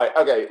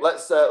Right. Okay.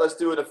 Let's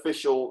do an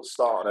official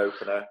start and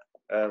opener.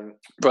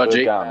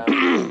 Roger.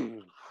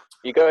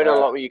 You're going on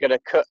like, you're going to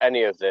cut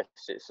any of this.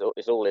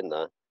 It's all in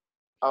there.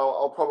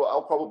 I'll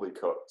probably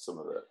cut some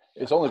of it.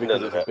 It's only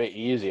because it's a bit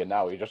easier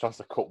now. You just have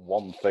to cut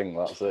one thing.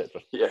 That's it.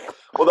 Yeah.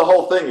 Well, the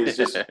whole thing is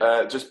just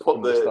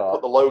put the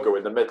logo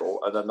in the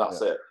middle, and then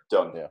that's it.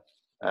 Done.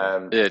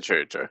 Yeah.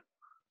 True.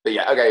 But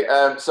yeah. Okay.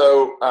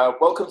 So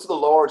welcome to the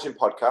Law Origin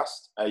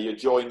podcast. You're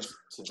joined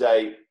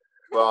today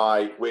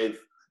with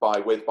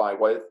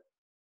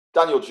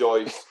Daniel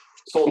Joyce,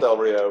 Saul Del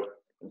Rio,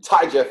 and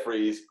Ty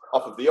Jeffries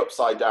off of the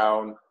Upside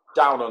Down,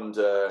 Down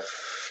Under,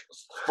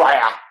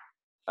 Fire.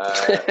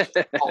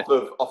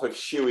 off of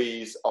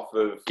Shoeys, off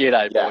of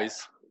G'day,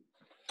 boys.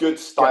 Good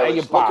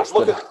stylish.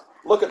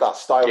 Look at that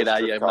stylish car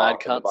in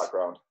the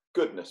background.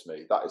 Goodness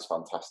me, that is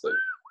fantastic.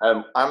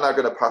 I'm now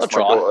going to pass my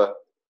daughter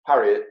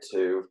Harriet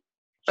to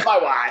my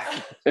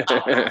wife.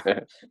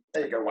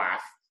 There you go,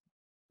 wife.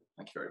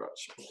 Thank you very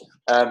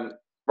much.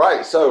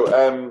 Right,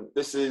 so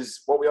this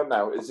is what we're on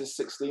now. Is this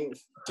 16th?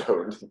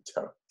 Don't.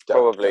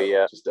 Probably,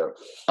 yeah. Just don't.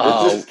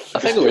 I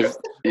think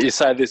you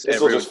say this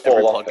every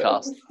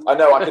podcast. I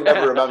know, I can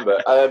never remember.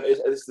 I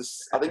think it's the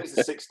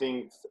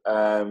 16th.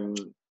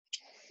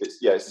 It's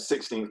the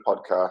 16th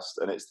podcast,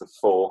 and it's the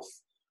 4th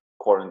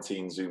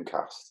quarantine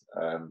Zoomcast.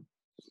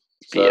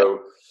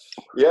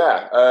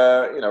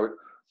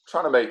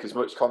 Trying to make as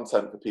much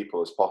content for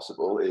people as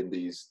possible in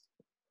these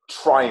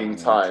trying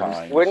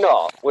times. We're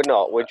not.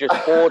 We're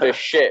just bored as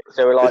shit.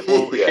 So we're like,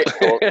 shit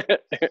talk,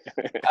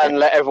 and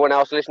let everyone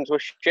else listen to a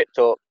shit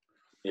talk.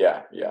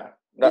 Yeah.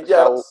 That's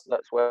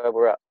where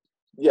we're at.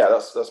 Yeah,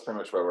 that's pretty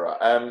much where we're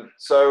at.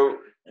 So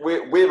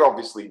we're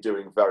obviously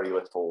doing very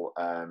little.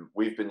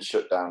 We've been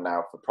shut down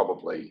now for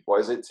probably 2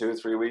 or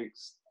 3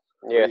 weeks.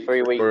 Yeah,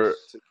 3 weeks.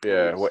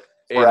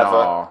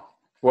 Forever.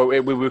 We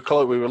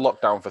were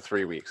locked down for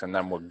 3 weeks, and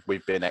then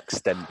we've been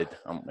extended,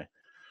 haven't we?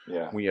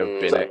 Yeah, we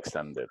have been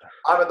extended.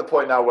 I'm at the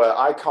point now where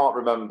I can't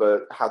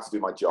remember how to do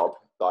my job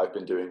that I've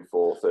been doing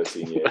for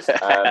 13 years.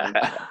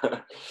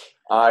 I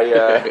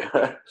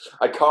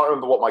can't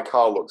remember what my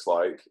car looks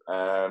like.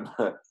 No,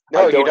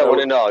 you don't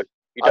want to know.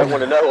 You don't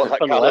want to know what that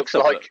car looks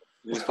like.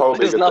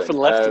 There's nothing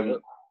left of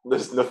it.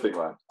 There's nothing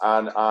left,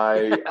 and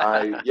I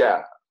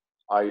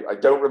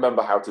don't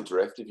remember how to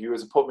drift. If you were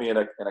to put me in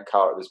a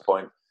car at this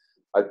point,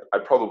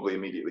 I'd probably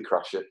immediately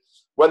crash it.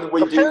 When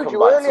we do come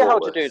back earlier how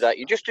to do that.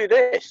 You just do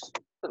this.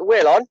 Put the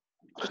wheel on.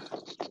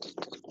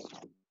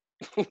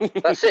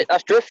 That's it.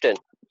 That's drifting.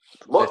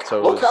 Look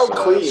how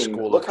clean.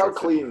 Look how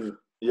clean.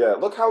 Yeah,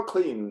 look how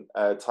clean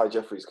Ty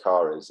Jeffries'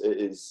 car is. It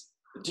is.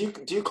 Do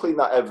you clean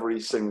that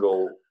every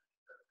single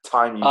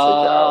time you take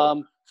it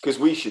out? Because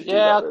we should do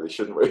that, really,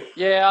 shouldn't we?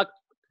 Yeah,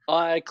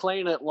 I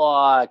clean it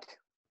like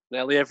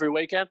nearly every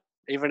weekend,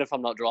 even if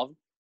I'm not driving.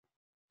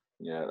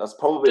 Yeah, that's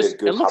probably a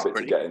good habit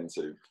to get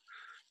into.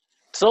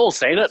 Saul's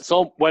seen it.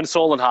 When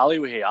Saul and Harley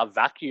were here, I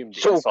vacuumed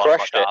it. Saul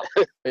crushed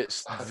it.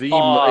 It's the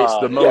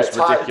most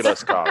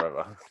ridiculous car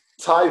ever.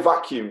 Ty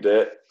vacuumed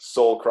it.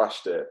 Saul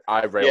crashed it.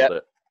 I railed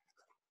it.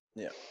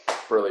 Yeah.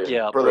 Brilliant.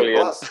 Yeah,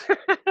 brilliant.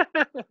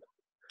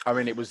 I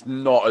mean, it was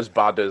not as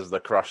bad as the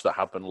crash that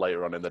happened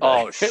later on in the day.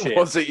 Oh, shit.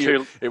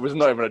 It was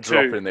not even a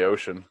drop in the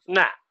ocean.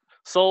 Nah.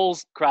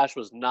 Saul's crash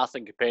was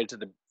nothing compared to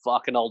the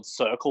fucking old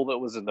circle that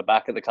was in the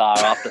back of the car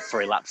after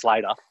 3 laps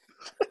later.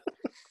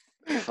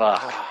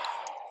 Fuck.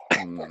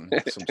 Some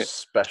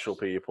special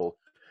people.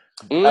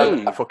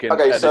 Fucking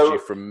energy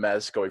from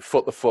Mez going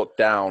foot the fuck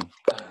down.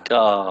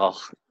 Oh,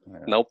 yeah.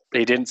 Nope.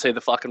 He didn't see the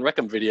fucking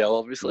Wreckham video,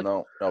 obviously.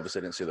 No,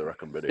 obviously didn't see the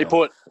Wreckham video. He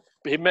put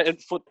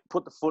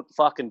the foot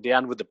fucking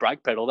down with the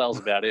brake pedal. That was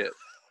about it.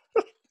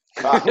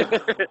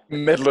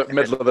 middle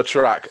of the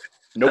track.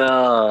 Nope.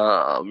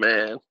 Oh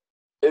man.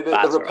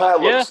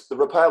 The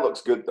repair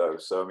looks good though,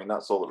 so I mean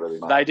that's all that really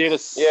matters. They did a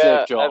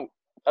sick job.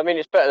 I mean,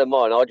 it's better than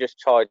mine. I just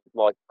tied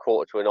my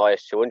quarter to an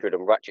IS-200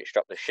 and ratchet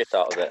strapped the shit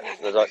out of it. I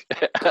was like,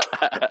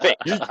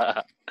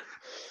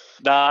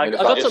 I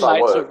got some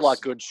mates with like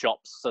good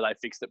shops, so they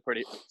fixed it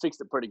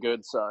pretty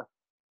good. So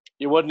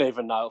you wouldn't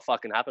even know it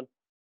fucking happened.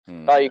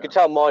 You could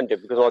tell mine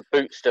did because my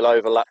boot still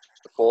overlapped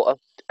the quarter.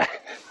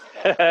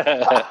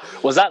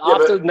 Was that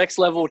after Next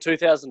Level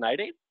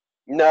 2018?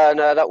 No,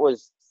 that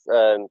was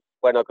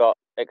when I got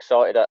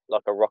excited at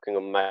like a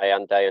Rockingham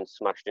Mayan day and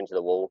smashed into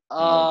the wall.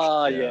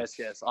 Yes.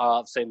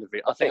 I've seen the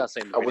video. I think I've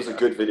seen the video. That was a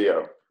good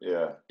video.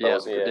 Yeah. That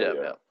was a good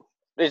video.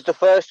 It's the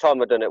first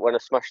time I've done it when I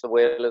smashed the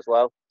wheel as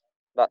well.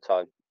 That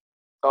time.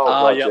 Oh,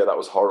 God, yeah, that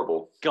was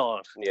horrible.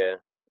 God. Yeah.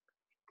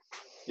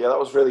 Yeah, that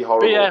was really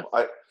horrible.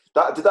 But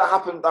yeah. Did that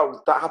happen?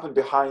 That happened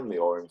behind me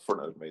or in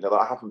front of me? No,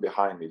 that happened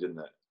behind me, didn't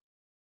it?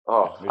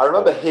 Oh, I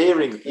remember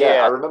hearing.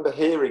 Yeah, I remember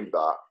hearing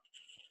that,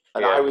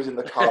 and I was in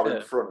the car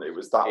in front. It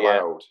was that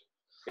loud.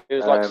 It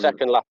was like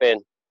second lap in.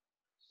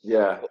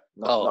 Yeah,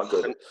 not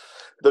good.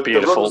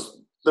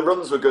 The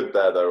runs were good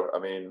there, though. I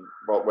mean,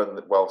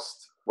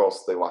 whilst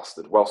we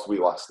lasted.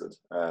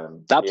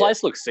 That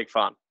place looks sick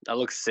fun. That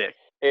looks sick.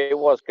 It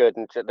was good,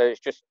 and it's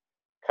just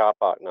car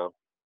park now.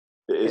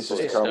 It's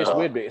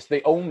weird, but it's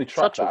the only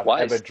track that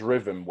I've ever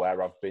driven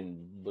where I've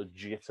been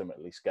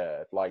legitimately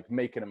scared. Like,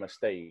 making a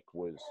mistake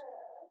was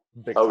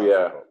big.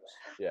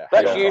 Yeah.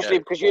 That's usually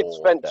because you'd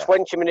spent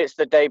 20 minutes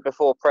the day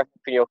before prepping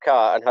your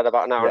car and had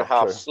about an hour and a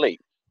half sleep.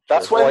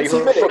 That's 20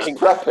 minutes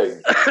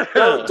prepping.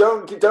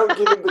 Don't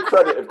give him the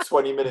credit of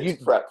 20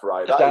 minutes prep,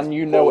 right? That Dan,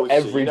 you know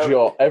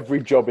bullshit.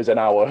 Every job is an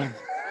hour.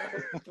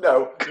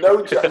 no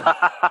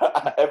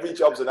job. Every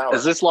job's an hour.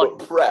 Is this like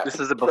prep? This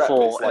is a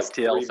before like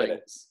STL thing.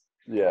 Minutes.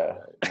 Yeah.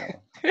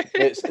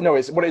 It's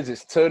what it is.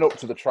 It's turn up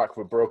to the track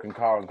with a broken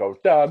car and go,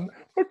 Dan,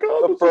 my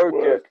car doesn't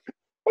work.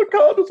 My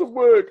car doesn't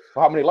work.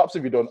 Well, how many laps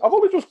have you done? I've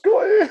only just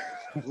got here.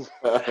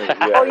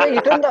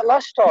 You done that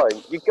last time.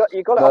 You got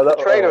it off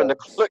the trailer and the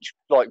clutch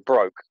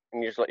broke,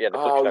 and you're just like, the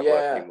clutch don't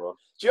work anymore.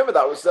 Do you remember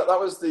that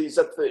was the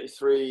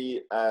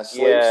Z33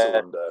 slave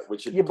cylinder,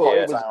 which had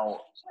popped out.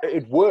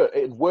 It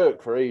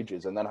worked for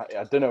ages, and then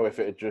I don't know if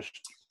it had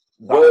just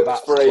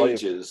worked for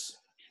ages.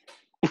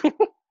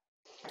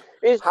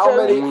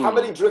 How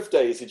many drift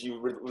days had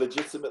you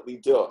legitimately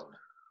done?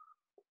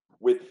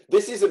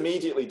 This is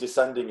immediately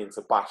descending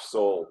into Bash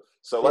Saul.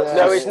 So let's.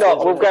 No, it's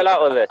not. We'll get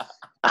out of this.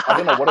 I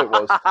don't know what it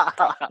was.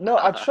 No,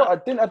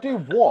 I do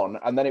one,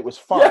 and then it was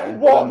fine. Yeah,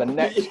 one. And then the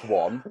next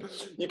one,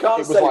 you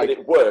can't say that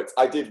it worked.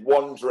 I did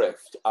one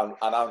drift, and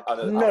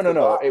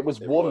no. It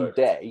was one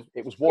day.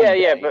 It was one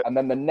day, but... and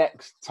then the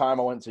next time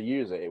I went to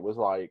use it, it was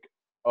like,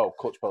 oh,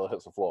 clutch pedal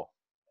hits the floor.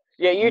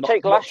 Yeah,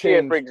 take last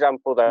year for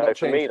example. Though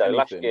for me,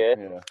 last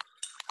year.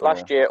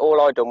 Last year,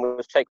 all I done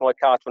was take my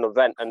car to an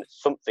event and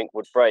something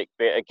would break,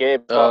 be it a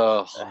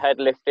gearbox, a head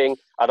lifting.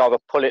 I'd either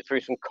pull it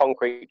through some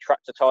concrete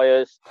tractor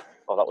tyres.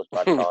 Oh, that was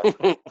bad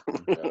time.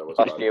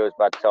 Last year was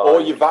bad time. Or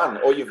your van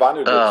would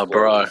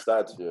explode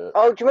instead. Yeah.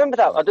 Oh, do you remember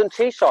that? I done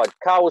Teesside.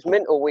 Car was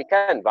mint all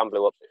weekend. Van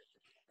blew up.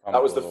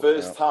 That was the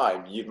first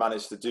time you'd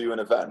managed to do an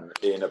event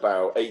in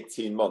about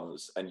 18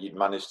 months, and you'd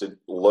managed to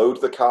load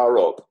the car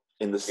up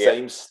in the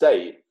same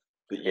state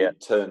that you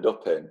turned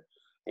up in.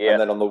 Yeah.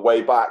 And then on the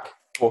way back,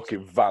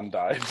 fucking van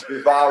died.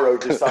 Vivaro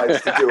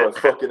decides to do a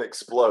fucking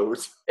explode.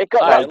 It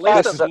got at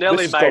least it's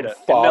nearly made it.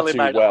 Far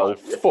too well.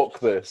 Fuck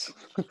this.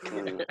 Oh,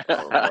 man,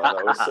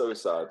 that was so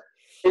sad.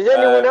 Has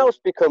anyone else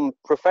become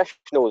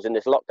professionals in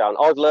this lockdown?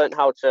 I've learned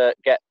how to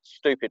get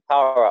stupid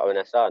power out of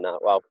an SR now.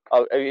 Well,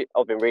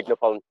 I've been reading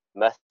up on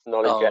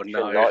methanol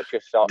injection,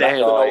 nitrous oxide,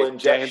 methanol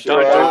injection.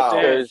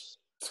 Wow.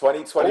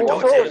 2021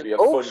 is going to be a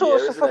fun year, all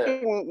sorts of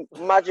fucking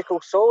magical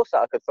sauce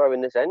that I could throw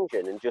in this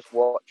engine and just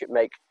watch it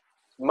make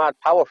mad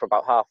power for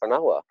about half an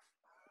hour.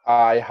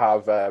 I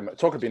have,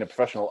 talking of being a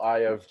professional,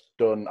 I've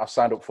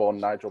signed up for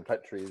Nigel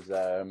Petrie's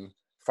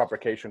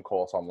fabrication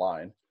course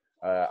online.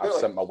 I've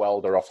sent my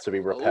welder off to be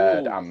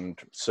repaired and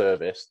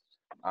serviced,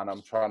 and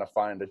I'm trying to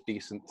find a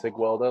decent TIG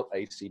welder,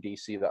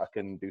 AC/DC, that I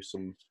can do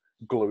some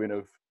gluing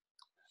of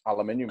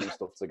aluminium and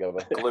stuff together.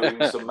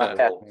 Gluing some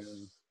metal.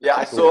 Yeah,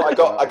 I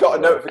got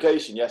a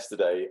notification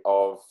yesterday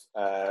of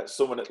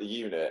someone at the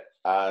unit,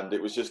 and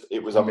it was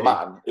a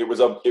man.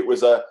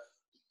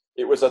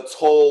 It was a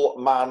tall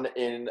man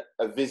in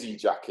a Visi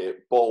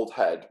jacket, bald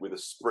head, with a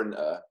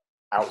Sprinter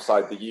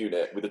outside the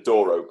unit with the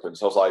door open.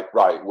 So I was like,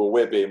 right, well,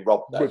 we're being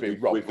robbed then.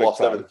 We've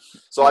lost everything.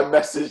 So I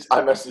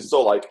messaged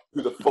Saul, like,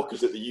 who the fuck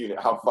is at the unit?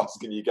 How fast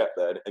can you get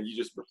there? And you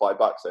just replied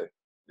back saying,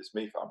 it's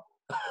me, fam.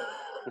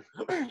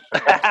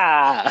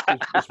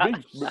 It's me.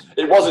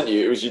 It wasn't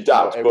you, it was your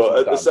dad. But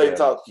at the same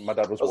time, my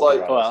dad was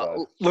like,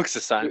 well, looks the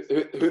same.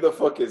 Who the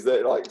fuck is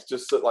that? Like,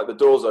 just like the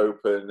doors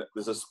open,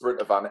 there's a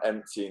Sprinter van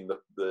emptying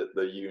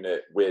the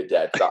unit. We're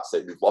dead. That's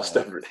it. We've lost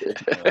everything.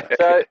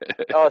 So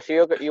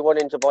you're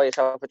wanting to buy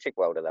yourself a TIG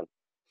welder then?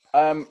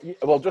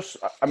 Well,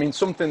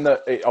 something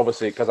that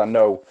obviously, because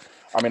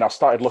I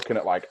started looking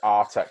at like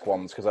Artec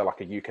ones because they're like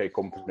a UK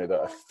company that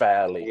are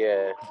fairly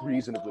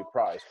reasonably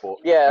priced. But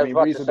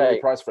reasonably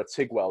priced for a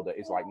TIG welder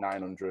is like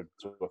 900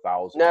 to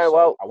 1,000. No,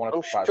 well, I want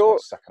to try some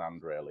second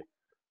hand really.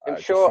 I'm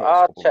sure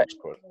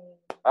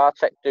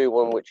Artec do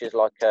one which is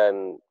like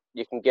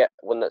you can get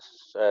one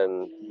that's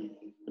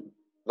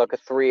like a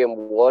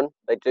 3-in-1.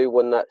 They do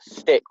one that's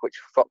stick, which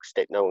fuck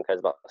stick. No one cares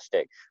about the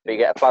stick. But you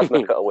get a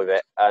plasma cutter with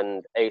it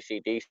and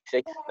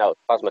AC/DC. No,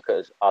 plasma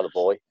cutters are the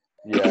boy.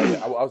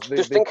 Yeah.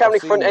 Just think how many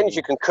front ends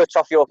you can cut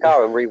off your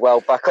car and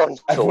re-weld back on.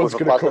 Everyone's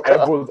going to cut.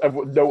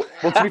 No.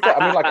 Well, to be fair,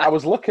 I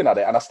was looking at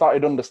it and I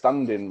started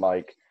understanding,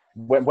 like,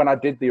 when I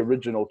did the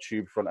original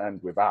tube front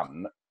end with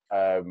Ant,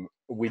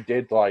 we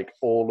did like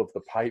all of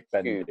the pipe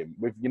bending.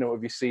 With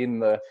have you seen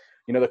the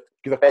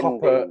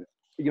copper?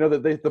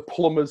 The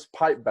plumbers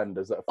pipe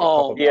benders that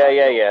are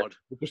yeah.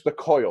 Just the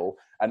coil,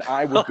 and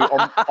I would be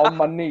on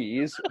my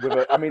knees with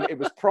it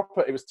was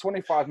proper. It was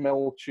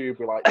 25mm tube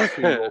with like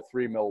 2 or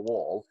 3mm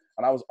wall,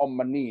 and I was on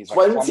my knees.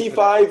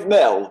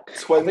 25mm.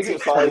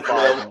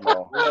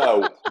 25mm.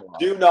 No,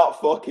 do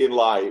not fucking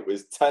lie. It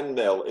was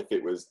 10mm if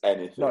it was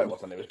anything. No, it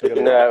wasn't. It was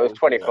bigger. No, it was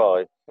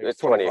 25. It was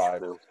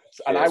 25.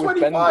 And I was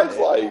bending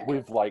it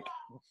with like.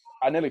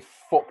 I nearly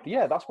fucked.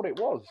 Yeah, that's what it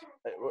was.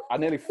 I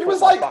nearly. It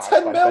was like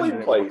 10mm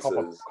in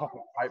places. Copper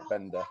pipe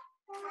bender.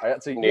 I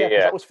had to, because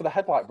that was for the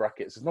headlight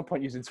brackets. There's no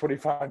point using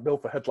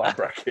 25mm for headlight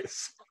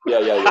brackets. Yeah,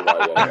 you're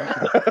right.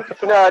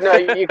 Yeah. No,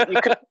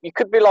 you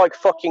could be like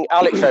fucking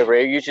Alex over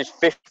here, who uses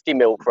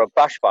 50mm for a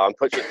bash bar and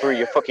puts it through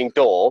your fucking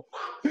door.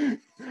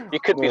 You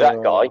could be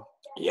that guy.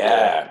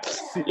 Yeah.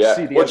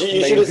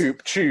 CDS main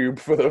hoop tube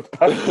for the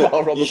bash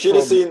bar on you should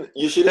have seen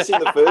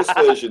the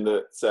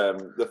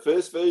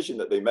first version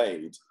that they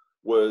made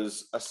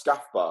was a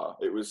scaff bar.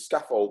 It was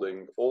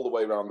scaffolding all the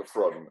way around the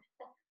front.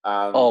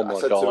 And I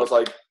said to him, I was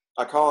like,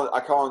 I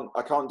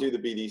can't do the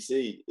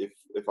BDC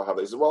if I have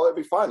it. He said, well, it'll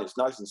be fine. It's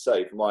nice and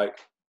safe. I'm like,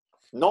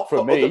 not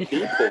for me. Other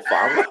people,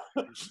 fam.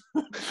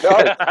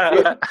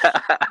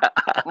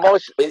 No.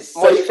 It's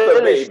safe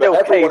for me, but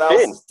everyone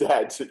else is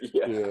dead.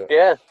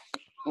 Yeah.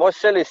 My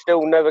sill is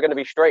still never going to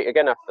be straight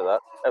again after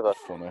that, ever.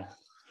 Funny.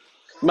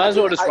 Might as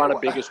well just run a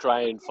big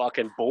Australian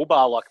fucking bull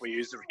bar like we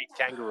used to hit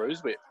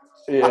kangaroos with.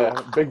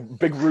 Yeah,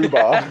 big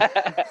rhubarb.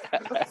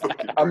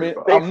 I mean,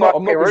 I'm not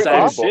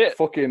the same, but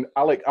fucking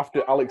Alex.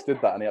 After Alex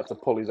did that and he had to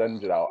pull his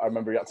engine out, I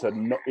remember he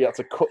had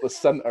to cut the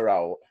center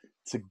out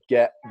to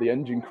get the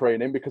engine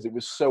crane in because it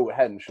was so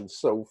hench and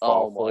so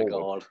far forward.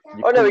 God!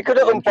 No, he could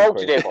have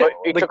unbolted it, but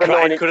he took a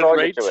 9-inch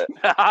driver to it.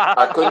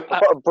 I could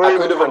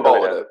have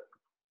unbolted it.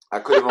 I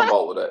could have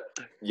unbolted it.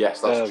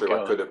 Yes, that's true.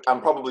 God. I could have,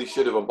 and probably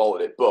should have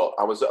unbolted it. But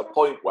I was at a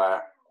point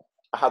where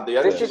I had the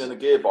engine and the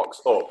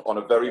gearbox up on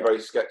a very, very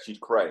sketchy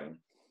crane,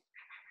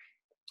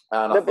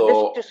 and I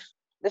thought,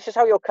 this is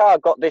how your car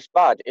got this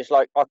bad. It's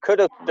like I could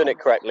have done it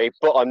correctly,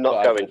 but I'm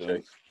not going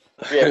to.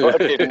 Yeah,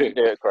 but I didn't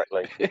do it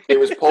correctly. It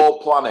was poor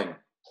planning.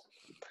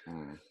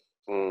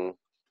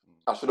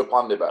 I should have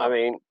planned it better. I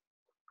mean,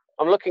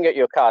 I'm looking at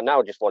your car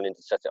now, just wanting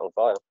to set it on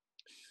fire.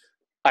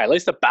 Hey, at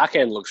least the back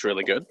end looks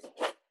really good.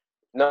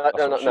 No.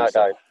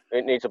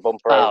 It needs a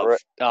bumper over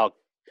it.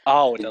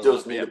 It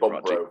does need a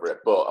bumper over it,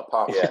 but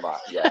apart from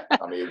that,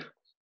 I mean,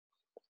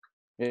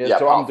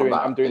 so I'm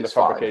doing the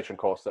fabrication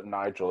course that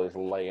Nigel is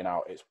laying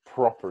out. It's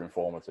proper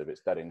informative. It's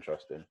dead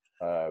interesting.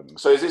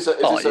 So is this a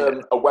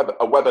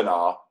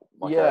webinar?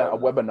 Like a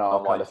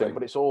webinar kind of thing,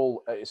 but it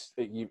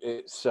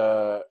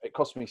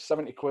cost me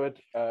 £70,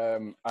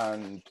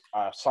 and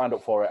I signed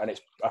up for it, and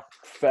it's a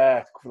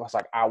fair. That's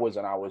like hours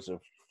and hours of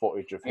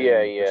footage of him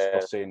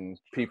discussing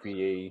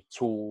PPE,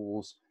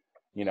 tools,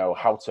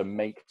 how to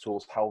make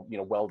tools, how,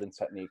 welding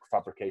technique,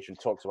 fabrication,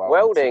 talks about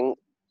welding.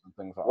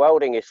 Things like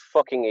welding is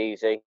fucking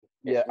easy.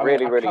 It's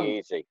really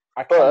easy.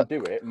 I can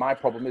do it. My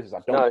problem is I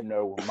don't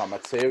know my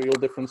material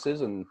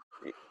differences and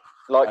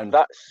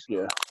that's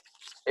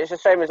it's the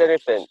same as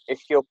anything. If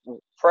your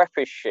prep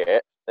is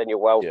shit, then your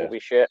weld will be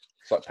shit.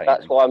 Like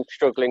that's why I'm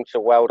struggling to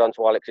weld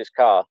onto Alex's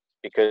car,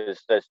 because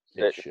there's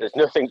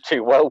nothing to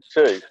weld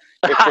to.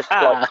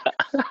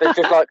 It's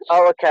just like,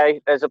 oh, okay,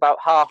 there's about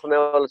 0.5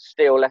 mil of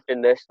steel left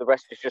in this. The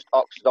rest is just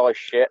oxidized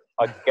shit.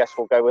 I guess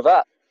we'll go with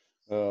that.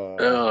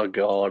 Oh,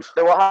 God.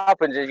 So what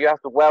happens is you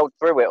have to weld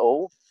through it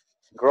all,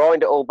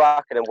 grind it all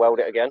back, and then weld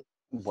it again,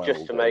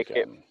 just to make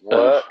it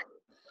work.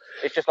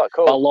 It's just like,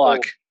 cool.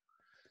 But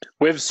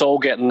with Saul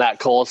getting that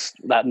course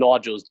that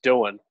Nigel's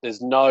doing,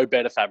 there's no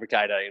better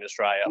fabricator in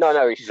Australia.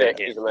 No, he's sick.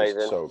 He's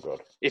amazing. He's so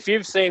good. If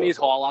you've seen his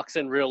Hilux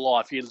in real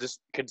life, you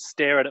just could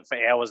stare at it for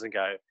hours and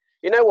go,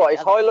 you know what? His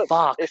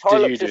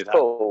Hilux is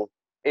cool.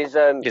 His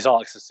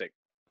Hilux is sick.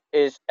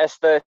 His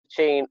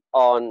S13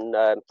 on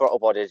throttle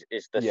bodies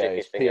is the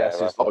sickest thing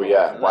ever.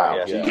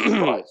 Wow.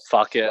 Yeah.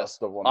 Fuck yes.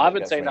 I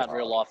haven't seen that in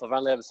real life. I've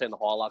only ever seen the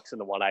Hilux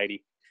and the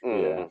 180.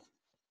 Yeah.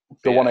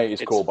 The 180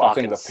 is cool, but I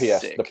think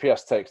the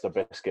PS takes the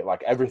biscuit.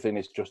 Like everything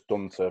is just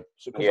done to.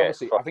 Because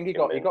obviously, I think he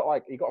got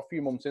a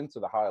few months into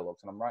the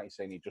Hilux, and I'm right in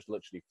saying he just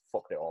literally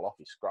fucked it all off.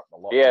 He scrapped the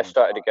lot. Yeah,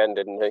 started again,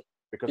 didn't he?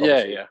 Because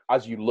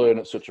as you learn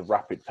at such a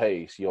rapid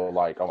pace, you're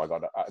like, oh my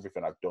god,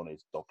 everything I've done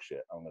is dog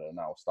shit. I'm gonna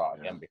now start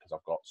again because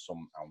I've got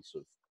some ounce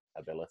of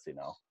ability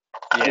now.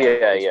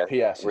 Yeah.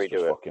 PS is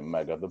just fucking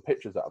mega. The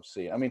pictures that I've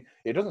seen, I mean,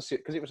 it doesn't see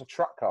because it was a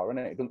track car, isn't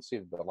it? It doesn't see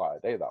the light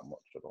of day that much.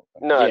 I don't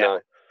think. No,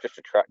 just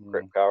a track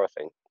grip car, I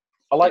think.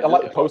 I like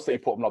the post that he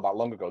put up not that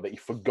long ago that he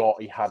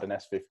forgot he had an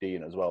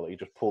S15 as well. That he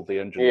just pulled the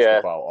engine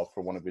stuff out of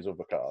from one of his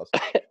other cars.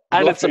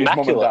 And it's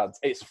immaculate.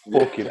 It's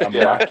fucking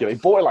immaculate. He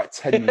bought it like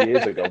 10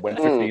 years ago when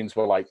 15s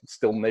were like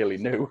still nearly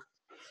new.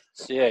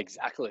 Yeah,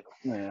 exactly.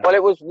 Yeah. Well,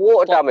 it was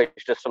water damage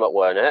to something,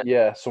 weren't it?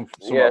 Yeah,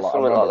 something like I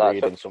remember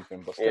reading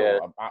something, but still,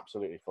 I'm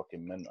absolutely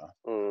fucking minter.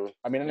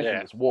 I mean, anything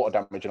that's water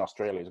damage in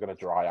Australia is going to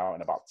dry out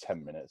in about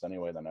 10 minutes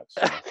anyway. The next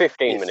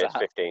 15 minutes.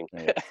 15.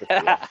 Yeah,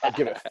 15.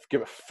 give it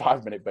a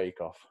 5-minute bake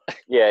off.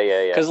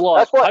 Yeah. Because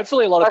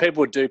hopefully a lot of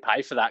people do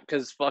pay for that.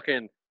 Because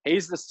fucking,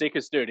 he's the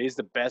sickest dude. He's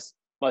the best,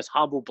 most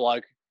humble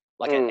bloke.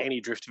 Like at any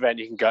drift event,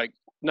 you can go.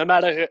 No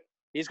matter who.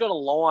 He's got a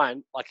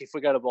line, like if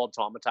we go to World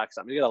Time Attack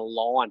something, he's got a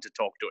line to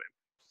talk to him.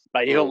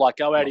 But he'll like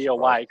go out of your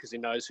way because he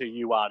knows who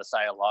you are to say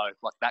hello.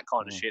 Like that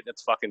kind of shit.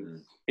 That's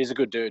fucking, he's a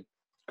good dude.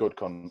 Good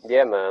cunt.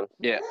 Yeah, man.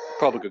 Yeah,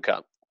 probably good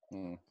cunt.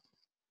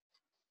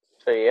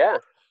 So yeah.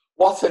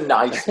 What a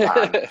nice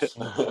man.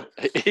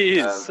 He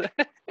is.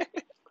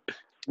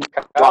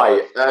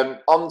 Right,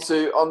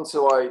 onto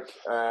like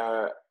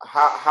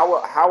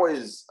how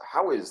is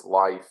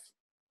life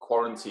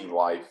quarantine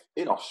life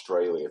in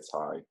Australia,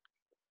 Ty?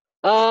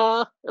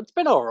 It's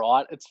been all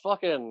right. It's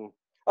fucking.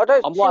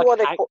 I'm like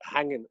why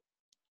hanging.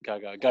 Go,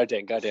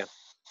 Dan.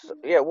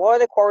 Yeah, why are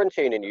they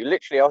quarantining you?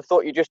 Literally, I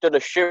thought you just done a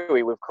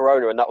shoey with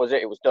Corona and that was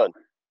it. It was done.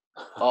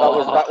 That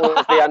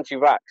was the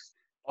anti-vax.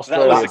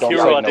 Australia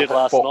don't take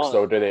no fucks,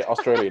 though, do they?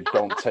 Australia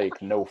don't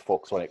take no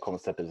fucks when it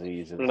comes to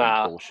diseases and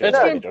bullshit.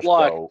 They just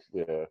go,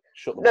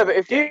 shut them. No, but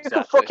if you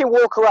could fucking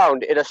walk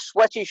around in a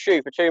sweaty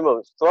shoe for 2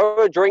 months,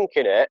 throw a drink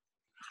in it,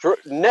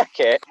 neck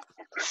it,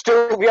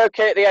 still be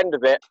okay at the end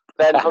of it,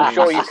 then I'm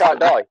sure you can't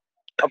die.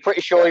 I'm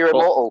pretty sure you're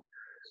immortal.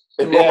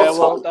 Yeah,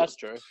 well, that's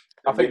true.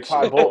 I think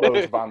Ty bought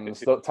those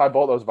vans. Ty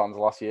bought those vans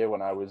last year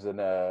when I was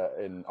in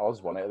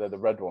Oz. They're the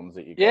red ones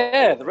that you got.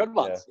 Yeah, the red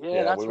ones.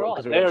 Yeah, that's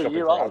right. They're a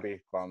year old.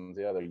 Vans.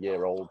 Yeah, they're a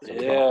year old.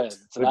 Yeah,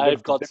 so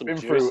they've got some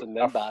juice in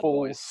them bad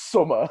full boys.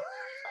 Summer.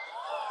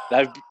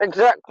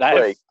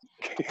 Exactly.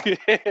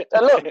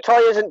 And look, Ty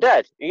isn't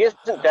dead. He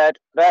isn't dead.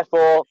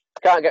 Therefore,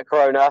 can't get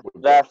Corona.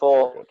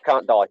 Therefore,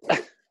 can't die.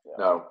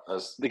 No,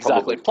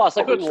 exactly. Plus,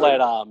 I couldn't let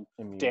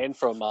Dan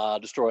from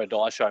Destroy or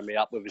Die show me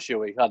up with a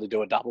shoey. I had to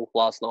do a double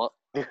last night.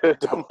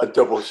 A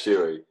double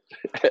shoey.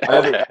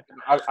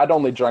 I'd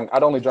only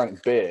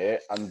drank beer,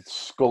 and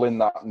sculling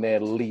that near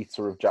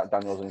litre of Jack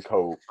Daniels and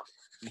Coke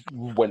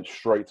went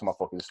straight to my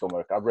fucking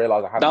stomach. I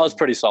realised I hadn't. That was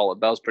pretty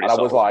solid. I was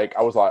like,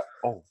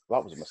 oh,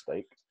 that was a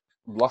mistake.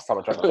 Last time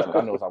I drank Jack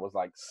Daniels, I was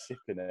like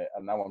sipping it,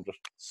 and now I'm just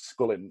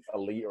sculling a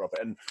litre of it.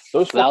 And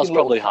those that was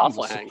probably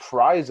halfway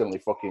surprisingly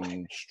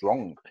fucking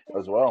strong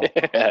as well.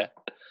 Yeah.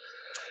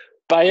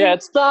 But yeah,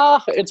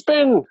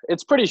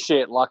 it's pretty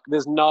shit. Like,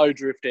 there's no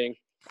drifting.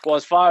 Well,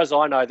 as far as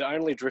I know, the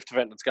only drift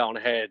event that's going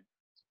ahead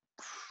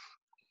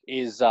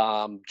is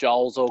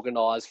Joel's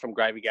organised from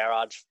Gravy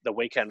Garage the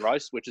Weekend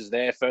Roast, which is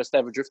their first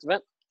ever drift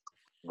event.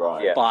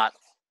 Right. Yeah. But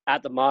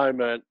at the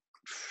moment,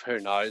 who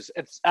knows?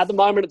 It's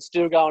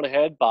still going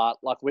ahead, but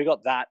like we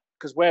got that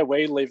because where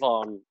we live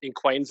in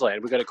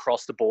Queensland, we've got to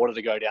cross the border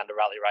to go down to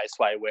Raleigh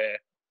Raceway where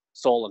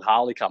Saul and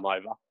Harley come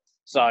over.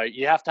 So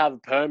you have to have a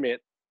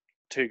permit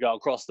to go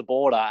across the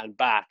border and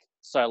back.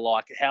 So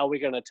like, how are we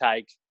going to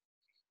take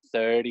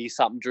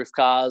 30-something drift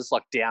cars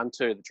like down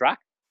to the track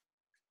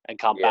and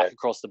come back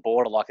across the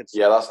border? Like it's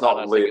that's not.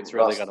 I don't think it's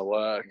really going to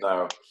work.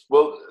 No.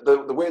 Well,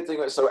 the weird thing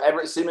is,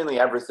 seemingly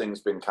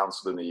everything's been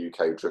cancelled in the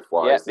UK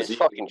drift-wise. Yeah, it's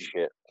fucking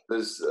shit.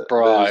 There's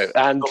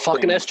and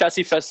fucking S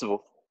Chassis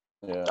Festival.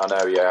 Yeah, I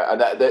know. Yeah, and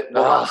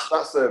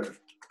that's a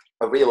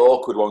real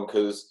awkward one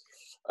because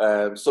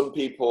some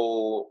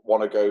people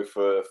want to go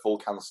for full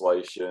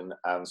cancellation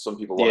and some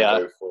people want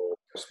to go for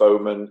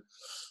postponement.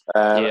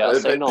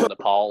 I've seen on the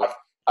poll.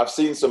 I've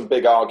seen some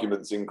big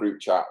arguments in group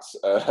chats,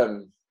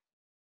 some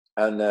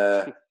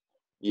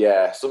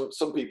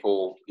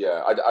people.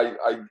 Yeah,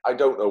 I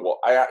don't know what.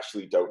 I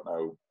actually don't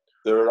know.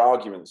 There are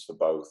arguments for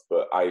both,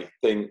 but I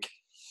think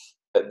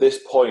at this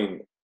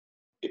point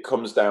it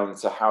comes down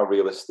to how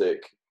realistic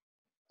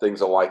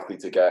things are likely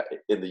to get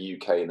in the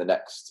UK in the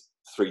next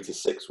 3 to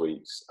 6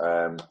 weeks.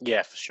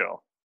 Yeah, for sure.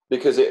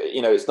 Because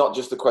it's not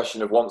just a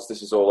question of once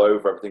this is all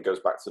over, everything goes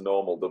back to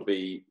normal. There'll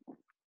be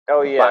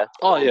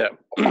backlog.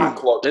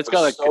 It's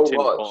going to continue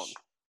on.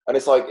 And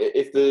it's like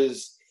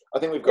I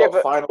think we've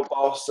got Final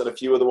Boss and a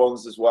few other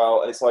ones as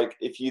well. And it's like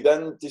if you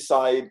then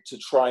decide to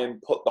try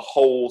and put the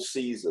whole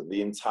season,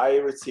 the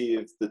entirety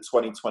of the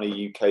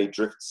 2020 UK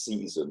drift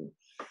season,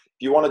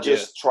 if you want to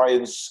just try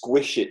and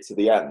squish it to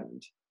the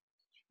end,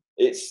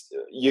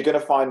 you're going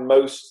to find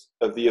most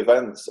of the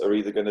events are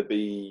either going to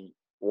be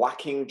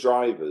lacking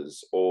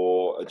drivers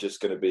or are just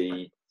going to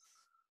be,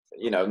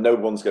 no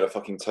one's going to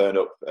fucking turn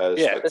up.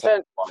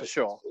 For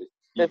sure.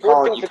 There's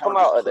one thing to come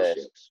out of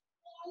this.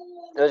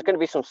 There's going to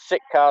be some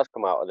sick cars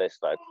come out of this,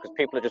 though, because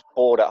people are just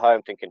bored at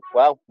home thinking,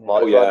 well,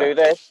 might as well do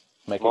this.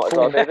 Might as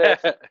well do this.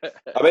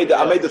 I made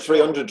the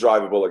 300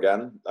 drivable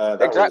again.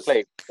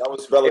 Exactly. That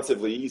was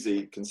relatively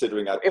easy,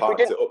 considering I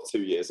parked it up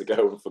 2 years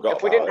ago and forgot.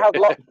 If we didn't have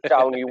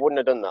lockdown, you wouldn't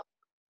have done that.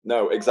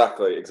 No,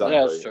 exactly.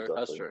 Yeah, that's true.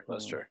 Exactly.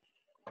 That's true.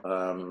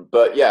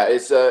 But yeah,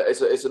 it's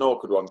an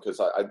awkward one because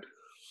I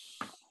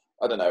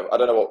don't know. I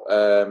don't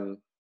know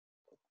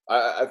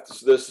what.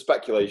 There's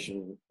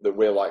speculation that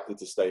we're likely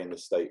to stay in the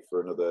state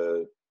for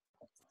another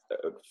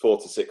 4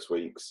 to 6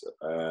 weeks.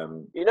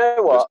 You know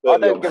what? I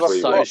don't give a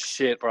fuck.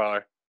 Shit, bro.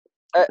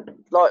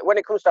 Like when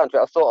it comes down to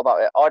it, I've thought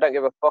about it. I don't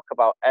give a fuck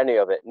about any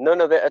of it. None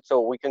of it at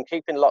all. We can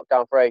keep in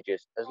lockdown for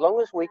ages as long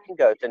as we can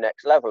go to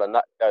next level, and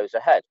that goes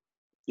ahead.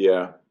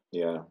 Yeah.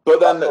 But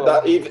then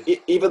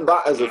even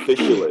that is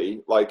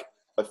officially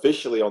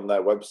on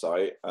their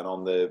website and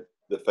on the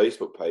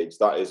Facebook page,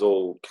 that is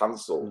all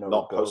cancelled,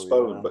 not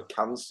postponed, but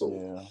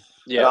cancelled.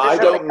 Yeah. I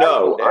don't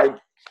know.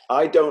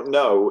 I don't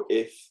know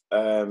if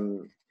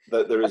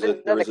that there is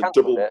a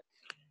double.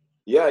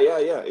 Yeah.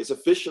 It's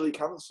officially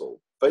cancelled.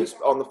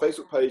 On the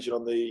Facebook page and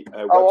on the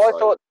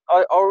website.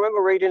 I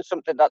remember reading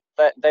something that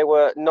they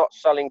were not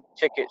selling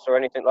tickets or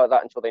anything like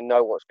that until they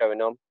know what's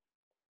going on.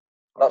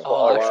 That's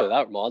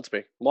that reminds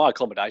me. My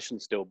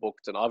accommodation's still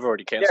booked, and I've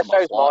already cancelled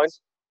my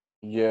flights.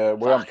 Yeah,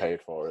 we haven't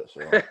paid for it,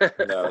 so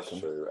no, that's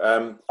true.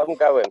 I'm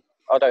going.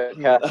 I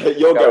don't care.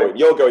 You're going.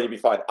 You'll be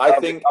fine. I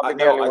think. I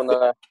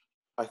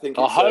think.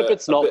 I hope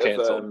it's not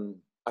cancelled.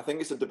 I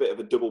think it's a bit of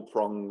a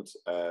double-pronged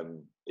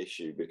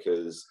issue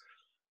because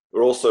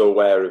we're also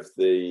aware of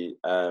the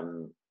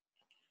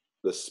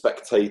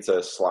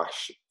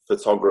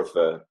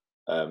spectator/photographer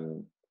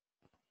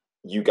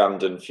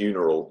Ugandan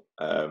funeral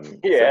thing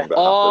that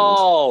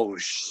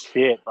happened.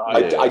 Shit!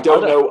 I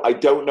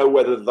don't know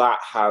whether that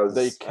has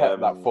they kept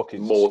that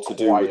fucking more to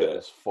do with it.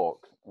 As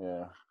fuck.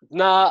 Yeah.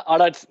 Nah, I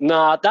don't.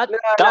 Nah,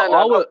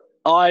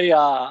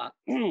 I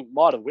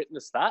might have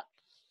witnessed that,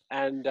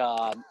 and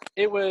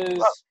it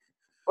was.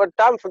 Well,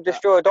 Dan from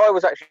Destroy or Die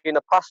was actually in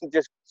the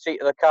passenger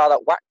seat of the car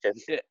that whacked him.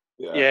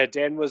 Yeah,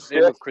 Dan was in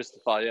with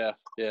Christopher.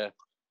 Yeah.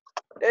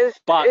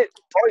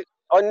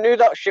 I knew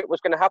that shit was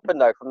going to happen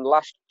though from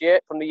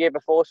the year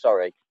before.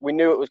 Sorry, we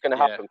knew it was going to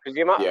happen because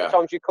the amount of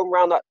times you come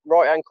around that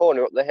right-hand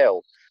corner up the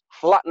hill,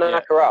 flatten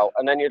her out,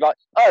 and then you're like,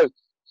 oh,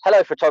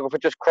 hello, photographer,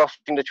 just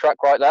crossing the track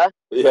right there.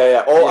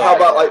 Yeah. Or how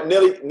about like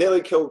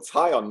nearly killed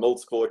Ty on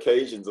multiple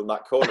occations on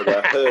that corner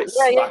where Hurt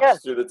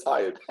smashed through the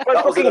tyre.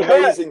 That was an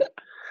amazing.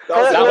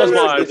 That was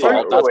my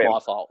fault. That's my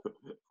fault.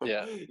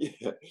 Yeah.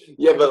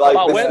 Yeah, but like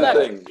this is the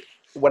thing.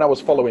 When I was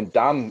following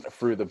Dan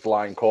through the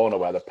blind corner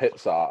where the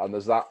pits are, and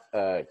there's that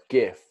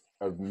GIF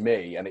of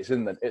me, and it's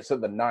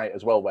at the night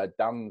as well, where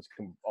Dan's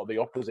the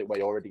opposite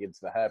way already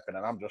into the hairpin,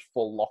 and I'm just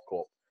full lock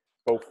up,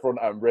 both front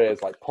and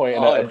rears, like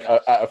pointing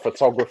at a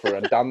photographer,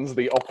 and Dan's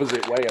the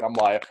opposite way, and I'm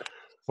like,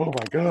 oh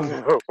my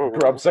god!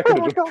 Grab a second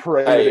and just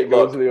pray that it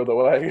goes the other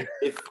way.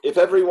 If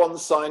everyone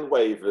signed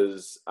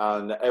waivers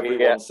and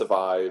everyone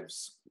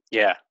survives,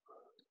 But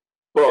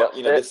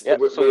you know,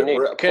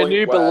 we're at a Can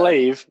you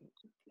believe?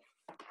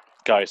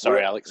 Go,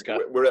 sorry, Alex. Go.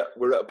 We're at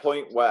a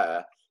point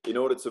where, in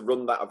order to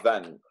run that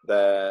event,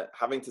 they're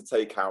having to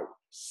take out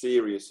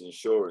serious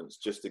insurance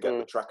just to get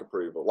the track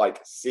approval, like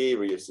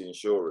serious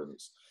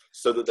insurance,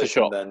 so that they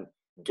can then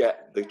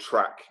get the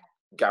track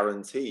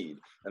guaranteed.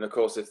 And of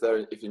course, if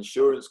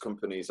insurance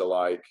companies are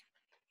like,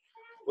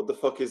 "What the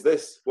fuck is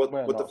this? What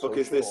the fuck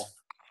is this?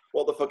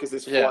 What the fuck is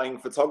this flying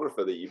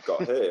photographer that you've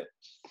got here?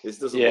 This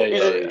doesn't look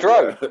He's a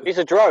drone. He's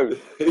a drone.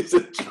 He's a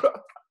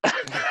drone."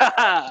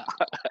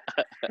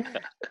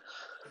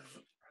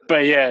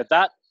 But yeah,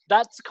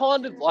 that's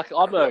kind of like,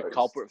 I'm a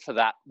culprit for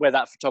that, where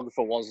that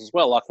photographer was as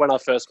well. Like when I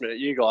first met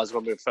you guys,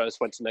 when we first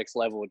went to Next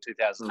Level in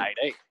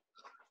 2018,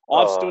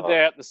 I've stood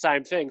there at the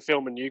same thing,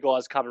 filming you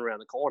guys coming around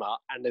the corner,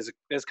 and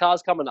there's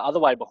cars coming the other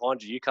way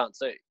behind you can't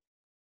see.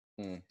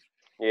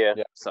 Yeah.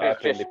 So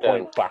they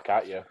point back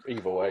at you.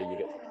 Either way, you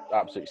get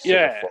absolutely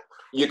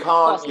You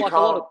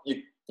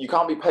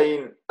can't be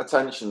paying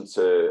attention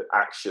to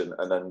action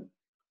and then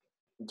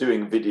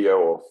doing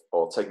video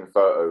or taking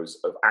photos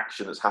of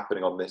action that's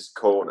happening on this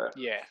corner.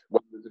 Yeah.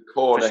 When there's a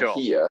corner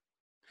here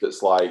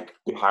that's like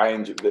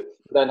behind you,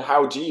 then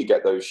how do you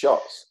get those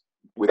shots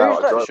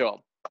without a drone?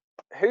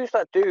 Who's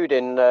that dude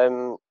in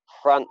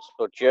France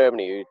or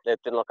Germany who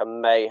lived in like a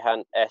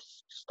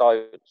Mayhem-esque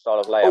style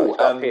of layout?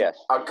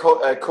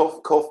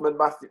 Kaufman,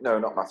 Matthew. No,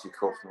 not Matthew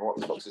Kaufman. What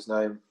the fuck's his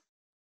name?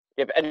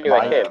 Yeah, but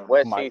anyway,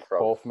 where's he from?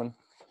 Kaufman.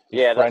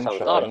 Yeah, French, that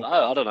sounds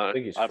I don't know. I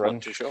think he's I'm French.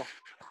 not too sure.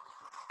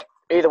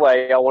 Either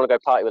way, I want to go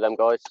party with them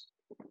guys.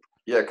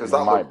 Yeah, because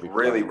that looked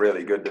really,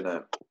 really good, didn't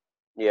it?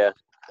 Yeah.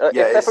 If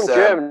they're from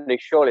Germany,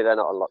 surely they're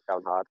not on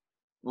lockdown hard.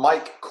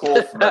 Mike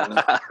Kaufman.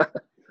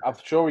 I'm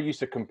sure he used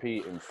to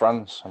compete in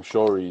France. I'm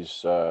sure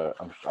he's. I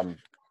mean,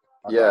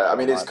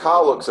 his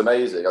car looks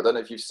amazing. I don't know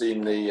if you've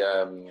seen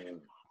the.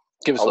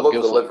 Give us I love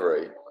the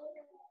livery.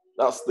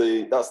 That's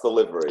the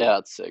livery. Yeah,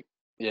 that's sick.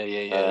 Yeah.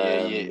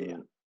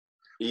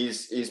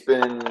 He's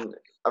been.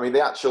 I mean,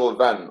 the actual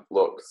event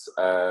looked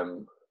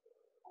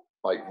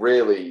like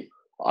really.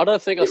 I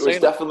don't think I've seen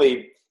it. It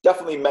was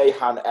definitely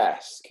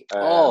Mayhem-esque.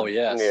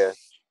 Yeah.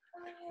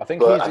 I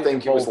think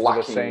it was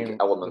lacking the same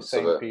elements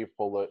of it.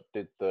 People that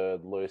did the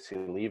Lucy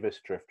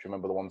Levis drift. Do you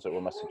remember the ones that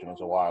were messaging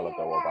us a while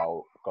ago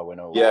about going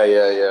over?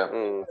 Yeah.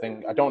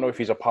 I don't know if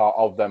he's a part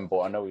of them,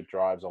 but I know he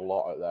drives a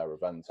lot at their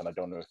events, and I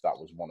don't know if that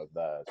was one of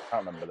theirs. I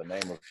can't remember the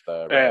name of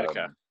the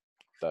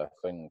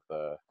thing.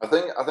 I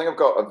think I've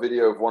got a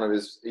video of one of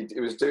his. He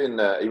was doing.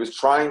 He was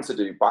trying to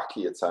do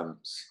backy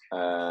attempts,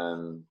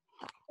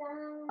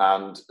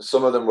 and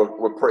some of them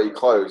were pretty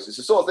close. It's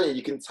the sort of thing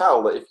you can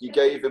tell that if you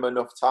gave him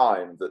enough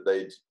time, that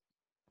they'd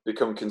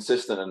become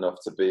consistent enough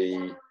to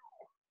be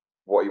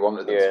what you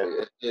wanted them to be.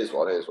 It is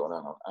what it is. Hang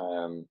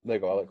on. There you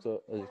go, Alex. There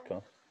you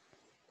go.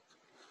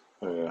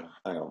 Yeah,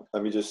 hang on.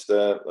 Let me just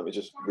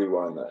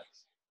rewind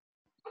this.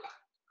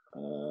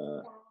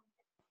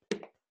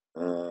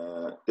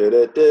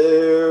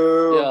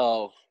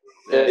 Yo.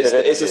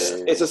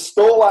 It's a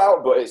stall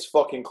out, but it's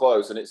fucking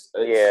close, and it's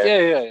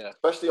yeah.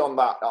 Especially on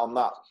that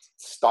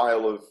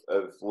style of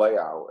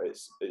layout,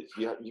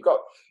 you got,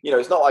 you know,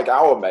 it's not like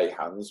our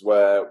Mayhems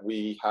where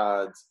we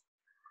had,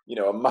 you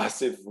know, a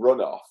massive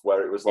runoff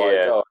where it was like,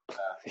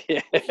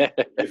 you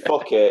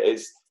fuck it,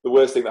 it's the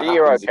worst thing that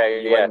happens.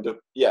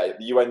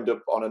 You end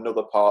up on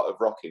another part of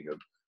Rockingham.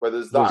 Where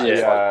there's that,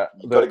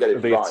 you've got to get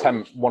it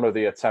right. One of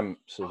the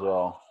attempts as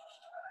well.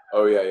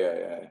 Oh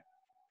yeah.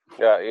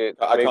 Yeah,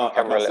 I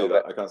can't see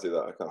that. I can't see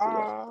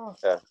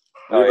that.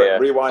 Yeah.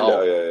 Rewind it.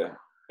 Oh,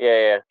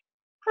 yeah.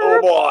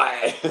 Oh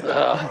boy! But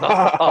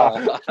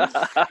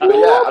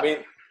yeah, I mean,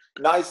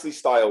 nicely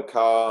styled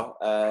car.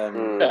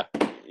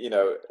 You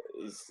know,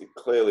 he's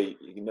clearly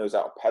he knows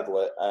how to pedal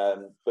it.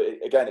 But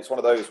again, it's one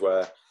of those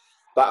where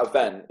that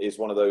event is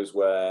one of those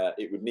where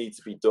it would need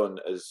to be done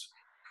as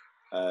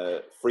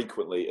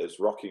frequently as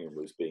Rockingham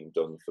was being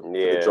done for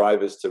the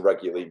drivers to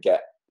regularly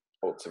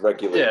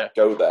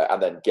go there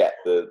and then get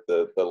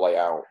the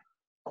layout.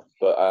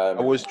 But I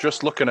was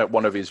just looking at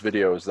one of his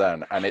videos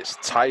then, and it's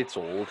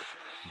titled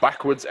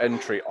 "Backwards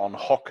Entry on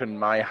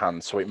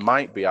Hockenheim," so it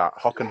might be at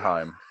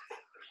Hockenheim.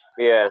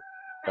 Yeah.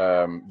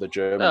 The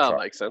German track. That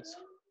makes sense.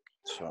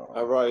 So.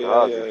 Oh, right.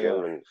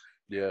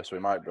 Yeah. So we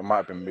might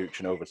have been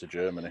mooching over to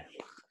Germany.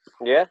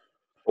 Yeah.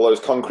 All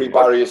those concrete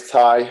barriers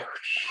tie.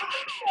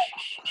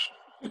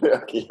 No.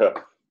 I just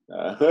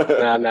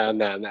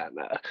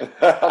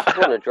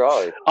want to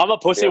drive. I'm a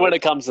pussy when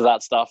it comes to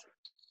that stuff.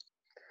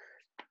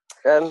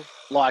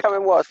 Like, what I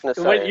was going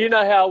to say. You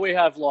know how we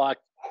have like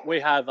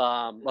when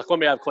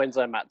we have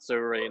Queensland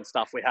Matsuri and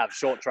stuff, we have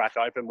short track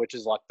open, which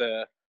is like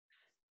the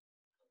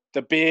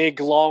big,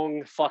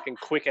 long, fucking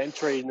quick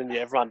entry, and then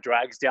everyone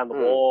drags down the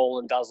wall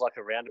and does like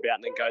a roundabout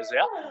and then goes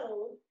out.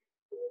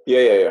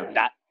 Yeah.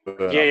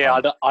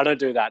 I don't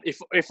do that.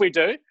 If we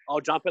do,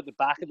 I'll jump at the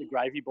back of the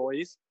gravy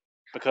boys,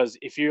 because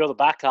if you're the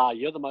back car,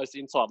 you're the most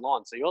inside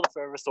line, so you're the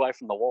furthest away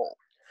from the wall.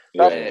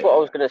 That's what I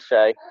was going to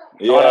say.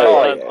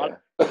 Yeah.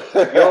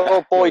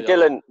 Your boy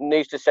Dylan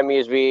needs to send me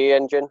his VE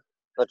engine.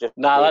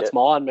 That's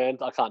mine, man.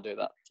 I can't do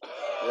that.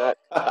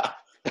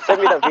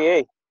 Send me that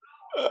VE.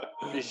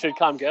 You should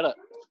come get it.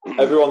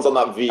 Everyone's on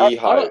that VE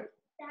hype.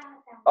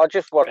 I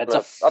just want.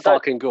 It's a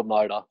fucking good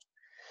motor.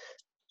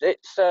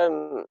 It's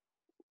I'm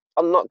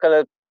not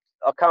gonna.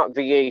 I can't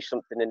VE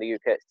something in the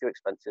UK. It's too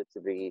expensive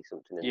to VE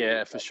something in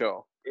the UK. For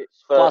sure.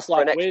 It's plus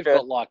like we've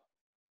got like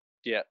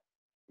we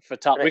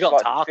got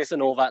like Tarks 50.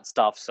 And all that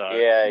stuff. So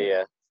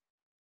yeah.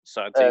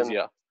 So it's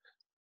easier.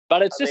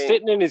 But it's just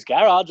sitting in his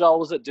garage. I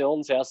was at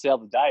Dylan's house the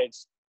other day.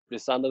 It's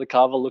just under the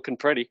cover, looking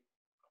pretty.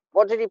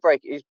 What did he break?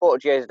 He's bought a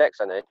JZX,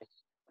 hasn't he?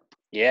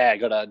 Yeah, I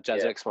got a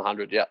JZX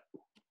 100. Yeah.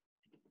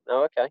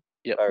 Oh, okay.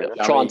 Yep.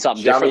 Trying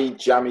something different.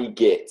 Jammy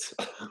git.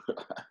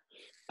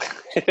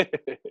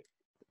 The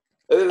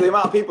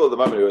amount of people at the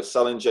moment who are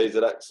selling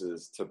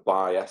JZXs to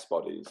buy S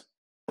bodies.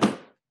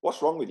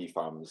 What's wrong with you,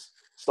 fams?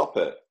 Stop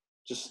it.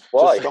 Just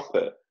stop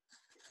it.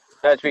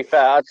 No, to be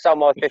fair, I'd sell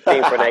my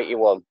 15 for an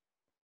 81.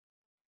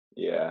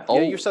 Yeah.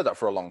 Yeah, you've said that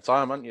for a long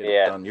time, haven't you?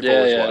 Yeah. Dan? You've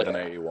always wanted an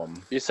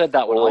 81. You said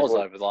that when I was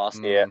over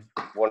last. Yeah,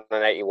 wanted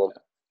an 81.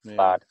 Yeah.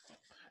 Bad.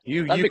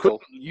 You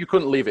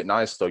couldn't leave it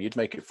nice though. You'd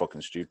make it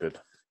fucking stupid.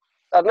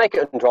 I'd make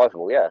it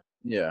undrivable. Yeah.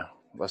 Yeah,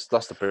 that's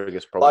the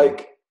biggest problem.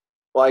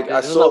 Like I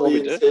saw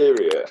the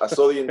interior. I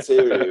saw the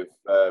interior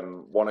of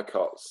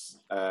Wonacott's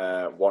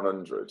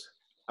 100,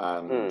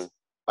 and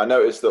I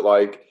noticed that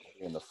like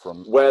in the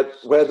front, where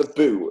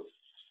the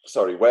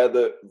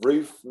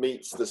roof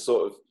meets the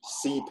sort of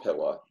C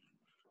pillar.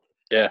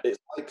 Yeah, it's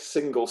like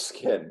single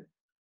skin.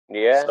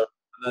 Yeah. So,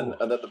 and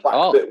then the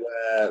back bit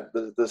where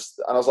this,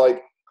 and I was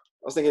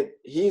thinking,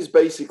 he's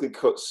basically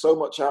cut so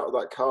much out of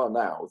that car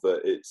now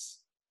that it's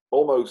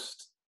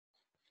almost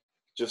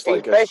just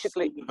like it's a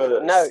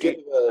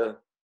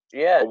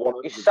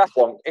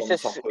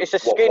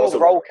skinned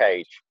roll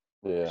cage.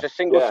 Yeah. It's a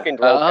single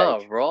skinned roll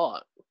cage. Oh,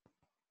 right.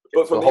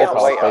 But from the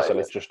whole car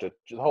basically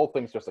the whole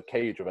thing's just a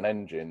cage of an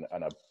engine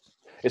and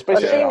it's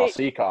basically an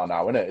RC car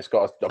now, isn't it? It's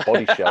got a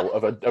body shell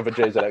of a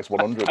JZX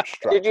 100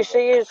 strap. Did you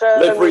see his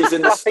liveries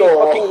in the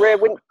store?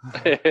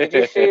 Did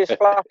you see his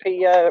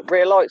flappy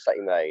rear lights that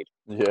he made?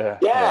 Yeah.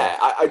 Yeah.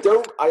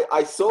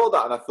 I saw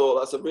that and I thought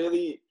that's a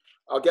really.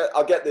 I'll get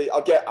that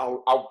up.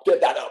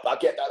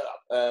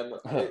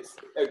 It's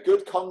a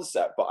good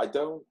concept, but I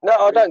don't. No,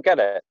 I don't get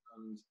it.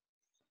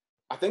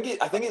 I think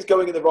it's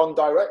going in the wrong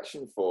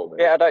direction for me.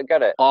 Yeah, I don't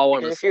get it.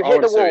 If you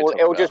hit the wall,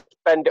 it'll just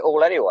bend it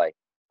all anyway.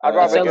 It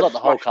sounds like the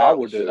whole car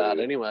will do that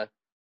anyway.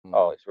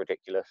 Oh, it's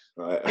ridiculous.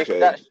 Right,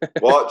 okay.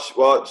 Watch.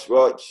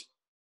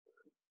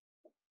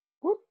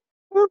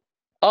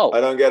 Oh,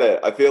 I don't get it.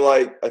 I feel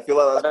like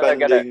that's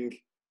bending.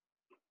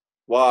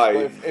 Why?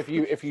 Well, if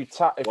you hit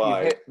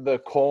the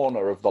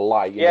corner of the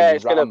light, you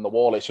ram the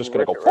wall, it's just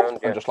going to go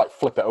pop and just like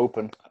flip it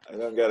open. I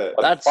don't get it.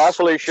 That's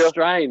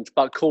strange,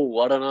 but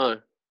cool. I don't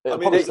know. It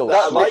probably still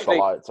slips the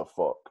light to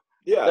fuck.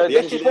 Yeah, no,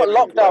 this is what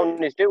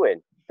lockdown is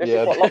doing. This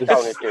is what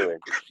lockdown is doing.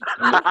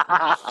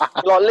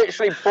 Like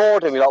literally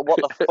bored of me. Like, what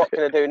the fuck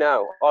can I do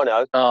now? Oh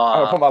no.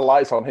 I put my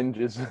lights on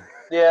hinges.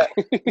 Yeah,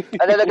 and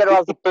then they're going to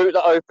have the boot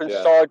that opens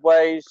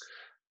sideways.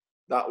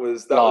 That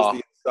was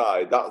the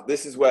inside.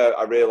 This is where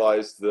I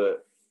realised that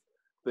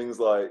things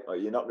like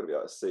you're not going to be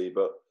able to see,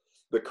 but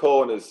the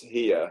corners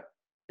here.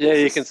 Yeah,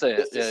 you can see it.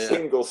 It's a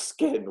single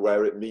skin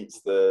where it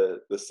meets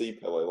the C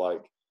pillar.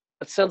 Like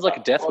it sounds like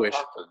a death wish.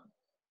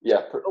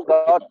 Yeah. Oh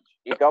God,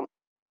 you gone?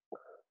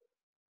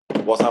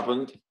 What's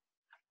happened?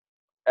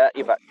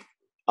 You're back.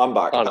 I'm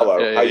back.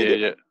 Hello. How you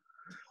doing?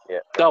 Yeah.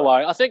 Don't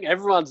worry. I think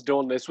everyone's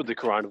doing this with the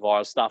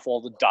coronavirus stuff.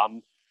 All the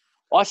dumb.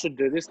 I should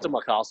do this to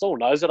my car. Someone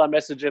knows it. I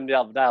messaged him the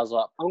other day. I was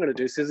like, I'm going to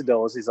do scissor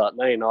doors. He's like,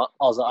 no, you're not.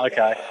 I was like,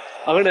 okay.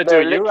 I'm going to do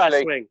a Euro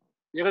swing.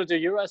 You're going to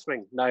do Euro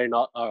swing? No, you're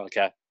not. Oh,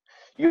 okay.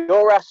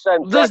 Your ass.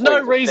 There's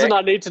no reason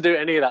I need to do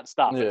any of that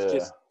stuff. Yeah. It's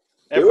just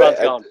everyone's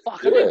going,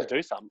 fuck, I need to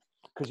do something.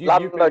 Because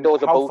Lambo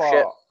doors are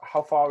bullshit.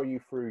 How far are you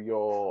through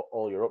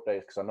all your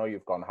updates? Because I know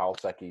you've gone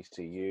Haltech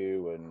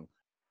ECU and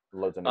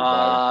loads of new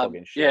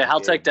plug-in shit. Yeah,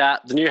 Haltech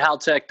the new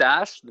Haltech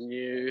Dash, the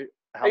new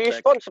Haltech. Are you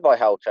sponsored by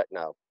Haltech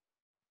now?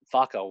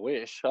 Fuck, I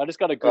wish. I just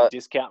got a good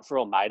discount for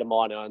a mate of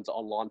mine who owns an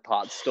online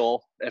parts store,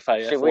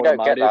 FAF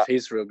Automotive.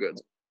 He's real good.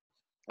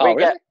 Oh,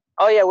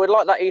 really? We'd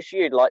like that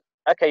ECU. Like,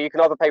 okay, you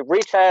can either pay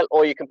retail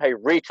or you can pay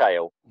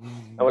retail.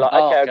 And we're like,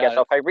 okay, I guess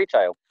I'll pay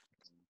retail.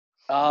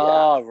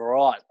 Oh,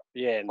 right.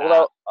 Yeah, no.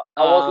 Although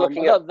I was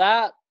looking at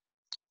that.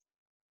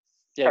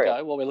 Yeah,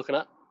 go. What are we looking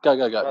at?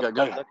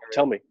 Go.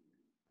 Tell me.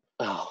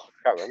 Oh,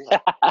 can't remember.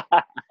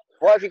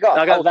 What have you got?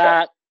 I got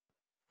that.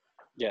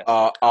 Yeah.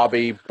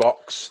 RB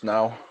box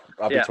now.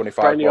 RB25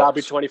 brand new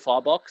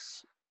RB25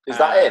 box. Is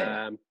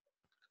that in?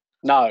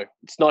 No,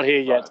 it's not here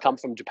yet. It's come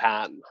from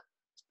Japan.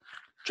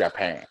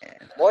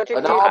 Why did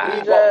an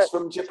RB box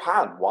from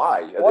Japan?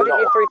 Why? Why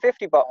didn't you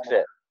 350 box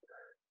it?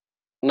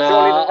 No,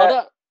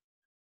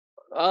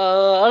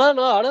 I don't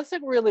know. I don't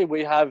think really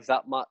we have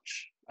that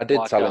much. I did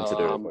tell him to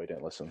do it, but he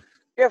didn't listen.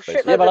 You have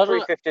shit loads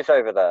of 350s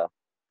over there.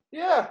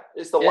 Yeah,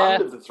 it's the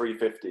land of the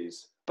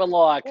 350s. But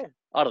I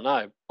don't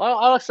know.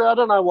 I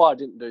don't know why I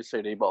didn't do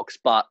CD box,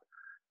 but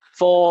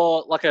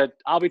for like a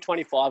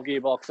RB25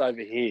 gearbox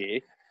over here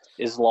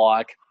is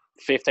like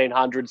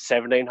 1,500,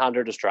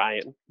 1,700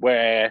 Australian,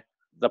 where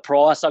the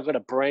price I got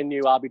a brand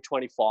new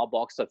RB25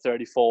 box, a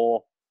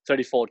 34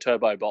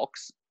 turbo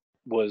box,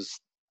 was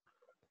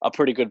a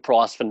pretty good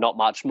price for not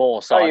much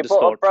more. So you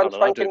bought a brand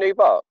spanking new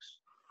box?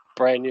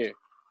 Brand new.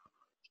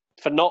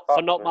 For not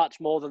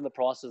much more than the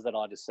prices that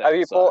I just said. Have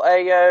you bought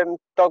a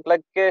dog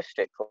leg gear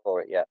stick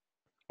for it yet?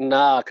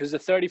 Nah, because the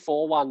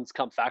 34 ones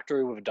come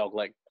factory with a dog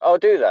leg. Oh,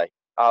 do they?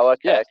 Oh,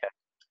 okay, okay.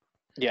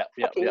 Yeah.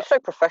 You're so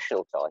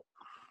professional, Ty.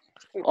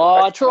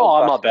 I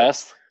try my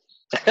best.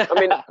 I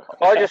mean,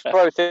 I just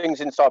throw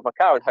things inside my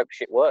car and hope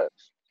shit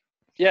works.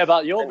 Yeah,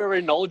 but you're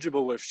very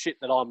knowledgeable with shit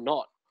that I'm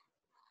not.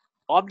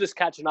 I'm just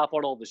catching up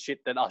on all the shit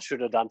that I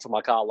should have done to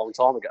my car a long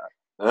time ago.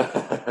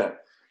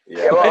 Do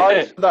you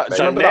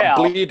remember that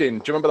bleeding?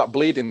 Do you remember that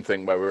bleeding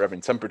thing where we were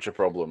having temperature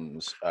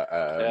problems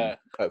at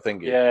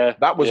Thingy? Yeah,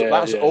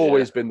 that's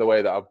always been the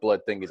way that I've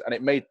bled thingies, and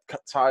it made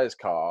Ty's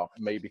car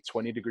maybe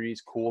 20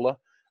 degrees cooler.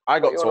 I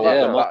got told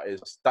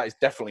that is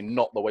definitely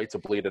not the way to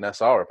bleed an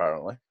SR.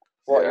 Apparently,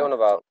 what are you on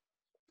about?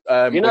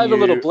 The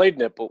little bleed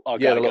nipple.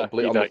 Okay, the little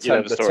bleed on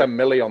the 10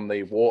 milli on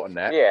the water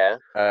net. Yeah.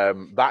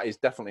 That is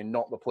definitely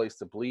not the place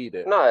to bleed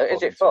it. No,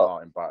 is it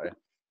for?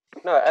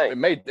 No, it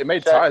ain't. It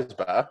made Ty's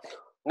better.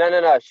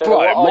 No. So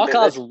bro, my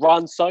car's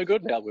run so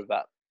good now with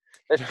that.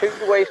 There's two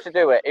ways to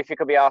do it if you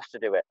could be asked to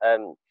do it.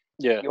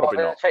 You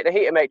either take the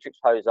heater matrix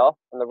hose off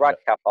and the rad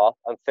cap off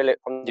and fill it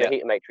from the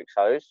heater matrix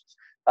hose.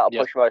 That'll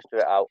push most of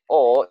it out.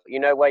 Or, you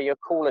know where your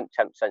coolant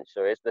temp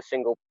sensor is, the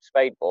single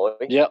spade boy?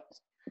 Yep.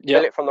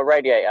 Fill it from the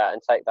radiator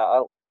and take that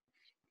out.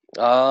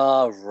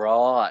 Oh,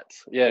 right.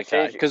 Yeah,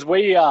 okay. Because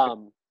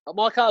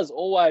my car's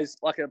always,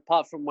 like,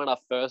 apart from when I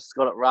first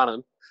got it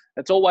running,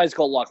 it's always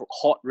got, like,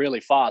 hot really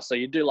fast. So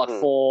you do, like,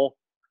 4-5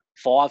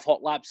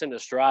 hot laps in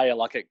Australia,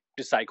 like at,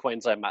 just say,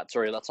 Queensland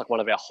Matsuri. That's, like,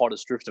 one of our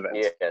hottest drift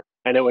events. Yeah.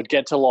 And it would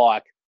get to,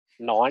 like,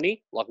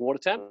 90, like water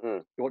temp,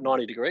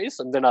 90 degrees.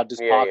 And then I'd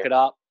just park it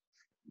up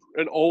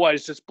and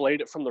always just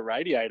bleed it from the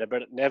radiator.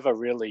 But it never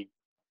really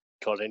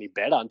got any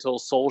better until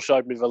Saul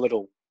showed me the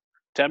little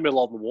 10 mil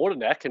on the water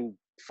neck, and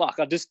fuck,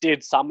 I just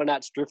did Summer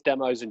Nats drift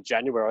demos in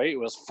January. It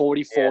was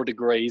 44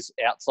 degrees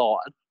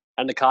outside,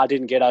 and the car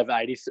didn't get over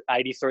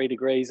 83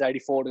 degrees,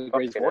 84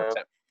 degrees water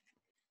temp.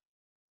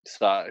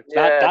 So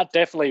that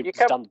definitely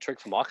has done the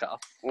trick for my car.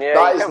 Yeah,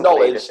 that is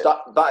knowledge.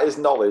 That is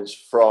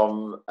knowledge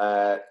from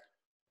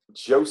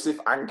Joseph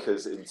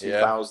Ankers in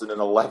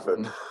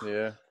 2011.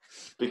 Yeah.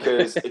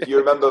 Because if you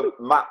remember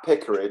Matt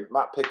Pickering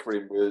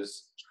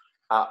was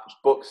at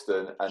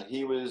Buxton, and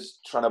he was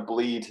trying to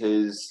bleed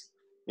his.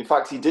 In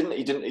fact, he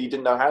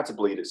didn't know how to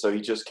bleed it, so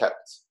he just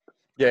kept.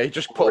 Yeah, he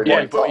just put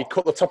he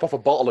cut the top off a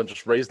bottle and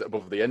just raised it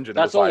above the engine.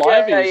 That's all I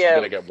ever used. He's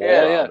gonna get water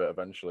out of it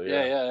eventually.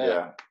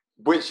 Yeah.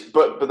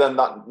 But then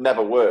that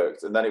never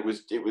worked, and then it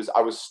was.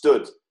 I was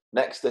stood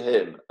next to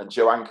him, and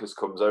Joe Ankers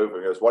comes over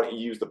and goes, "Why don't you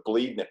use the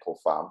bleed nipple,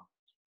 fam?"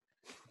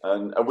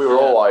 And we were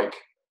all like,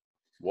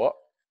 "What?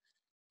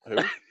 Who?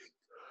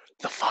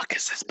 The fuck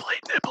is this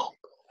bleed nipple?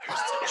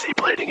 Is he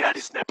bleeding out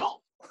his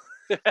nipple?"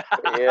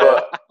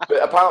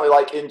 But apparently,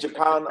 like in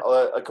Japan,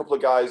 a couple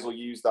of guys will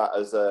use that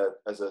as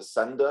a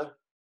sender,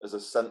 as a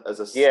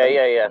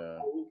yeah.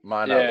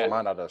 Mine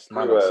had a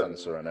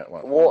sensor in it.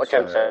 Water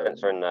temp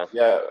sensor in there.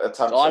 Yeah, a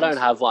temp sensor. I don't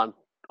have one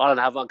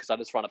because I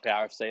just run a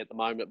Power FC at the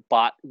moment.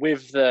 But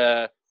with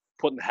the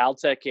putting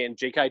Haltech in,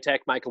 GK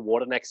Tech make a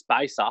water neck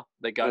spacer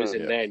that goes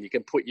in there, and you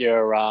can put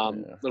your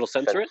little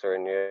sensor in.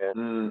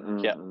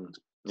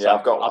 Yeah, so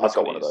I've got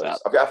one of those.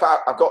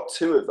 I've got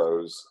two of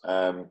those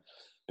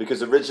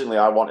because originally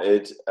I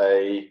wanted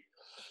a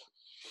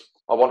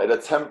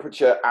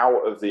temperature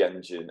out of the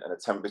engine and a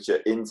temperature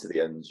into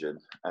the engine,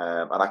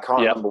 and I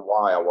can't remember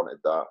why I wanted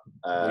that.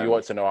 You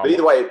want to know how but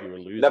either much way, you were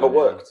losing, never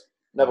worked.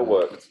 Never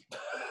worked.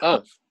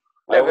 Oh,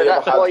 no, but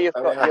that's why you've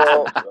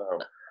got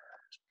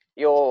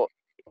your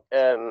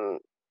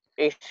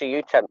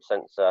ECU temp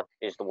sensor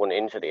is the one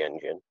into the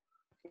engine.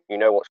 You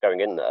know what's going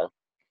in there.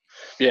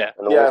 Yeah.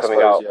 And the one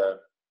coming out. Yeah.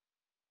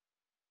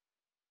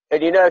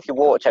 And you know if your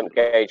water temp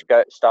gauge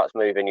starts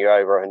moving, you're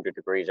over 100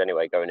 degrees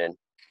anyway going in.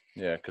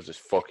 Yeah, because it's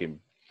fucking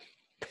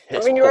I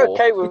mean, you're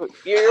okay with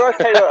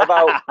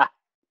about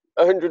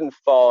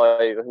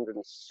 105,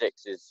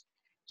 106 is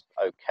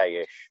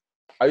okay-ish.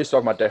 I used to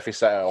have my Defi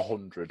set at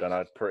 100, and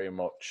I'd pretty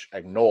much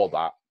ignore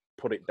that,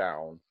 put it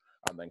down,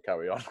 and then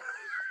carry on.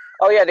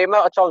 Oh yeah, the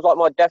amount of times like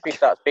my Defi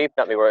starts beeping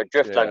at me where it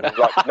drifts and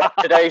like, not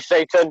today,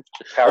 Satan.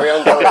 Carry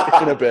on going.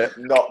 In a bit.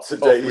 Not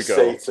today,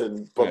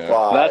 Satan.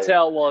 Bye-bye. That's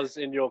how it was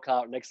in your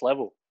car at Next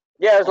Level.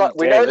 Yeah, it's like,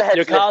 we know the head's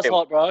your car's lifting.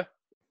 hot, bro.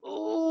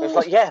 It's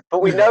like, yeah,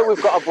 but we know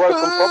we've got a broken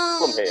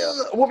problem here.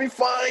 We'll be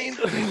fine.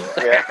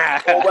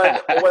 Yeah.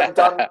 Or when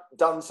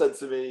Dan said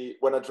to me,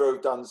 when I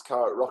drove Dan's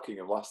car at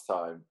Rockingham last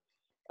time,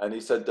 and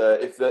he said,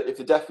 if the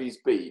Defis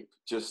beep,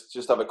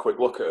 just have a quick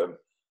look at them.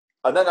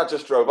 And then I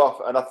just drove off,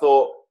 and I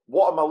thought,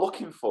 what am I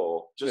looking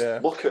for? Just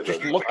look at them.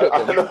 Just look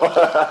at them.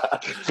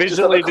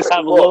 Visually, just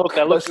have a look.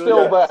 They look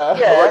still there.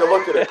 Yeah. I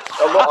look at it.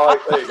 I look like,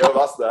 there you go,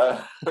 that's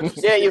there.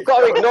 Yeah, you've got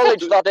to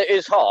acknowledge that it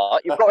is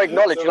hot. You've got to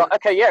acknowledge, you're like,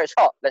 okay, yeah, it's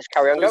hot. Let's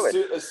carry on going.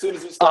 As soon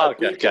as it started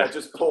beeping, I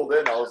just pulled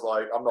in. I was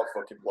like, I'm not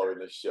fucking blowing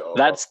this shit off.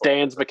 That's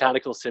Dan's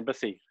mechanical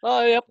sympathy.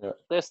 Oh, yep.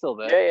 They're still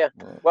there. Yeah.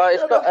 Well,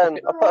 it's got, I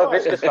put a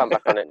viscous fan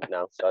back on it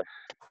now, so.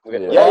 I've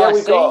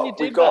seen you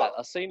did that.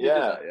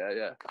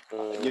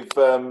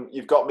 Yeah.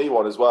 You've got me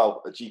one as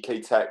well, a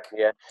GK Tech.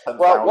 Yeah.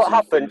 Well, what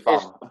happened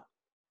is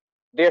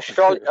the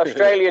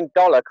Australian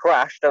dollar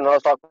crashed, and I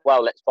was like,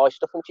 well, let's buy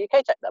stuff from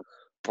GK Tech then.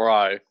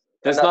 Bro,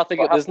 there's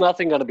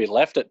nothing going to be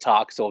left at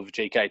Tarks or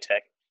GK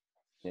Tech.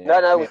 Yeah.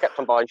 No, we kept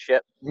on buying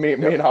shit. Me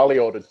and Harley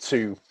ordered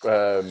 2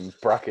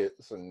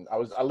 brackets, and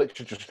I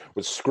literally just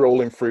was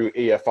scrolling through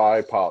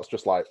EFI parts,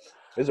 just like,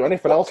 is there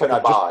anything else I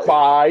can just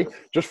buy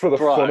just for the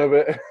fun of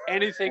it?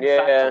 Anything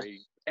factory.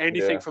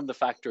 Anything from the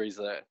factories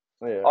there.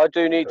 Yeah. I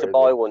do need to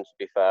buy one, to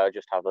be fair. I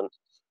just haven't.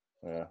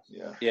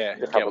 Yeah.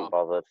 Just haven't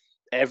bothered.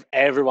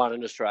 Everyone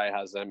in Australia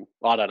has them.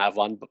 I don't have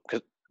one,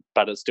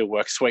 but it still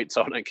works sweet,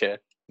 so I don't care.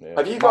 Yeah.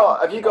 Have you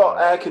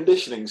got air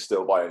conditioning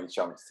still by any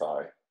chance,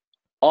 Ty?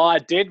 I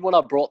did when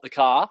I brought the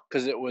car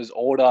because it was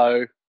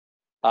auto.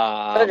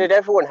 So did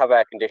everyone have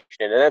air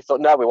conditioning? And they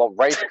thought, no, we want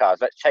race cars.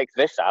 Let's take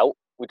this out.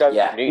 We don't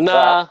need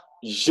that.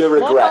 Je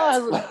regret.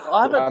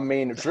 I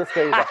mean, drift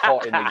days are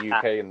hot in the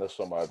UK in the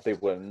summer. They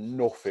were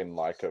nothing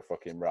like a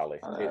fucking rally.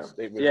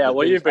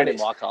 You've been in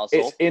my car.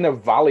 It's in a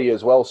valley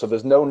as well, so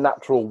there's no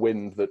natural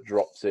wind that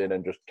drops in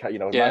and just,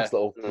 nice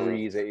little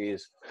breeze. It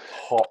is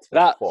hot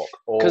as fuck.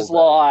 Because,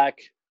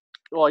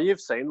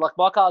 you've seen,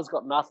 my car's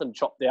got nothing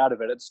chopped out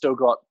of it. It's still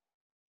got,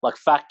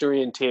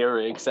 factory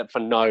interior except for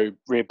no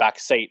rear back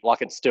seat.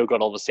 It's still got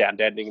all the sound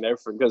deadening and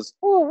everything. Because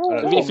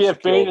if you've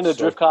been in a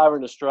drift car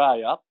in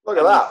Australia, look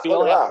at that.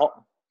 Look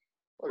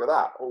at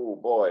that. Oh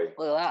boy.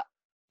 Look at that.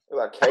 Look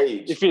at that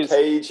cage.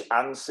 Cage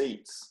and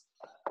seats.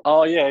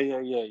 Oh yeah.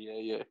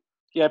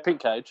 Yeah,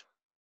 pink cage.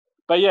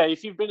 But yeah,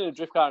 if you've been in a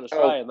drift car in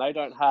Australia and they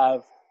don't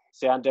have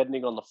sound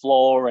deadening on the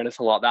floor or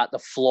anything like that, the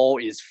floor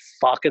is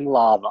fucking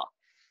lava.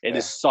 It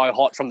is so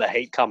hot from the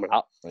heat coming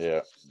up. Yeah.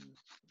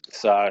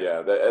 So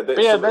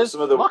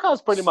my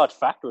car's pretty much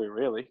factory,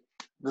 really.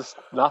 There's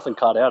nothing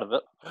cut out of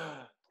it.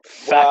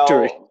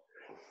 Factory.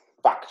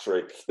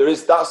 Factory.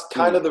 That's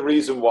kind of the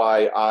reason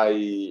why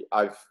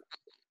I've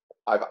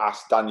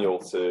asked Daniel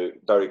to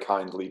very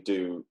kindly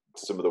do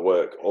some of the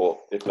work, or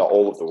if not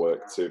all of the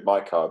work, to my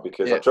car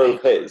because I drove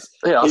his.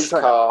 Yeah, his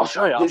car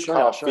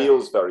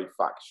feels very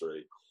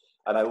factory,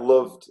 and I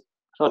loved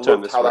how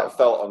that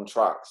felt on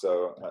track.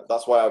 So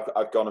that's why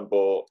I've gone and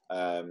bought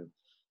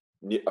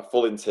a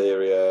full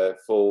interior,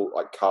 full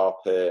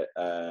carpet,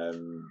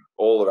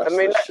 all the rest of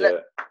the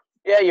shit.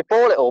 Yeah, you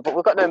bought it all, but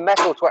we've got no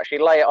metal to actually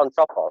lay it on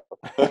top of.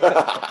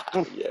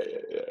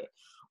 Yeah.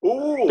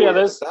 Ooh,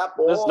 there's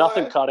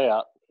nothing cut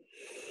out.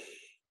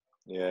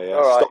 Yeah.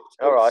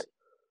 All right.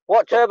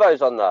 What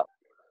turbo's on that?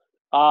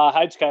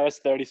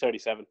 HKS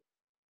 3037.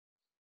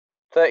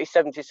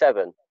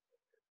 3077.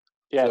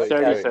 Yeah,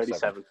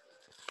 3037.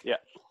 Yeah.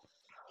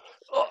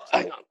 Oh,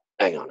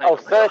 hang on. Oh,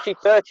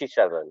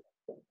 3037.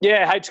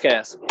 Yeah,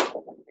 HKS.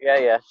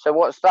 Yeah. So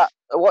what's that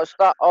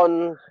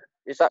on?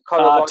 Is that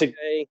kind of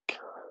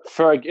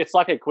it's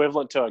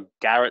equivalent to a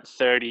Garrett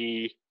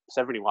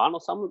 3071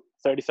 or something?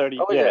 3030.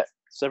 Oh, yeah.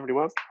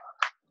 71.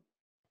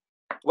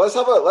 Let's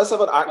have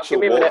an actual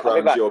walk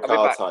around your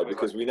car, Ty,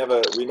 because we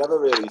never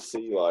really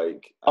see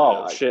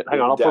shit! Hang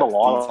on, I'll put a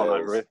light on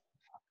over it.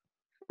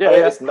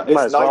 Yeah. It's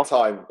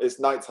nighttime. Well. It's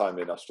nighttime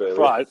in Australia.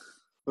 Right.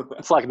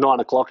 It's 9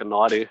 o'clock at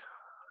night here.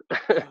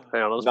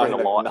 Hang on, let's bring a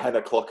light. 9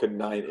 o'clock and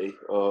 90.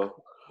 Oh.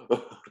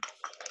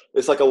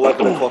 It's like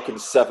 11 o'clock and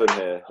 7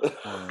 here.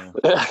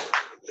 I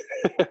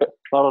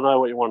don't know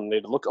what you want to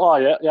need to look. Oh,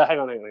 yeah, hang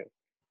on.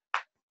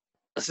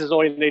 This is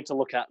all you need to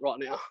look at right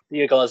now.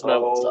 You guys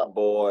know what's up. Oh,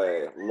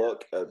 boy.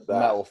 Look at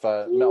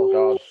that. Metal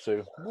guards,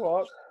 too.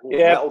 What?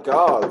 Yeah. Metal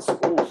guards.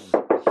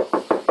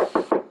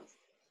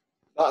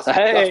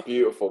 That's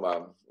beautiful,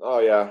 man. Oh,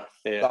 yeah.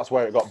 That's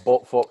where it got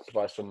butt fucked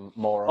by some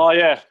moron. Oh,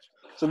 yeah.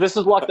 So this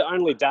is like the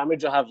only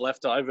damage I have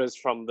left over is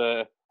from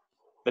the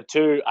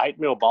 2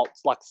 8mm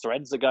bolts, like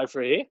threads that go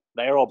through here.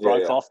 They all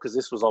broke off because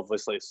this was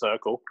obviously a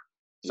circle.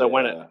 So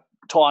when it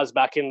ties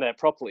back in there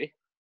properly,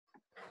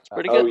 it's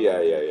pretty good. Oh, yeah.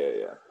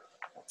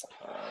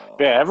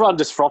 Yeah, everyone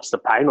just frops the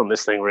paint on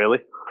this thing, really.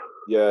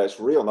 Yeah, it's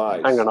real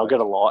nice. Hang on, I'll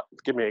get a light.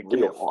 Give me a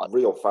light.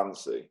 Real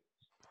fancy.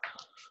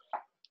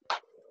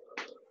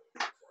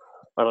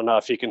 I don't know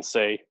if you can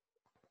see.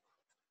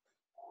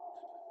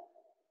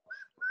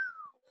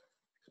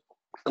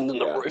 And then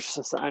the roof's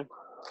the same.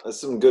 There's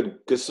some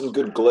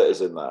good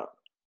glitters in that.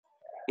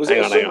 Is it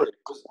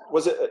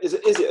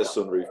a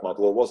sunroof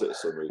model or was it a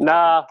sunroof?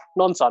 Nah,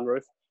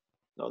 non-sunroof.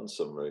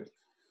 Non-sunroof.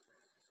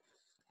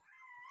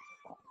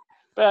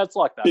 Yeah, it's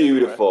like that.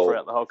 Beautiful.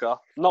 Throughout the whole car.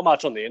 Not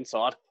much on the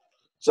inside.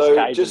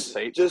 So just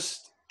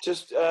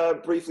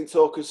briefly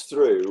talk us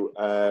through,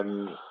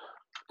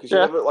 because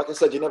never, like I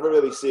said, you never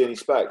really see any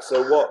specs.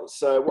 So what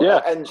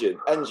engine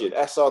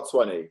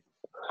SR20?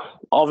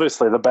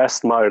 Obviously, the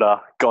best motor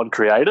God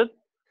created.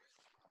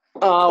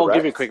 I'll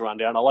give you a quick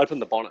rundown. I'll open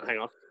the bonnet. Hang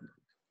on.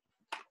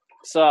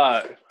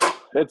 So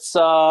it's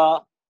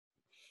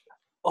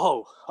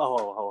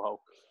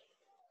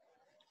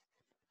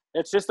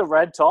it's just a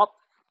red top.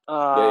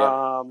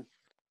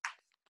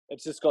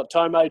 It's just got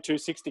Tomei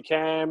 260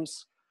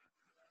 cams,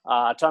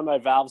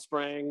 Tomei valve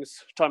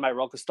springs, Tomei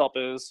rocker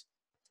stoppers.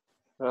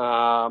 Hang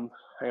on,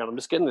 I'm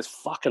just getting this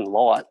fucking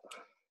light.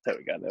 There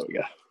we go.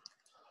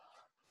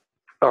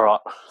 All right.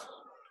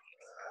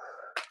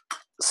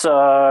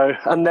 So,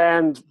 and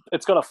then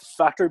it's got a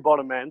factory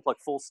bottom end, like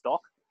full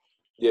stock.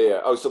 Yeah.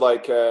 Oh, so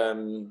like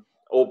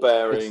all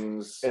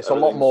bearings. It's a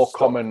lot more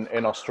common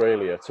in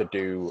Australia to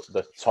do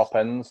the top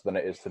ends than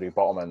it is to do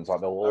bottom ends.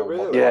 Like they'll all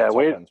top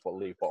ends, but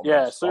leave bottom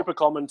ends. Yeah, super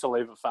common to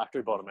leave a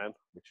factory bottom end,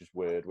 which is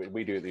weird.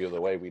 We do it the other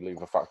way. We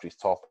leave a factory's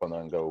top and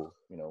then go,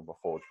 a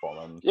forged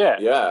bottom end. Yeah.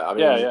 I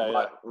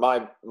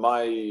mean,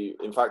 my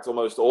in fact,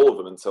 almost all of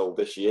them until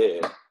this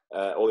year.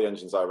 All the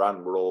engines I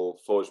ran were all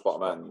forged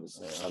bottom ends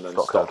and then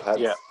stock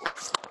heads.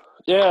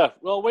 Yeah.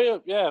 Well,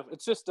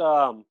 it's just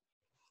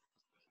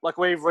like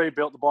we've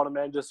rebuilt the bottom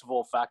end just with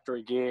all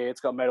factory gear. It's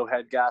got metal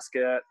head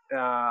gasket, ID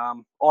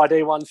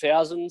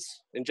 1000s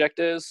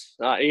injectors,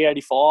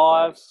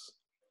 E85. Nice.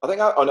 I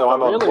think I'm on.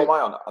 What am I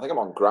on? I think I'm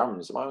on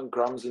grams. Am I on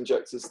grams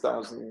injectors,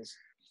 thousands?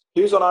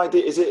 Who's on ID?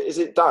 Is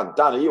it Dan?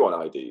 Dan, are you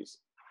on IDs?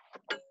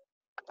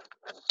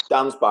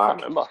 Dan's back. I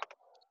remember.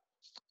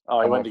 Oh,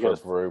 he went to get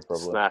his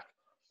snack.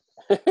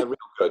 They're real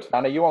good.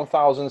 And are you on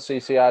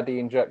 1000cc ID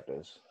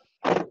injectors?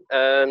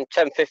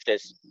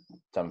 1050s.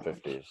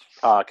 1050s.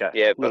 Oh, okay.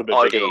 Yeah, but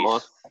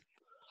IDs.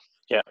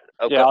 Yeah.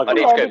 IDs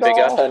go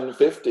bigger.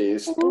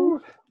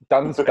 1050s.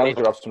 Dan's gonna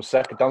have some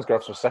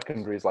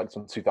secondaries, like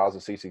some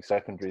 2000cc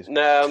secondaries.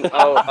 No,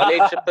 I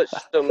need to put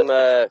some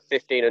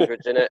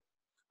 1500s in it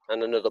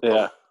and another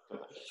pump.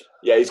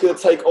 Yeah, he's going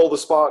to take all the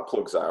spark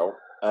plugs out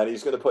and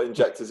he's going to put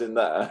injectors in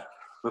there.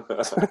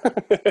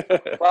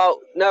 Well,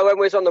 no, when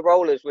we was on the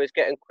rollers, we was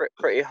getting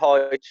pretty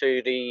high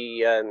to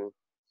the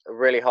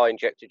really high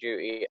injector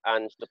duty,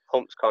 and the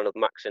pump's kind of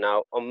maxing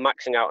out. I'm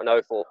maxing out an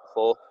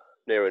 044,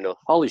 near enough.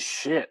 Holy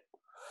shit.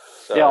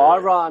 So, yeah, I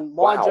run,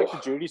 my injector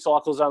duty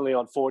cycle's only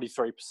on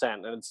 43%,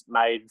 and it's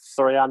made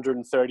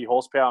 330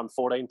 horsepower and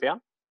 14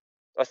 pound.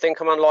 I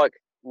think I'm on like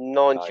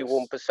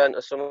 91%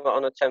 or something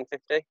on a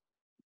 1050.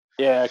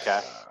 Yeah, okay.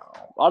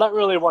 I don't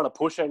really want to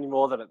push any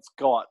more than it's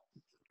got.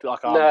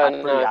 Like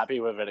I'm pretty happy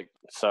with it.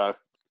 So,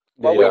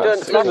 well, we done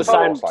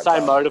the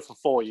same motor for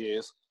 4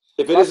 years.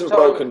 If it isn't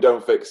broken,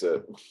 don't fix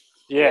it.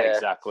 Yeah,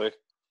 exactly.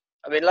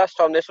 I mean, last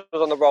time this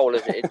was on the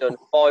rollers, it had done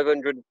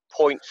 500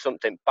 point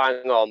something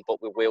bang on,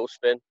 but with wheel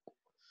spin.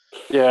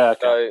 Yeah.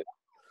 Okay.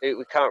 So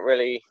we can't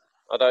really.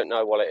 I don't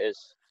know what it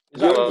is.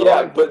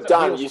 But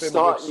Dan, you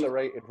start with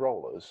serrated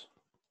rollers.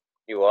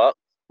 You what?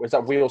 Was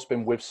that wheel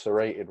spin with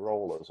serrated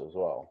rollers as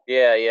well?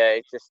 Yeah.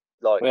 It's just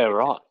like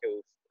right.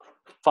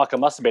 Fuck, I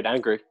must have been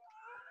angry.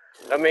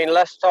 I mean,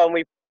 last time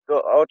I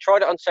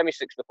tried it on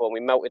semi-slicks before, and we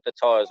melted the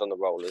tyres on the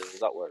rollers.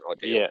 That weren't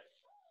ideal.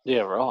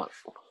 Yeah, right.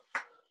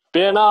 But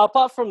yeah, no,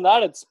 apart from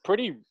that, it's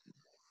pretty...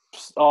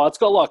 Oh, it's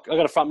got like... I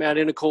got a front mount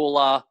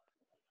intercooler.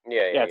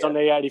 Yeah, it's on the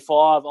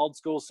E85, old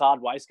school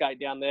hard wastegate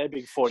down there,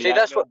 big 48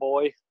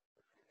 boy.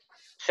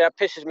 See, that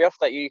pisses me off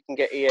that you can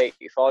get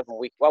E85 and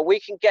we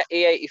can get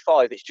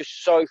E85. It's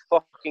just so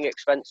fucking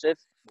expensive.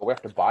 Well, we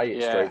have to buy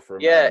it straight from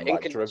in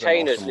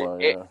containers.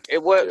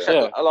 It works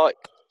at like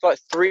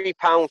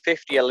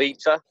 £3.50 a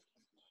litre.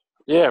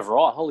 Yeah,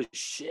 right. Holy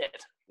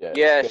shit.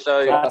 Yeah,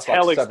 so that's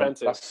hell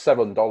expensive. That's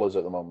 $7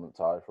 at the moment,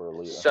 Ty, for a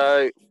litre.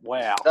 So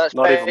wow, that's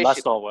not even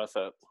that's not worth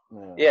it.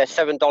 Yeah,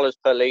 $7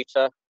 per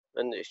litre.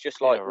 and it's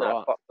just like,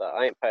 no, fuck that.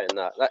 I ain't paying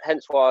that.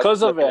 Hence why.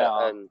 Because of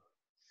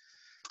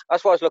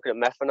that's why I was looking at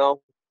methanol,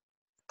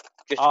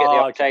 just to get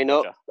the octane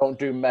up. Don't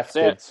do meth,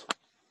 kids.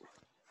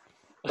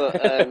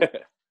 But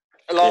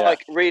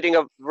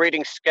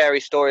reading scary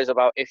stories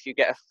about if you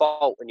get a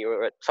fault and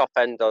you're at top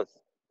end of,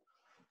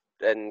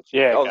 and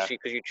obviously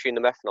because you tune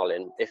the methanol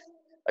in, if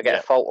I get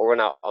a fault or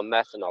run out on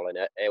methanol in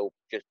it, it'll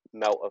just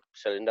melt a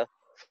cylinder.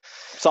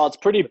 So it's a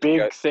pretty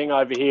big thing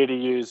over here to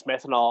use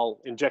methanol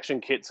injection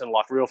kits and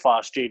like real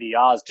fast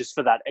GDRs just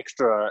for that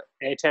extra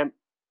air temp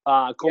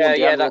cooling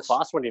down real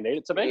fast when you need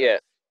it to be.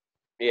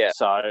 Yeah.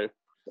 So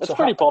it's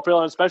pretty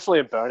popular, especially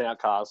in burnout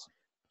cars.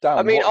 Dan,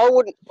 I mean, I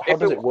wouldn't. How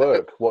does it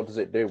work? What does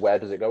it do? Where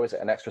does it go? Is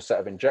it an extra set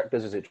of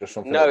injectors? Is it just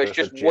something? No, it's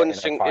just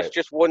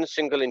one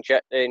single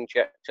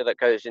injector that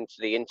goes into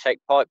the intake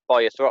pipe by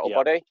your throttle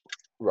body.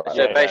 Right.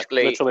 So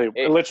basically,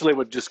 it literally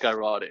would just go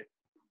right in.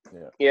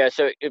 Yeah.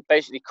 So it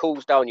basically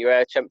cools down your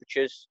air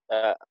temperatures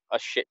a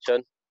shit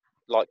ton,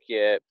 like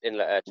your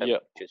inlet air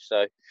temperatures. Yeah.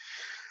 So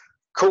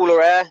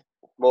cooler air,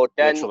 more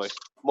dense,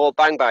 more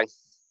bang bang.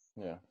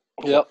 Yeah.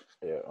 Yep.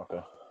 Yeah.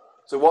 Okay.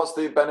 So what's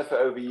the benefit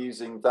over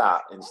using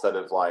that instead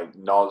of like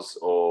NOS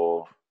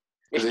or?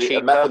 It's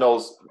cheaper.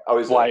 Methanol's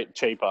way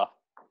cheaper.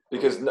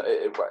 Because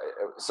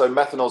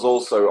methanol's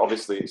also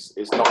obviously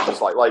it's not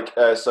just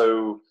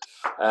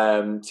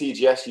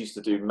TGS used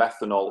to do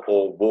methanol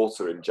or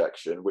water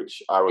injection,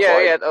 which I was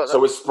so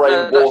we're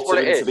spraying water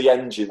into the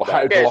engine. Well,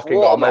 how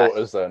blocking our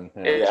motors then?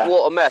 Yeah. It's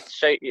water meth,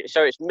 so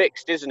it's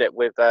mixed, isn't it,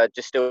 with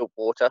distilled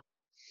water?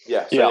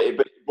 Yeah. So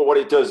but what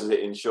it does is it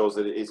ensures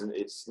that it isn't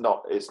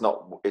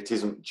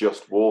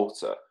just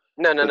water.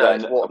 No.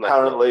 It's water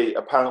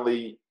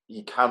Apparently,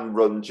 you can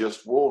run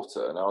just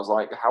water, and I was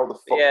like, how the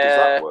fuck does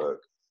that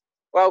work?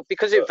 Well,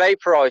 because it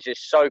vaporizes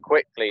so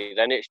quickly,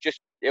 then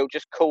it'll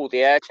just cool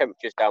the air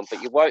temperatures down,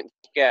 but you won't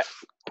get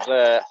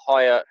the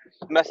higher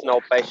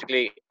methanol.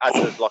 Basically, adds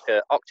as like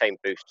an octane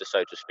booster, so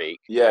to speak.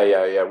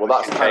 Yeah. Well,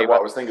 that's kind of what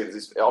I was thinking.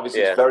 It's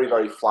very,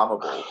 very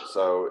flammable,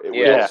 so it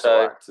will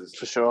also act as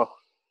for sure.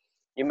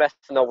 Your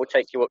methanol will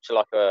take you up to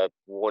like a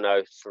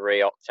 103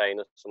 octane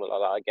or something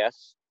like that, I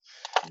guess.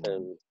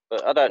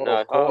 But I don't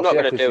know. I'm not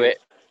going to do it.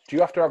 Do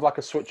you have to have like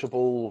a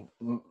switchable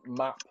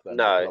map then?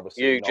 No,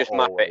 you just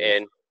map it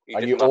in.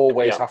 You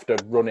always have to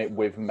run it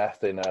with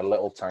meth in a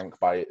little tank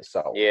by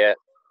itself. Yeah.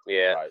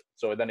 Right.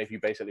 So then, if you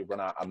basically run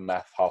out of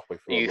meth halfway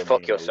through, you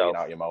fuck yourself.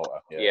 Out your motor.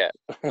 Yeah.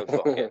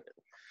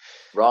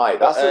 Right.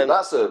 That's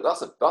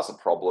a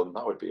problem.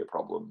 That would be a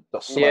problem.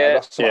 That's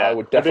something I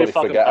would definitely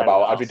forget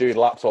about. I'd be doing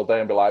laps all day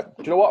and be like,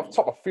 do you know what? I've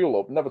topped my fuel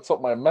up. Never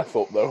topped my meth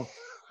up though.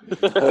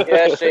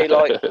 See,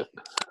 like,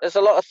 there's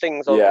a lot of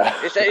things.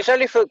 It's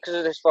only because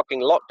of this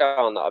fucking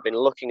lockdown that I've been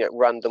looking at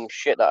random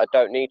shit that I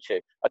don't need to.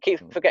 I keep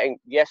forgetting.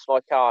 Yes, my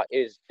car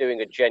is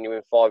doing a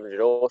genuine 500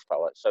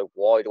 horsepower. So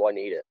why do I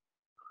need it?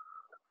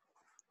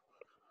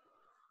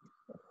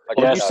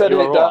 You said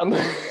it, Dan.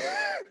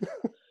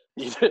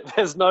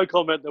 There's no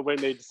comment that we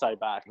need to say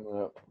back.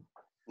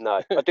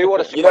 No, I do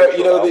want to.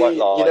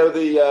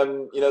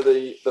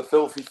 The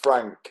Filthy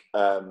Frank.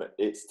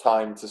 It's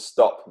time to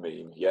stop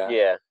meme.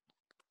 Yeah.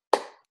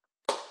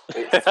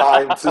 It's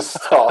time to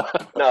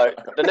stop. No,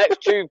 the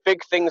next three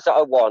big things that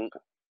I want.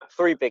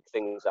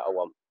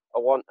 I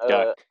want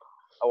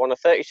a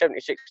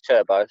 3076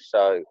 turbo,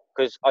 so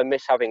because I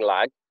miss having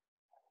lag.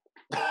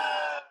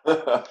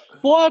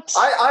 What?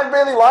 I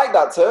really like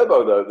that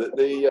turbo though.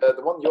 The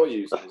one you're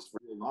using is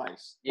really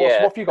nice.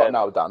 What have you got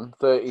now, Dan?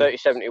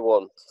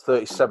 3071.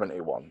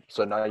 3071.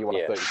 So now you want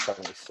a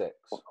 3076.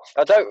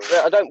 I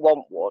don't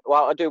want one.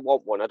 Well, I do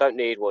want one. I don't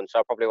need one, so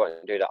I probably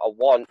won't do that.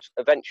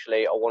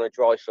 Eventually I want to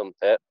dry sump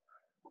it,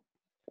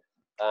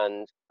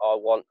 and I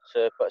want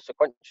to put a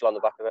sequential on the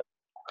back of it.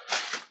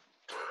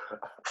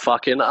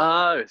 Fucking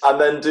oath.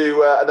 And then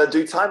do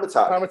time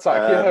attack. Time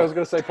attack. I was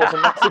going to say put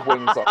some massive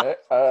wings on it.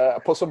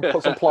 Put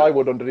some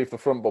plywood underneath the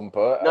front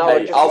bumper.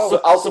 No,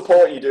 I'll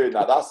support you doing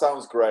that. That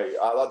sounds great.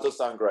 That does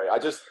sound great. I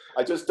just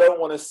don't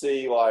want to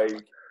see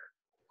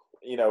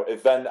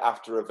event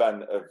after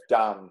event of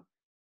Dan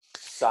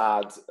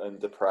sad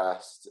and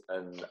depressed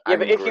and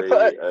angry.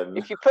 But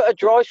if you put a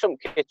dry sump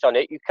kit on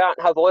it, you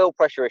can't have oil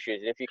pressure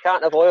issues. And if you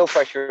can't have oil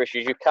pressure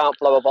issues, you can't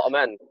blow a bottom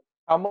end.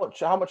 How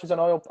much is an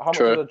oil? How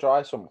much is a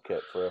dry sump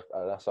kit for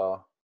an SR?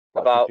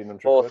 About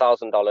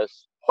 $4,000.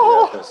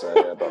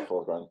 Yeah, about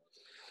 $4,000.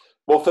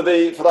 Well, for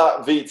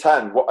that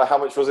V10, how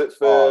much was it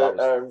for?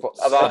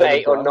 About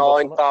 $8,000 or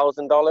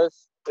 $9,000.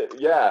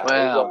 Yeah,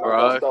 wow,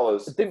 bro.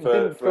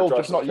 Didn't Phil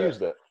just not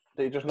use it?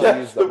 Did he just not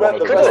use that?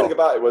 The best thing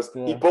about it was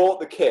he bought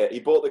the kit,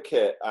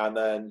 and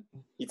then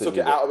he took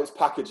it out of its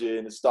packaging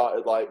and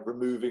started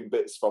removing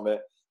bits from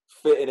it,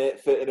 fitting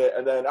it,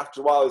 and then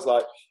after a while he's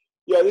like,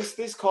 yeah,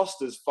 this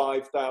cost us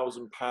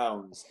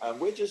 £5,000, and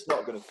we're just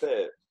not going to fit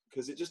it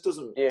because it just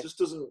doesn't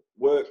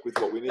work with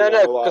what we need. No,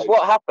 because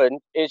what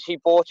happened is he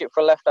bought it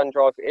for a left-hand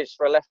drive. It's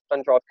for a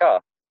left-hand drive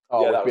car.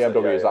 Oh, yeah,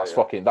 BMWs, that's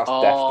death. That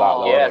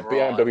though. Yeah,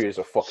 BMW is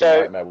a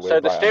fucking nightmare. So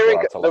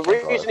the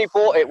reason he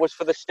bought it was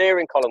for the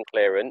steering column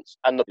clearance,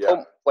 and the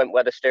pump went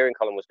where the steering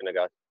column was going to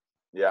go.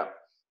 Yeah.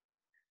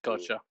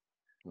 Gotcha.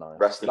 No.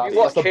 Rest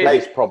that's the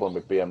biggest problem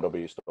with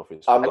BMW stuff.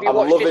 Have you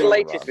watched his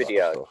latest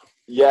video?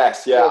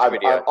 Yes, yeah.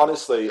 I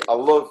honestly, I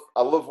love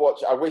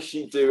watching. I wish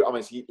he'd do. I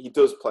mean, he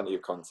does plenty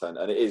of content,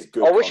 and it is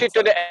good. I wish he'd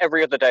done it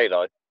every other day,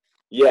 though.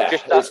 Yeah,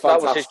 that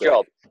was his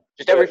job.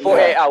 Just every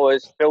 48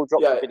 hours, Phil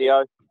drops a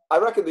video. I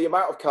reckon the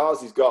amount of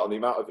cars he's got and the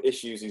amount of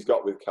issues he's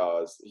got with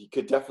cars, he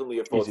could definitely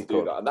afford to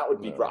do that, and that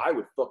would be great. I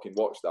would fucking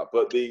watch that.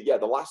 But the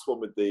last one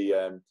with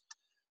the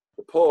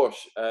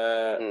Porsche,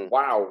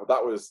 wow,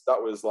 that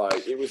was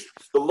like, it was,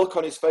 the look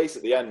on his face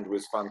at the end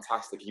was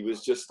fantastic. He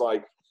was just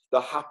like the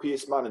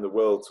happiest man in the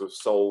world to have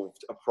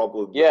solved a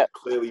problem that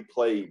clearly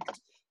plagued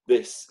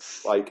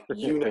this like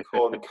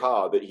unicorn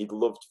car that he'd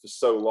loved for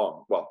so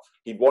long. Well,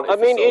 he'd wanted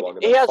for so long.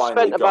 He has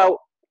spent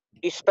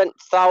he spent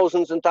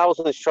thousands and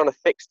thousands trying to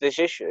fix this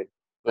issue.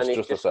 That's and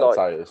just a set of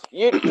tyres.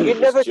 You'd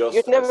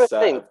never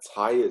think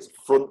tyres,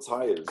 front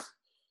tyres.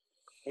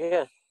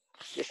 Yeah,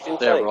 just insane.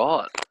 They're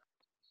right.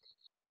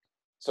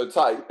 So,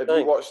 Ty, have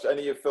you watched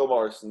any of Phil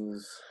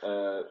Morrison's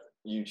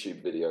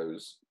YouTube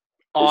videos?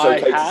 It's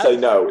okay to say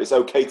no. It's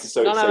okay to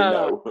say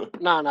no.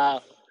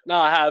 No,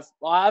 I have.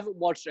 I haven't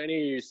watched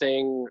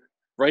anything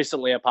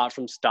recently apart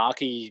from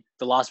Starkey.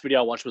 The last video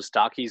I watched was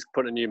Starkey's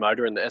put a new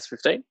motor in the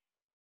S15.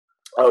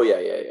 Oh, yeah.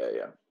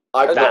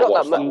 I've not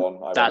watched that one.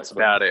 That's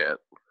about it.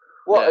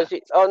 What is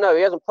he? Oh, no,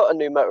 he hasn't put a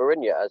new motor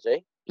in yet, has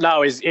he?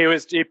 No,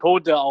 he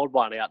pulled the old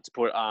one out to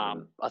put. I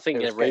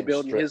think they're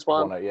rebuilding his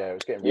one. It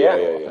was getting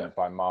rebuilt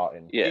by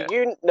Martin. Yeah.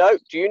 Do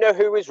you know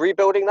who is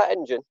rebuilding that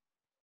engine?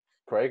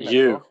 Craig.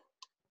 You.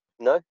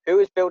 No, who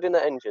is building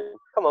that engine?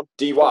 Come on.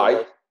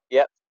 DY.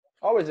 Yep.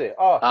 Oh, is it?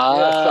 Oh,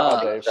 shout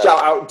out, Dave.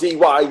 Shout out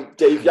DY,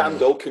 Dave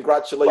Yandel.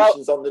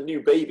 Congratulations on the new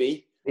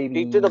baby. He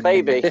did a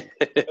baby.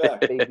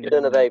 He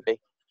done a baby.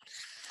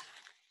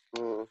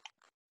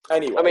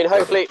 Anyway, I mean,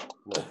 hopefully,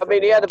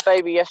 he had a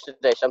baby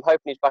yesterday, so I'm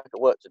hoping he's back at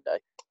work today.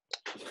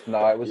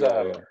 No, it was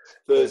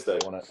Thursday,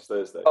 wasn't it?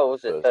 Thursday. Oh,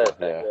 was it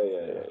Thursday?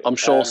 Yeah. I'm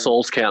sure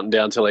Saul's counting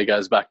down till he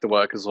goes back to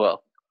work as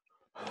well.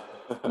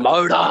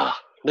 Motor.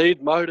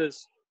 Need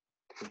motors.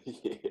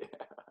 Yeah.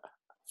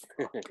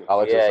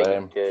 Alex is the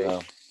same. Yeah.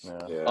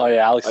 Oh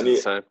yeah, Alex is the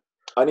same.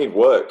 I need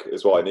work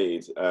is what I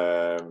need.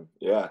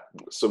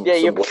 Some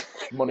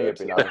money would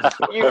be nice.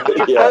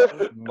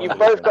 You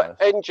both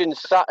got engines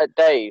sat at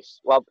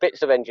days,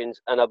 bits of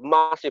engines, and a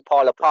massive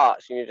pile of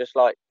parts, and you're just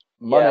like,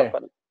 money.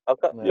 I've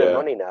got no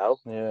money now.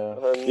 Yeah,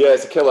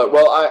 it's a killer.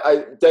 Well,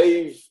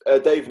 Dave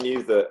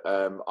knew that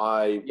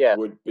I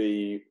would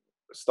be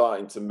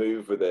starting to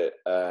move with it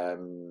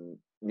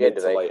mid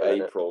to late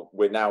April.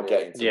 We're now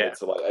getting to mid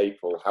to late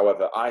April.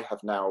 However, I've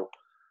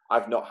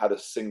not had a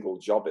single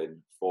job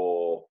in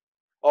for.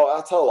 Oh,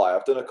 I'll tell a lie.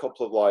 I've done a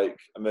couple of like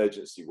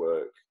emergency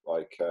work,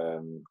 but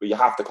you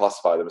have to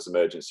classify them as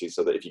emergency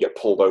so that if you get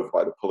pulled over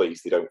by the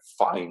police, they don't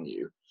fine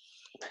you.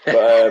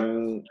 But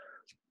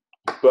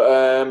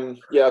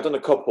I've done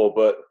a couple,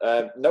 but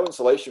no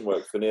installation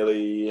work for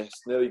nearly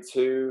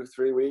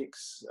 2-3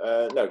 weeks.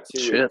 No,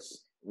 2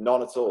 weeks,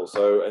 none at all.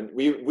 So, and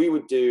we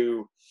would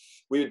do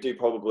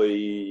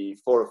probably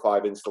 4 or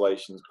 5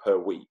 installations per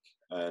week,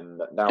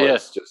 and now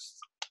it's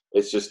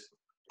just.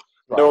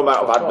 No amount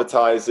of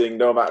advertising,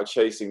 no amount of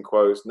chasing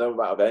quotes, no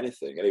amount of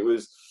anything, and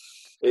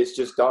it's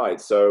just died.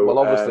 So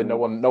obviously no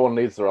one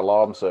needs their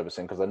alarm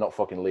servicing because they're not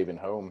fucking leaving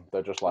home.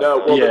 They're just like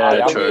no,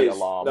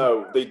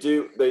 they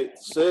do.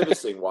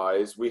 Servicing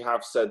wise, we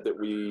have said that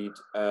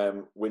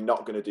we're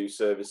not going to do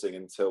servicing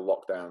until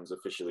lockdown's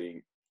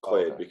officially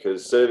cleared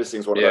because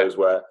servicing is one of those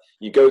where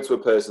you go to a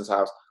person's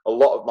house. A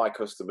lot of my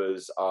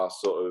customers are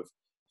sort of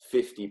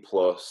 50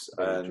 plus,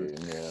 and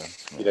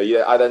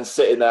I then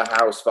sit in their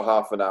house for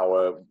half an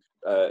hour.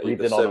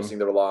 Either servicing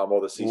their alarm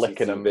or the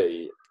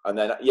CCTV, and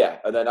then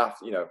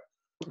after,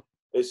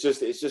 it's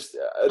just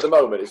at the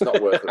moment it's not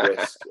worth the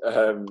risk.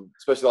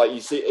 Especially like you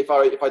see, if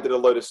I did a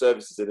load of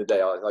services in a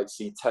day, I like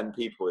see 10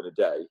 people in a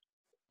day,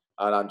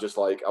 and I'm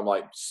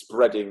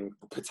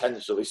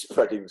potentially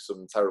spreading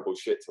some terrible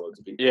shit to loads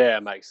of people. Yeah,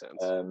 it makes sense.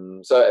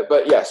 So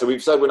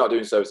we've said we're not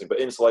doing servicing, but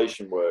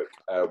installation work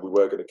we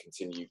were going to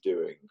continue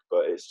doing.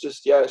 But it's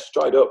just it's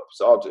dried up. It's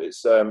odd.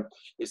 It's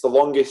the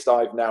longest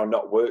I've now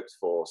not worked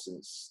for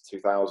since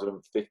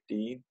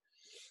 2015.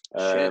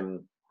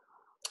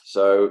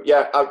 So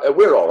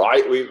we're all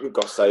right. We've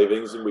got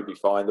savings and we'd be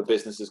fine. The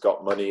business has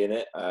got money in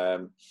it.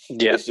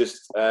 It's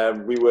just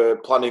we were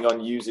planning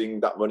on using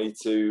that money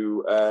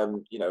to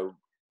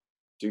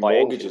do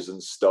mortgages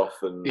and stuff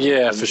and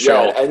for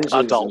sure,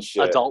 engines and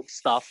shit. Adult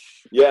stuff.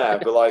 Yeah,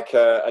 but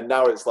and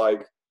now it's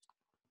like,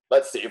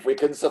 let's see if we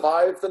can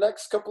survive the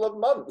next couple of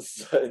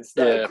months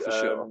instead. Yeah, for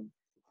sure.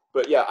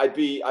 But I'd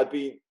be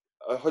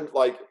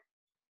like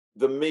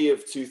the me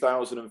of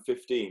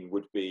 2015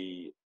 would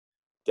be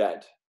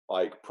dead.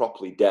 Like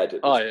properly dead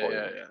at this point.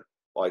 Yeah.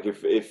 Like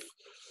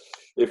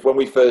if when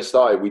we first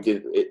started,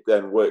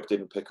 work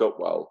didn't pick up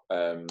well,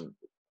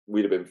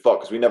 we'd have been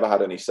fucked because we never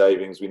had any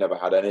savings, we never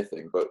had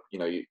anything. But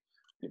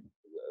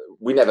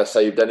we never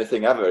saved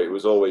anything ever. It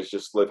was always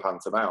just live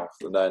hand to mouth.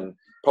 And then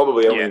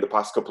probably only in the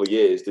past couple of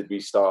years did we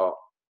start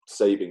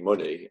saving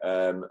money,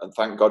 and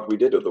thank God we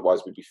did.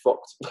 Otherwise, we'd be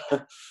fucked.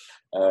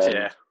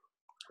 Yeah.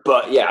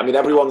 But yeah, I mean,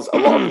 a lot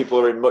of people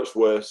are in much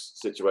worse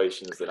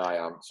situations than I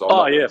am. So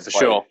for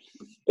sure.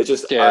 It's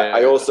just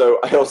I also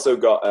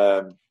got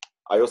an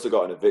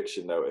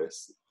eviction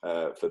notice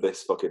for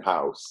this fucking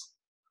house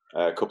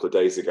a couple of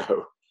days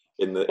ago.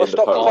 In the post.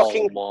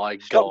 Oh my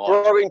God! Stop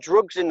growing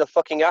drugs in the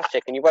fucking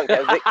attic, and you won't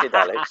get evicted,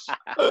 Alex.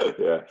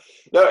 Yeah,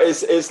 no,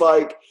 it's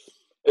like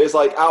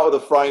out of the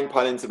frying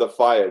pan into the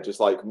fire, just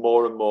like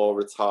more and more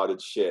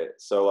retarded shit.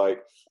 So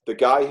like the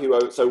guy who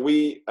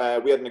we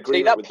had an agreement.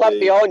 See that with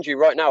plant behind you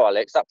right now,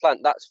 Alex? That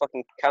plant, that's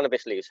fucking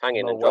cannabis leaves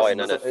hanging and drying.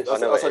 That's a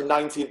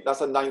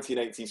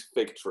 1980s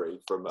fig tree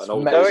from an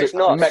old. No, it's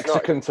not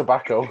Mexican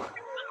tobacco.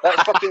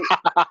 That's fucking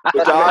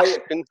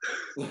the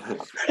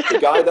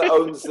guy that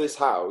owns this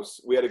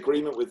house. We had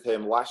agreement with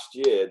him last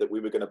year that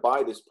we were going to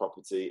buy this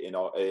property in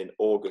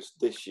August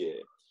this year.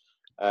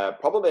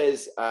 Problem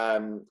is,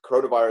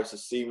 coronavirus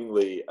has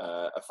seemingly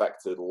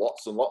affected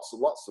lots and lots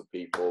and lots of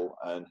people,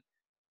 and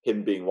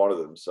him being one of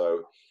them.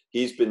 So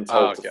he's been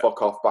told to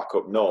fuck off back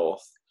up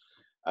north,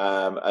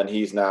 and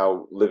he's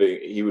now living.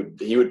 He would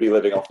be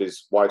living off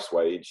his wife's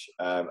wage,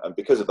 and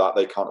because of that,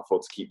 they can't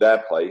afford to keep their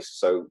place,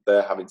 so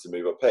they're having to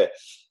move up here.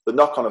 The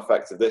knock-on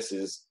effect of this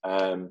is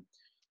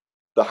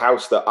the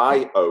house that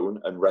I own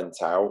and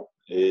rent out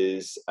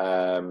is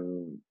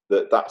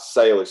that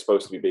sale is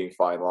supposed to be being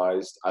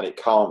finalised, and it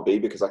can't be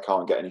because I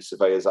can't get any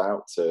surveyors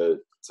out to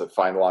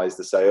finalise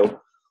the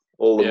sale.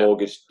 All the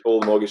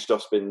mortgage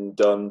stuff's been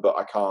done, but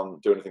I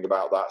can't do anything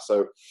about that.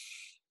 So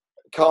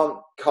can't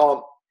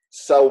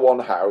sell one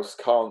house,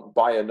 can't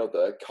buy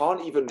another,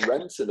 can't even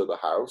rent another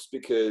house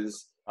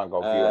because I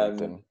got view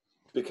anything.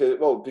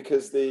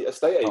 Because the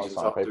estate agent's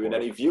not doing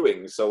any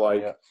viewings.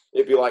 So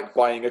it'd be like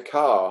buying a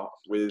car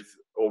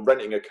or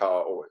renting a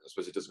car, or I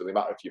suppose it doesn't really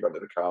matter if you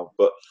rented a car,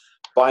 but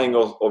buying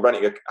or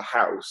renting a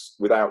house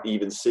without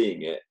even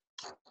seeing it.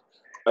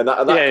 And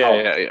that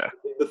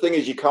the thing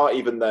is, you can't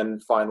even then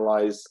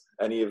finalise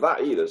any of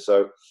that either.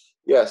 So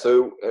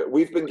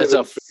we've been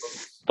given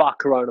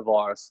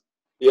coronavirus.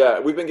 Yeah,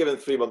 we've been given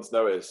 3 months'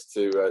 notice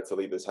to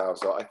leave this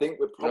house. So I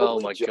think we're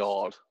probably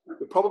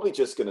we're probably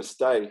just going to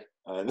stay.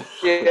 And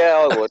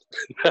yeah, I would.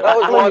 That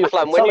was my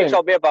plan. When you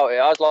told me about it,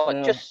 I was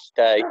like, just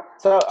stay.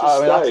 So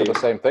I said the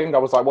same thing. I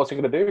was like, what's he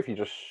going to do if you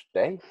just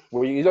stay?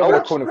 Well, you don't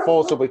want to come and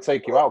forcibly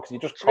take you out because you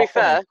just. To be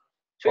fair,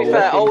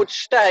 I would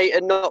stay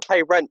and not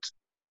pay rent.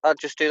 I'd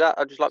just do that.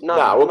 I'd just like, no.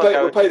 Nah, we'll pay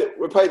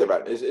the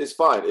rent. It's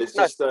fine. It's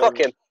just fuck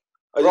him.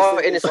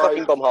 Right in his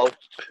fucking bumhole.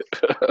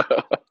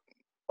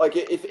 Like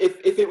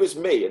if it was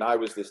me and I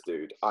was this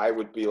dude, I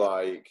would be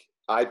like,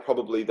 I'd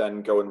probably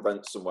then go and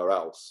rent somewhere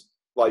else.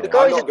 Like the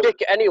guy's a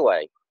dick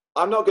anyway.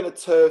 I'm not going to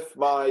turf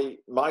my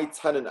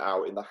tenant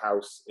out in the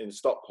house in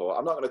Stockport.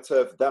 I'm not going to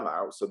turf them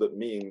out so that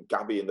me and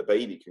Gabby and the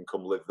baby can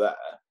come live there,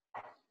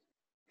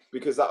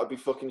 because that would be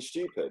fucking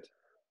stupid.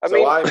 I'm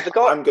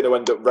going to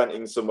end up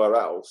renting somewhere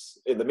else.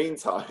 In the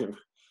meantime,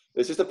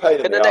 it's just a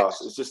pain in the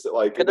ass. It's just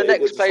like Can the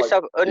next place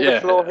have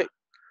underfloor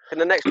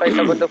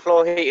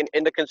heating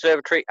in the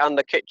conservatory and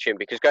the kitchen?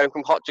 Because going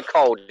from hot to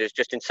cold is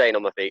just insane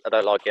on my feet. I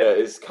don't like it.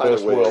 Yeah, it's kind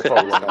of weird.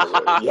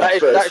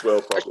 First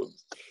world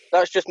problems.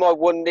 That's just my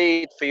one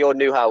need for your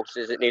new house.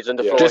 Is it needs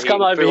underfloor heating? Just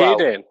come over here,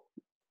 then.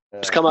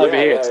 Just come over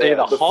here. It's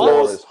either the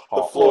floor is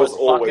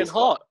always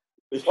hot.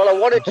 Well, I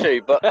wanted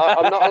to, but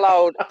I'm not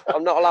allowed.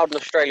 I'm not allowed an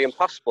Australian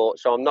passport,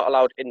 so I'm not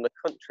allowed in the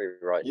country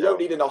right now. You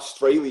don't need an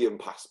Australian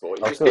passport.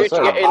 You just need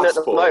to get in at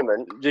the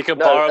moment. You can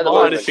borrow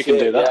mine if you can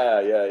do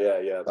that.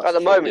 Yeah. At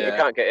the moment, you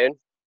can't get in.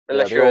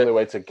 Unless the only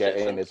way to get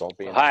in is on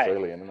being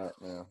Australian, isn't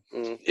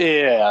it?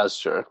 Yeah, that's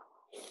true.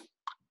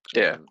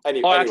 Yeah.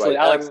 Actually,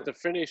 Alex, to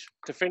finish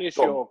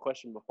your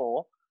question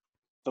before,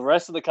 the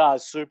rest of the car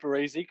is super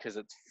easy because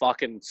it's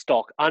fucking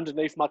stock.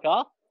 Underneath my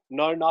car,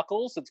 no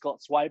knuckles. It's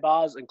got sway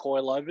bars and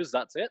coilovers.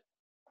 That's it.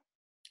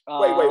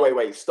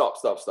 Wait. Stop.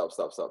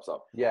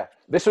 Yeah.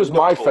 This was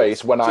my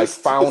face when I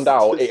found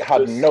out it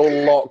had no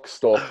lock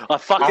stuff. I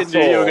fucking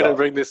knew you were going to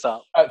bring this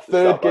up. At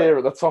third gear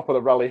at the top of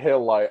the rally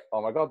hill, like,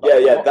 oh my God.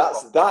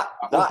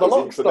 That is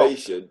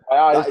information.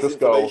 That is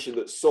information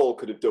that Saul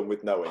could have done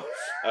with knowing.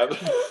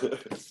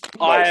 That's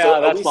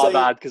my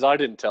bad because I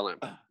didn't tell him.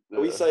 Are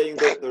we saying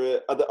that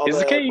there are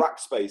rack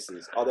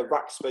spaces? Are there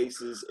rack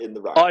spaces in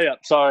the rack? Oh, yeah.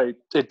 Sorry.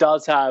 It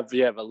does have,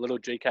 a little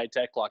GK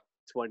Tech, like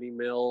 20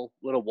 mil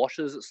little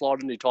washers that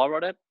slide into your tie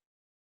rod in.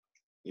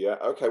 Yeah,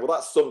 okay. Well,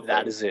 that's something.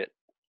 That is it.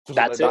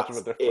 That's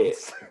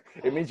it.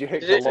 It means you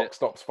hit the lock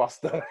stops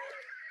faster.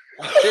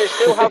 Do you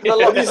still have the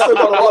lock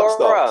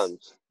stops around?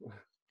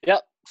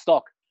 Yep,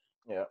 stock.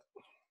 Yeah.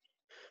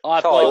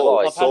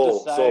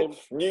 Saul,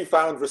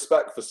 newfound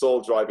respect for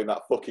Saul driving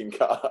that fucking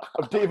car.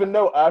 I didn't even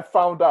know. I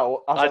found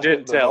out. I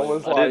didn't tell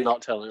him. I did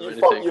not tell him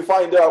anything. You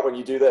find out when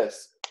you do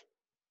this.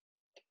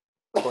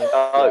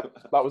 That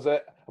was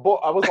it. But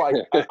I was like,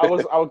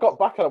 I got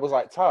back and I was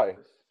like, Ty,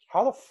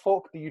 how the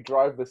fuck do you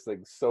drive this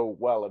thing so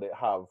well and it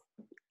have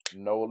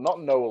not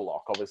no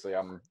lock. Obviously,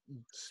 I'm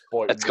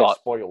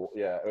spoiled.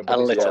 Yeah, a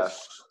little.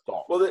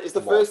 Stock. Well, it's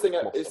the first thing.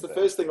 It's the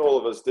first thing all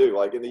of us do.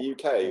 Like in the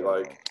UK,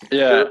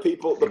 yeah. There are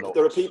people.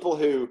 There are people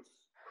who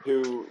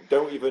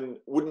don't even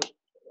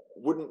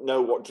wouldn't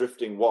know what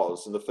drifting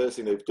was, and the first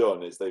thing they've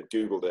done is they've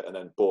Googled it and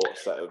then bought a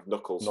set of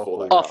knuckles for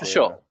their car. For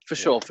sure.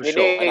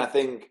 And I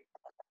think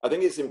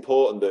it's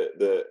important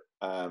that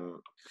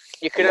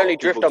you can only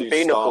drift on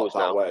B knuckles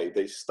now.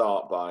 They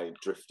start by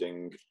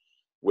drifting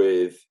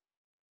with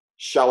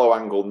shallow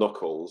angle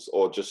knuckles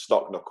or just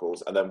stock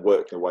knuckles, and then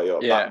work their way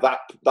up. Yeah.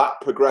 That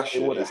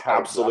progression is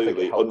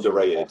absolutely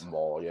underrated.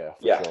 More, yeah.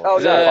 Sure. Oh,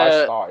 no. If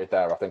I started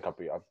there, I think I'd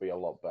be a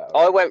lot better.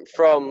 I went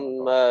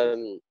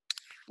from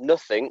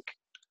nothing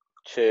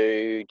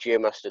to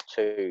Geomaster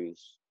 2s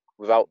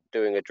without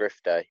doing a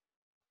drift day.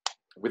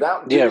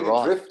 Without doing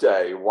a drift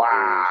day,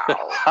 wow.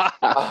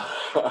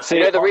 So,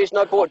 the reason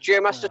I bought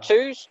Geomaster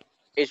 2s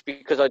is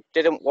because I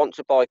didn't want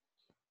to buy.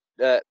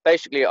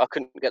 Basically, I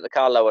couldn't get the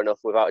car low enough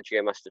without a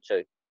Geomaster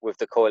 2 with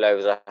the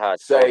coilovers I had.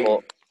 Same.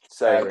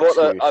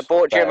 I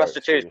bought Geomaster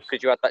 2s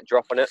because you had that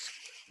drop on it.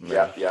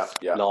 Yeah.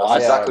 No,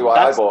 that's exactly why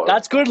I bought it.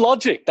 That's good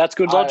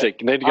logic.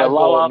 You need to go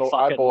lower.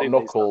 I bought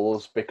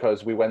knuckles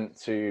because we went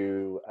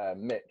to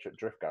Mitch at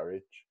Drift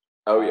Garage.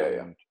 Oh,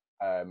 yeah.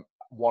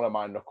 One of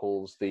my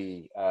knuckles,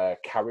 the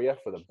carrier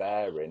for the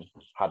bearing,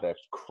 had a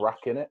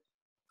crack in it.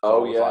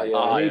 So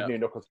I need new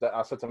knuckles.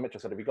 I said to Mitch,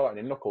 have you got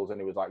any knuckles?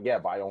 And he was like, yeah,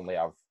 but I only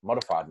have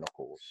modified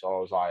knuckles. So I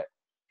was like,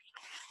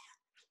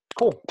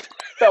 cool,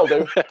 that'll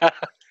do.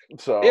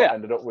 So I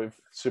ended up with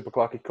super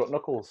clacky cut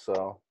knuckles.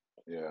 So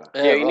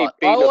you need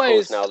B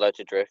knuckles now though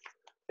to drift.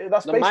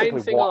 That's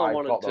basically what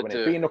I've got.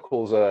 B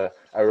knuckles are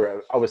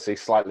obviously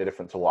slightly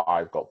different to what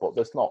I've got, but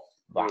there's not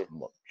that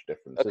much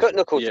difference. A cut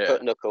knuckle's a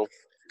cut knuckle.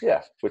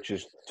 Yeah, which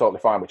is totally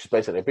fine. Which is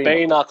basically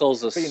B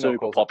knuckles are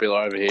super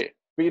popular over here.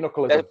 B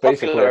knuckle is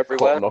basically a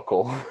cut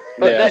knuckle.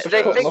 But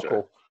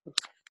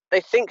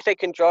they think they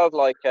can drive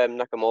like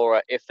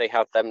Nakamura if they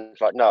have them. It's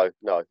like no.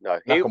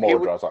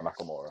 Nakamura drives like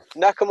Nakamura.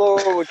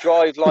 Nakamura would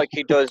drive like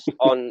he does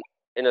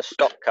in a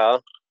stock car.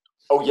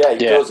 Oh yeah, he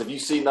does. Have you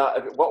seen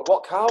that?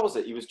 What car was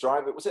it? He was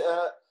driving. Was it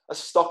a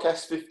stock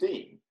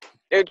S15?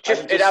 It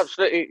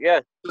absolutely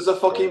There's a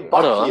fucking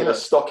backy in a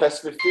stock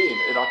S15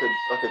 in like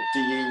a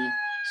DE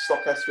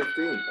stock S15. What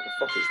the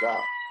fuck is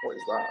that? What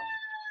is that?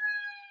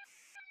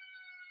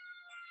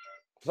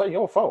 Is that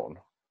your phone?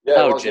 Yeah.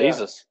 Oh,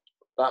 Jesus.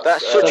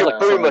 That's such a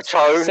boomer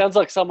tone. Sounds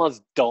like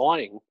someone's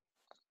dying.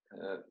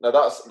 No,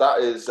 that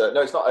is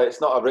no. It's not.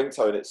 It's not a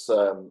ringtone. It's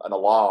an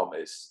alarm.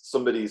 It's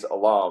somebody's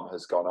alarm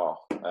has gone off.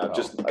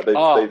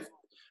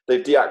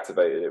 They've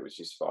deactivated it, which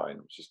is fine,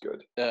 which is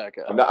good. Yeah,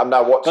 okay. I'm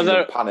now watching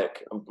them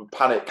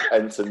panic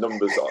enter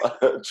numbers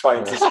on,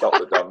 trying to stop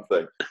the damn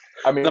thing.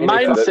 I mean,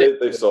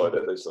 they've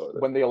sorted it.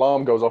 When the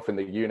alarm goes off in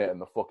the unit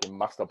and the fucking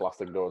master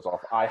blaster goes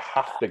off, I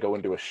have to go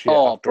and do a shit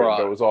after it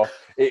goes off.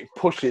 It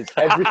pushes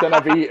everything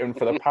I've eaten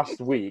for the past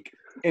week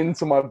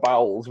into my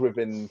bowels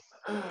within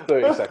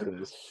 30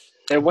 seconds.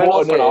 It went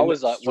off when I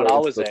was in.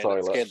 It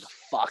scared the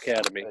fuck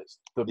out of me. It's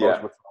the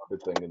most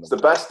retarded thing in the world. The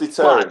best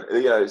deterrent.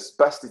 It's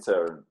best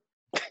deterrent.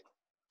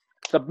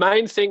 The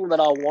main thing that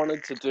I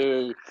wanted to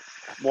do,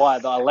 why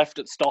I left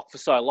it stock for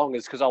so long,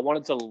 is because I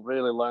wanted to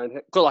really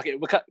learn.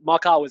 My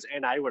car was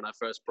NA when I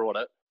first brought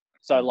it,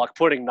 so like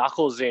putting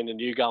knuckles in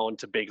and you going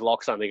to big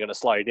locks only going to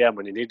slow you down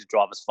when you need to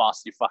drive as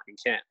fast as you fucking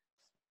can.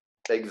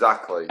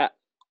 Exactly.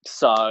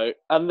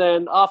 And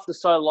then after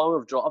so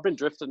long I've been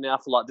drifting now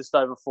for like just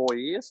over 4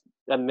 years,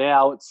 and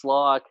now it's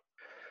like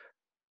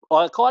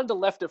I kind of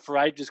left it for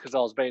ages because I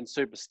was being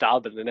super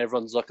stubborn, and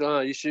everyone's like, "Oh,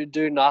 you should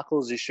do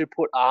knuckles. You should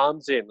put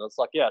arms in." And it's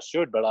like, yeah, I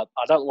should, but I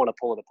don't want to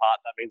pull it apart.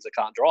 That means I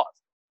can't drive.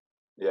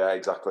 Yeah,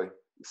 exactly.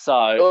 So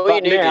all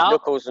you need is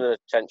knuckles and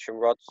tension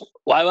rods.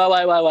 Wait!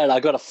 I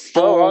got a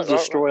full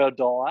destroy or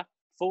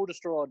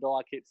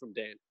die kit from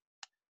Dan.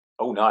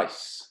 Oh,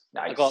 nice.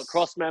 I got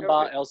cross member,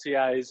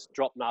 LCAs,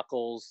 drop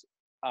knuckles,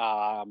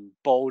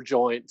 ball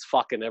joints,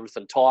 fucking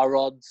everything, tie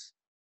rods.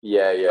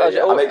 Yeah. Has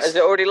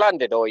it already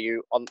landed, or is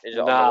it on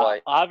the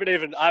way? I haven't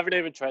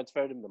even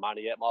transferred him the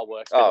money yet. My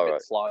work's been a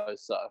bit slow,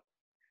 so.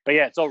 But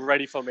yeah, it's all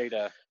ready for me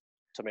to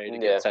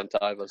get sent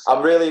over. So.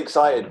 I'm really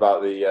excited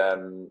about the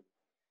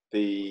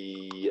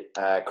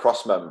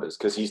cross members,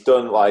 because he's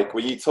done, like,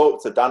 when you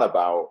talk to Dan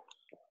about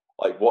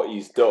like what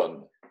he's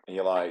done, and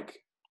you're like,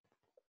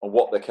 and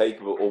what they're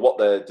capable or what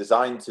they're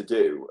designed to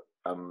do.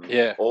 All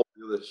the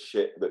other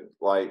shit that,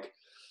 like,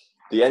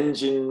 the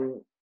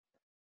engine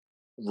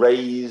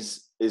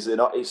raise is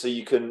so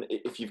you can,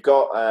 if you've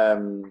got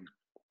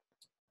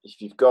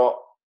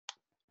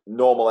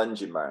normal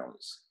engine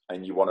mounts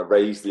and you want to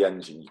raise the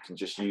engine, you can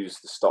just use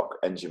the stock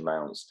engine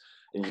mounts,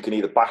 and you can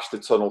either bash the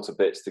tunnel to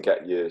bits to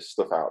get your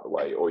stuff out of the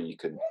way, or you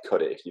can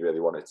cut it if you really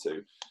wanted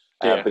to.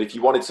 But if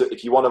you want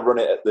to run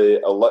it at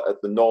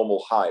the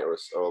normal height or a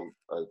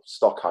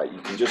stock height, you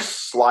can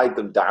just slide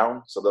them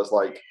down. So there's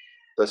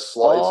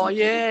slides. Oh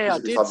yeah, I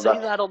did see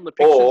that on the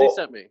pictures he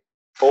sent me.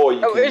 Or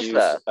you can use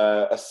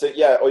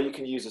or you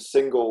can use a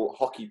single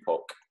hockey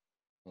puck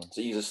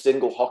So you use a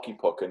single hockey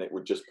puck, and it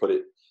would just put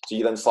it. So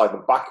you then slide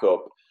them back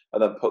up,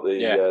 and then put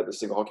the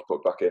single hockey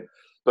puck back in.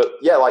 But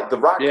yeah, like the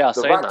rack,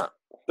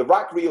 the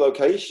rack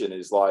relocation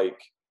is like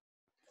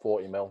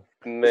 40 mil.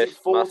 Is it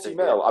 40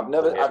 mil? I've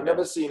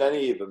never seen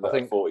any of them that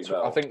are 40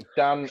 mil. I think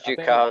Dan.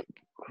 Can't.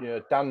 Yeah,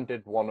 Dan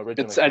did one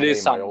originally. It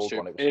is my old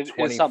one. It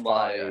was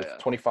 25.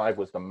 25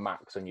 was the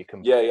max, and you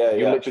can. You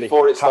literally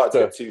before it starts to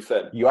get too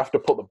thin, you have to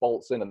put the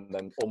bolts in and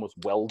then almost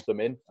weld them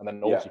in, and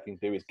then all you can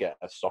do is get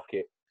a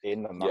socket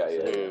in, and that's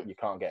it. You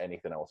can't get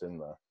anything else in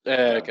there.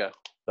 Yeah, okay.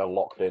 They're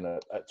locked in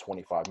at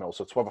 25 mil.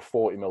 So to have a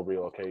 40 mil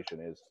relocation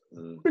is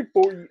big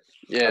boy.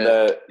 Yeah, and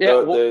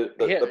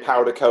the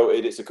powder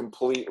coated. It's a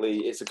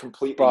completely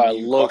Bro, it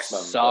new looks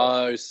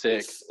so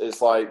sick.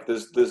 It's like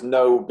there's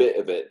no bit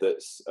of it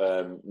that's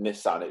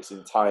Nissan. It's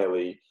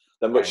entirely.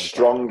 They're much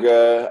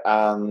stronger,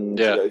 and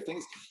you know,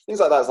 things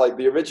like that. It's like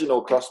the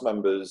original cross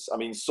members. I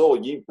mean, Saul,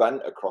 you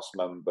bent a cross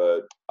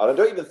member. I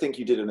don't even think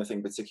you did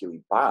anything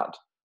particularly bad.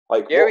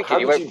 Like, he did.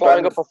 He went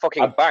flying up a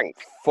fucking bank.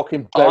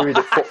 Fucking buried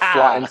it foot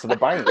flat into the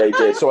bank. Yeah, he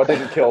did. So I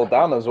didn't kill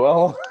Dan as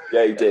well.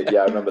 Yeah, he did.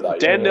 Yeah, I remember that.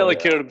 Dan nearly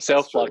killed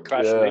himself by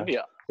crashing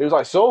India. He was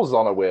like, Saul's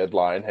on a weird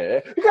line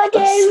here.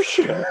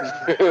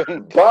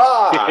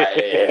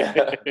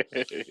 Bye.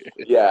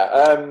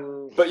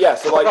 But yeah,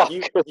 so like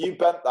you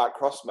bent that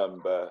cross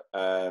member.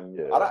 I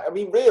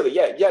mean, really,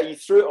 you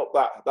threw it up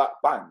that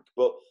bank.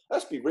 But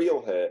let's be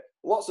real here.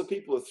 Lots of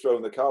people have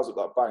thrown the cars up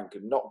that bank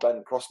and not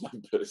bent cross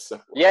members.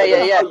 So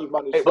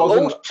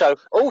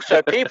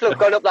Also, people have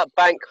gone up that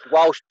bank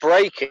whilst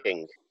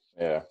braking.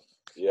 Yeah.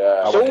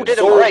 Saul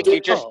didn't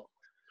brake.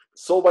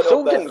 Saul went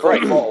up there for a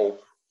bottle.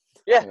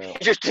 Yeah, he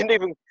just didn't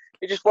even.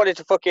 He just wanted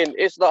to fucking.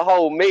 It's the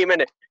whole meme,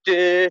 innit?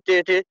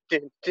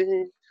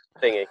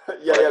 Thingy.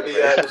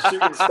 The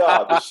shooting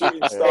star. The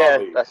shooting star. Yeah,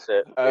 that's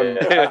it.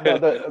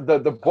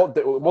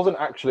 It wasn't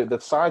actually the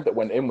side that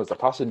went in was the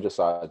passenger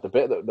side. The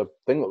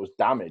thing that was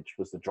damaged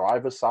was the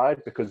driver's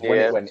side, because when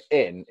it went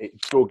in, it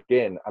dug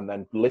in and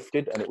then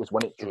lifted, and it was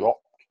when it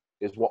dropped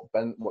is what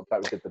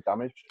did the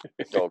damage.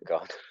 Oh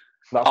god.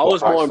 I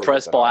was more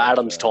impressed by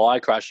Adam's tyre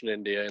crashing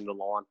India in the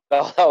line.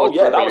 That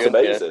was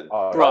amazing.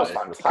 Right.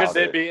 Could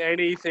there be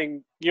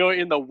anything? You're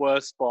in the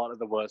worst spot at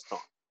the worst time.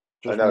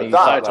 I know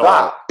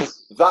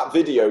that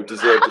video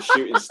deserved a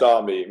shooting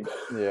star meme.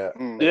 Yeah.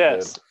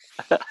 Yes.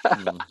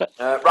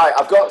 Right,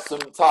 I've got some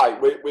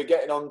time. We're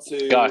getting on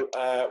to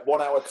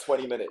 1 hour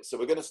 20 minutes, so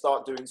we're going to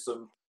start doing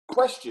some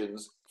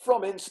questions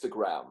from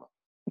Instagram.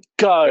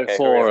 Go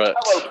for it.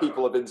 Hello,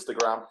 people of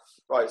Instagram.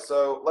 Right,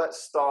 so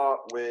let's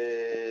start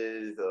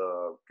with.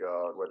 Oh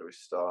God, where do we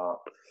start?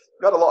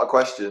 We've got a lot of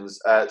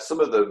questions. Some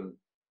of them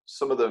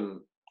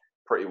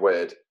pretty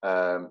weird.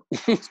 So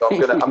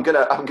I'm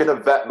gonna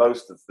vet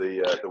most of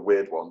the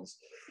weird ones.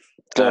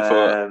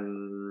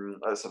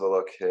 Let's have a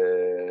look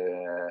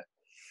here.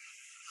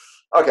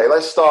 Okay,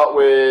 let's start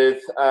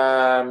with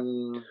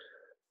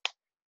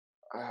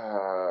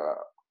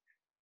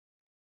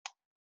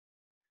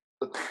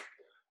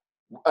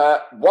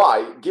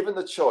why, given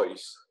the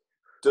choice,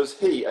 does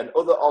he and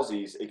other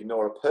Aussies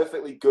ignore a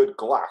perfectly good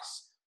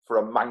glass for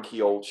a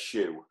manky old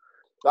shoe?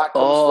 That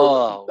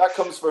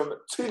comes from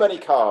too many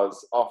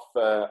cars off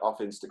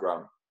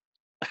Instagram.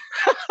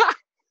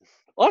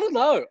 I don't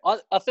know.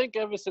 I think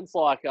ever since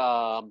like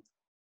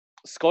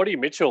Scotty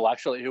Mitchell,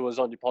 actually, who was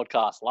on your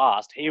podcast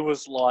last, he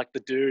was like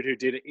the dude who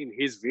did it in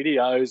his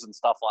videos and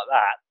stuff like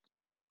that.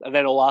 And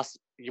then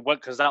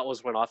because that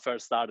was when I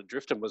first started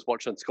drifting, was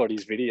watching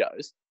Scotty's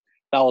videos.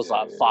 That was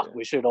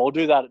we should all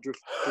do that at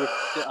drift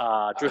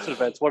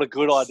events. What a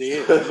good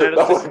idea.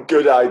 That was a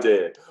good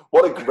idea.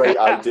 What a great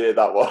idea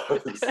that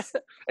was.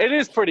 It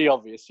is pretty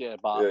obvious,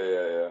 but...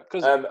 Yeah.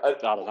 Because, I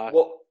don't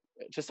know.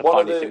 It's just a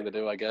funny thing to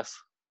do, I guess.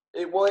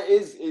 It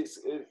is.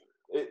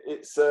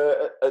 It's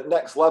at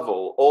next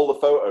level. All the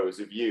photos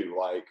of you,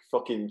 like,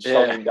 fucking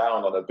chopping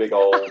down on a big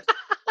old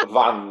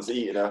Vans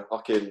eating a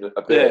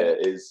beer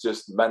is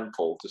just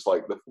mental. Just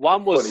like the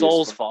one was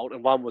Saul's fault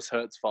and one was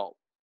Hert's fault.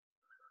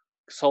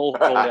 Saul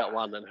called out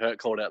one and Hurt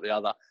called out the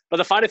other. But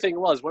the funny thing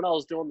was, when I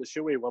was doing the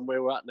shoey when we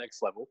were at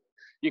next level,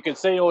 you can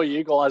see all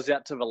you guys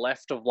out to the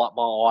left of like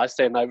my eye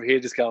standing over here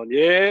just going,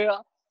 yeah.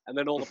 And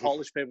then all the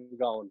Polish people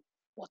going,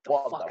 what the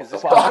fuck is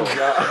this guy?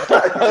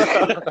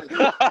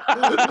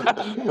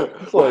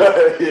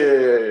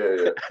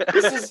 Yeah.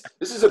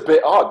 This is a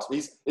bit odd.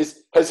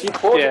 Has he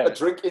poured a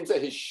drink into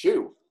his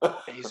shoe?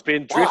 He's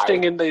been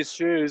drifting in these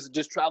shoes,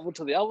 just travelled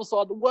to the other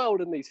side of the world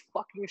in these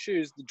fucking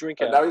shoes to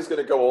drink and now he's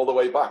going to go all the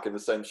way back in the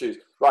same shoes.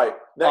 Right.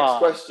 Next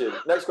question.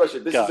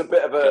 This is a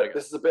bit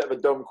of a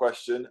dumb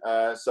question.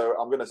 So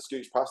I'm going to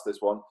scooch past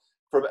this one.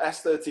 From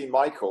S13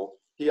 Michael,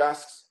 he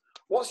asks,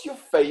 "What's your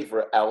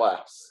favourite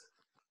LS?"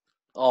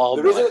 Oh,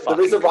 there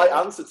is a right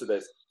answer to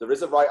this. There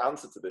is a right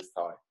answer to this,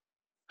 Ty.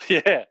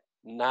 Yeah,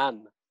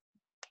 none.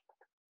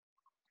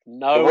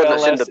 No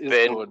LS is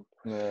good.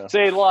 Yeah.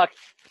 See, like,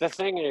 the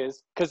thing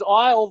is, because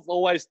I've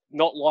always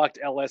not liked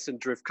LS and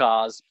drift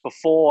cars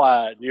before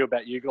I knew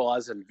about you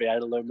guys and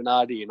V8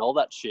 Illuminati and all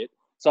that shit.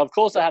 So, of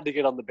course, I had to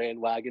get on the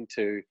bandwagon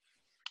to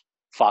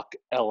fuck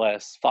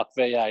LS, fuck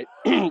V8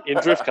 in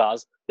drift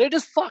cars. They're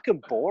just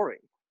fucking boring.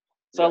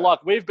 So,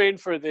 like, we've been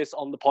through this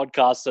on the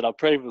podcast that I've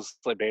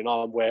previously been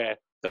on, where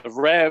the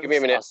revs Give me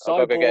a minute. are so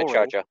I'll go boring. get a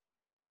charger.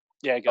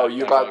 Yeah, go.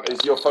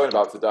 Is your phone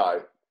about to die?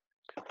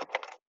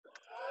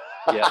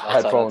 Yeah,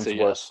 headphones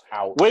was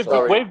out.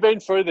 We've been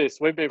through this.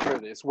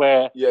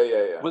 Where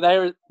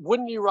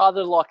wouldn't you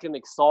rather like an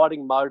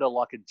exciting motor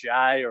like a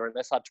J or an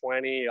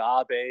SR20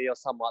 or RB or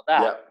something like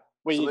that? Yeah.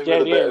 Where something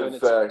you get in and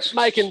it's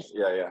making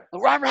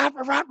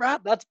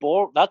rap. That's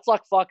boring. That's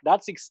like fuck.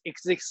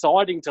 It's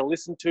exciting to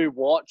listen to,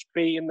 watch,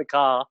 be in the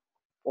car,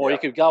 or you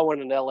could go in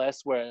an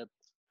LS where.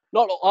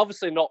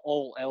 Obviously not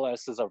all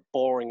LSs are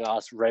boring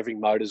ass revving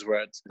motors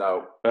where it's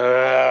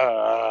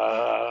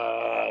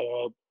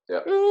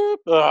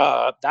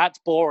that's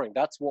boring.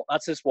 That's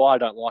just why I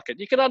don't like it.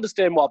 You can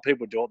understand why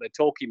people do it. They're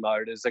torquey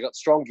motors. They got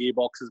strong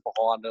gearboxes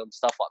behind them,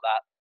 stuff like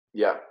that.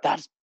 Yeah,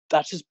 that's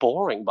just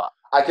boring. But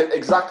I can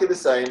exactly the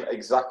same.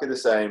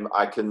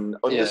 I can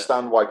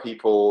understand why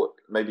people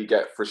maybe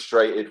get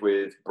frustrated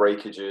with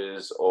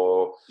breakages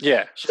or for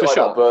like sure.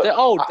 That, but they're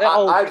old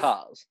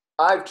cars.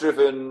 I've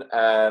driven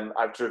a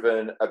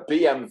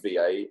BM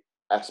V8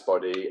 S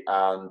body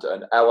and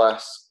an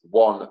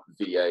LS1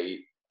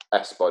 V8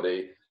 S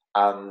body,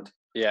 and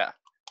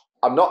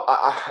I'm not.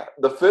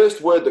 The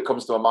first word that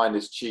comes to my mind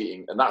is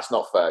cheating, and that's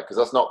not fair because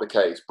that's not the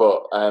case.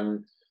 But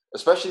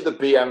especially the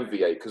BM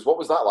V8, because what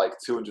was that like?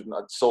 200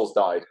 souls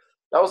died.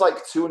 That was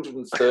like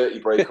 230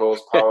 brake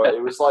horsepower.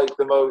 It was like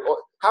the most.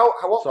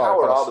 What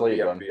power are the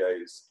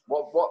BM-VAs?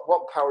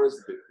 What power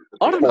is the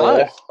I don't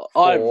know.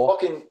 I'm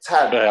fucking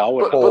 10. Yeah,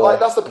 but like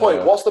that's the point.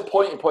 Yeah. What's the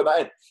point in putting that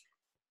in?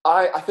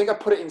 I think I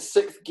put it in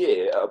 6th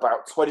gear at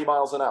about 20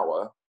 miles an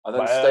hour and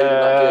then stayed in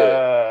that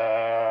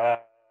gear.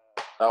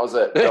 That was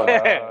it.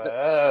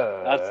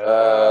 Actually,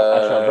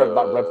 I drove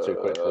that rev too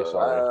quickly.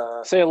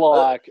 Sorry. See,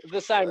 like at the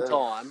same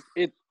time,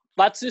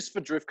 that's just for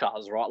drift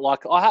cars, right?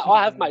 Like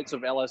I have mates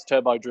with LS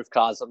turbo drift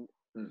cars, and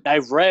they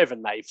rev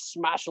and they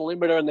smash a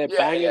limiter and they're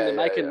banging and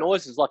making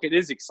noises. Like it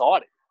is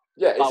exciting.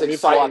 Yeah, it's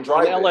exciting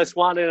driving. An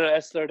LS1 and an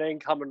S13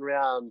 coming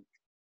around,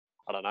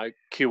 I don't know,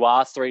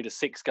 QR 3 to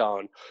 6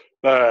 going,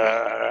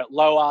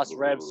 low ass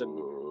revs, and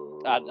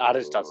that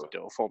just doesn't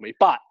do it for me.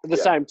 But at the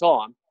same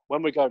time,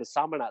 when we go to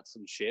Summernats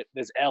and shit,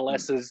 there's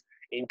LSs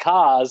in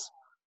cars,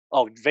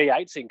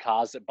 V8s in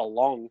cars that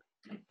belong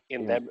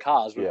in them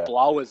cars with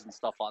blowers and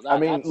stuff like that. I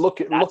mean,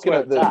 looking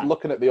at the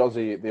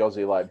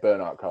Aussie like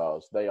burnout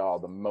cars, they are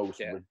the most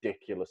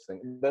ridiculous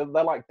thing. They're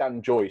like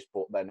Dan Joyce,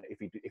 but then if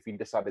he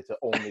decided to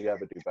only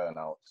ever do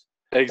burnouts.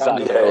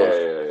 Exactly.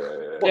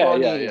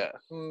 Yeah.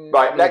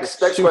 Right, next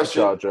question.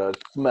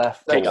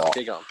 Dig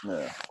on.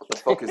 What the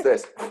fuck is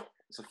this?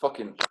 It's a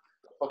fucking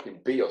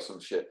B or some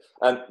shit.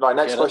 Right,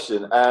 next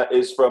question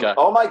is from.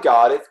 Oh my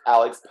god, it's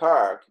Alex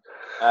Park.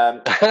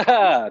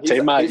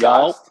 Teammate,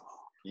 y'all.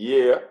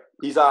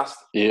 He's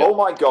asked, oh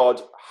my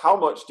god, how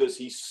much does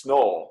he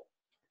snore?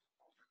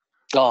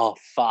 Oh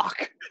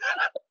fuck.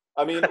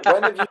 I mean,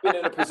 when have you been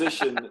in a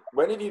position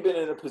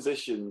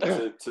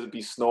to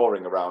be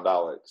snoring around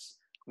Alex?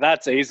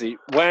 That's easy.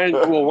 When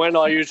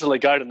I usually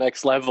go to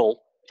next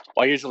level,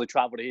 I usually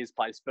travel to his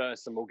place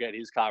first and we'll get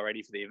his car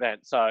ready for the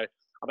event. So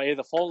I'm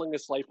either falling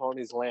asleep on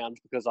his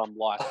lounge because I'm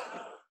like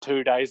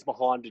 2 days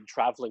behind in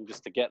traveling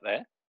just to get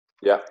there.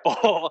 Yeah.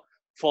 Or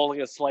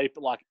falling asleep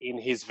like in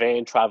his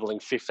van traveling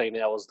 15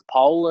 hours to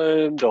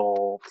Poland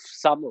or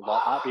something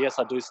like that. But yes,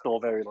 I do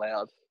snore very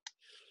loud.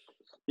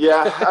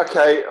 Yeah,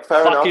 okay,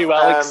 fair enough. Fuck you,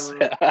 Alex.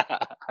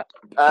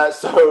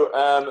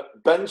 So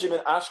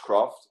Benjamin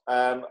Ashcroft,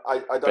 I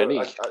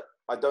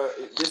don't.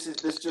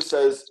 This just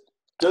says,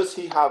 does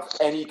he have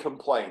any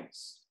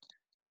complaints?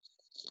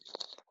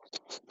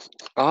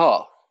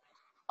 No.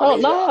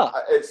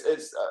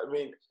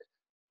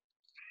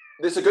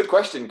 This is a good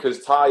question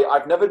because Ty,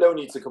 I've never known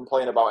you to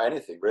complain about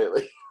anything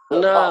really. No.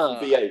 Apart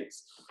from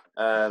V8s.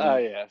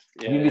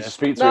 You need to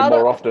speak to him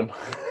more often.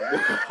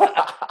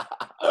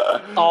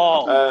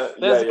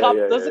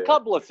 There's a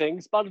couple of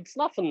things, but it's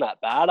nothing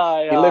that bad.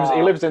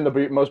 He lives in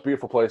the most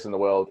beautiful place in the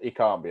world. He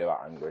can't be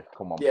that angry.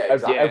 Come on. Yeah,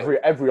 exactly.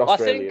 Every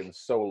Australian's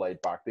so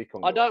laid back.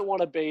 I don't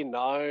want to be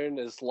known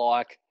as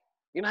like,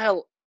 you know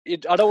how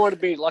I don't want to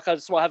be like, I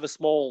just want to have a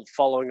small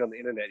following on the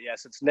internet.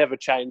 Yes, it's never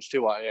changed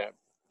who I am.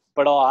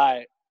 But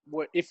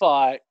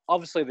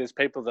obviously there's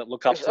people that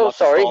look up to. Oh,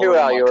 sorry, who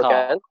are you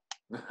again?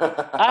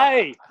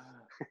 Hey.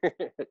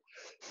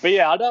 But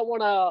yeah, I don't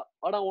want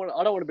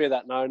to be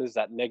that known as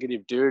that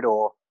negative dude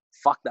or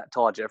fuck that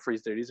Ty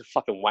Jeffries dude. He's a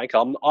fucking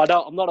wanker.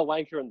 I'm not a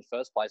wanker in the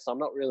first place. So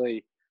I'm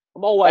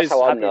always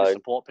happy to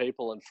support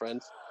people and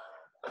friends.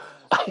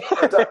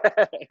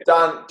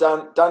 Dan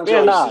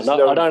Joyce is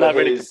known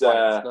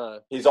for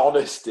his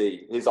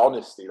honesty. His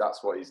honesty,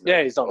 that's what he's known.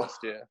 Yeah, he's honest,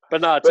 yeah.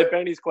 But no, to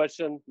Benny's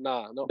question,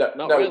 not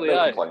really.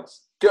 No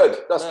complaints.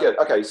 Good, that's good.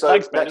 Okay, so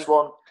thanks,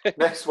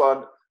 next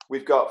one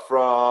we've got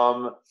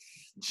from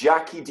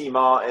Jackie D.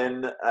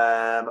 Martin.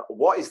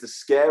 What is the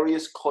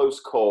scariest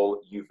close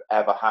call you've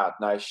ever had?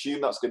 Now, I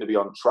assume that's going to be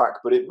on track,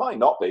 but it might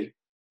not be.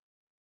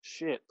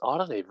 Shit, I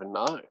don't even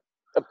know.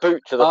 A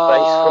boot to the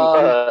face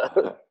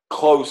from Hurt.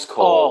 Close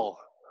call.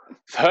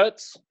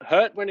 Hurt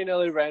when he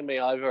nearly ran me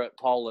over at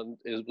Poland.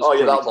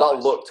 That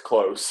looked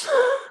close.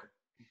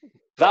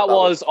 That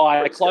was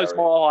I closed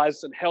my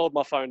eyes and held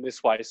my phone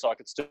this way so I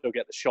could still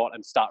get the shot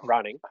and start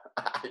running.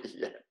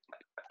 Yeah.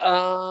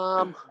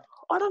 I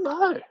don't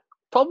know.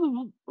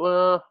 Probably.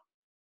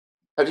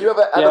 Have you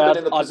ever been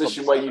in the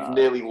position where you've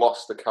nearly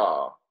lost a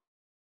car?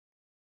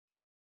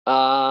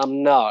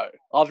 No.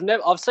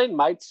 I've seen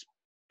mates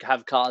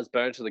have cars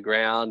burned to the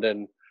ground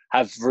and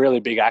have really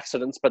big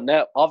accidents, but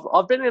now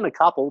I've been in a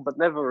couple, but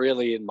never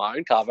really in my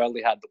own car. I've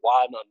only had the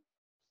one, and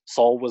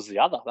Sol was the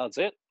other. That's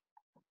it.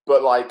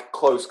 But like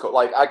close call,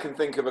 like I can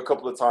think of a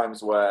couple of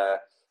times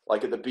where,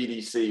 like at the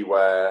BDC,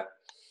 where,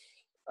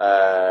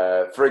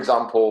 for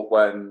example,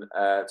 when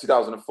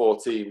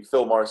 2014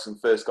 Phil Morrison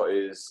first got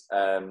his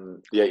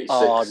the 86.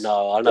 Oh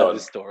no, I know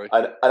this story.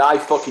 And I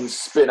fucking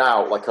spin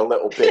out like a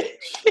little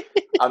bitch,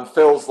 and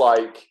Phil's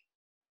like,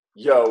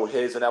 "Yo,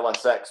 here's an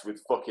LSX with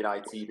fucking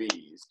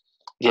ITBs."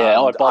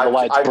 Yeah, by the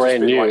way, it's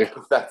brand new. Like,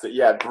 pathetic.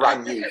 Yeah,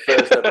 brand new,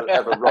 first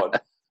ever run.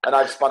 And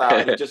I've spun out.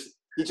 And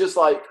he just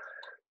like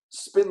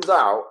spins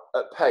out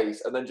at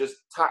pace and then just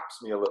taps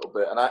me a little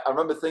bit. And I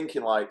remember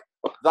thinking like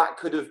that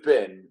could have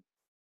been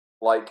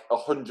like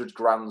 100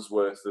 grand's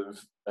worth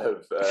of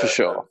for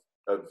sure.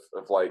 Of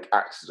like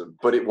accident,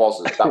 but it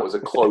wasn't. That was a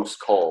close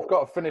call. I've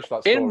got to finish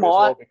that story as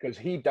well because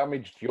he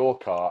damaged your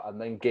car and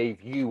then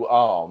gave you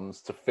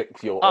arms to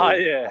fix your own car.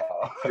 Yeah,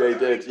 he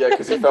did. Yeah,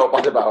 because he felt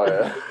bad about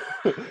it.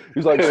 He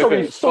was like,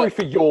 sorry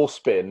for your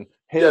spin.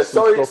 Here's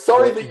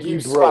sorry that you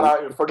span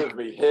out in front of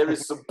me. Here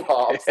is some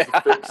parts to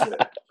fix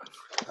it.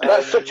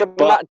 That's such a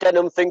Matt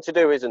Denham thing to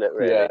do, isn't it?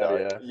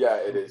 Really? Yeah,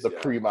 it is. The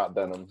pre-Matt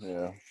Denham.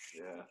 Yeah.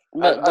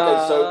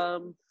 Okay,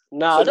 so.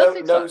 No, so I don't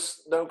think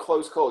so. No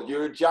close call.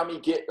 You're a jammy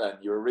git then.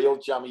 You're a real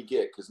jammy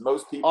git because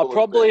most people. I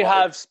probably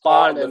have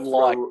spun and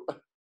like.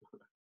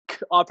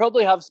 I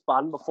probably have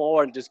spun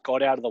before and just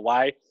got out of the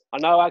way. I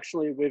know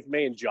actually with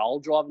me and Joel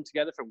driving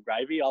together from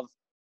Gravy, I've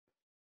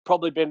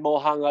probably been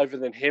more hungover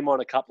than him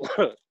on a couple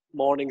of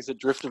mornings at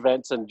drift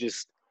events and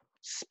just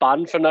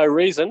spun for no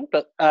reason,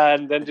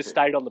 and then just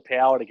stayed on the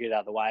power to get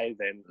out of the way.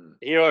 Then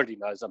he already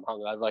knows I'm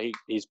hungover.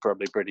 He's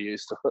probably pretty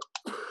used to it.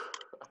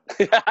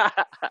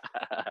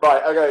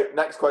 Right, okay,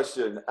 next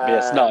question.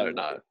 Yes, no.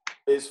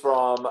 Is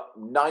from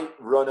Night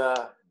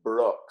Runner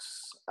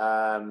Brooks.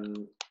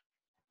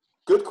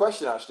 Good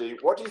question, actually.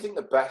 What do you think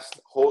the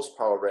best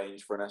horsepower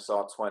range for an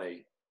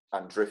SR20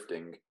 and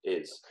drifting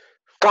is?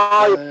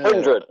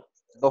 500.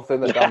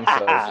 Nothing that Dan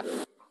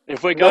says.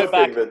 If we go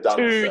back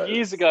 2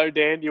 years ago,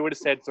 Dan, you would have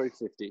said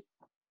 350.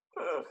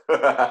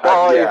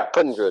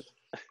 500.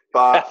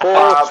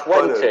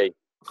 420.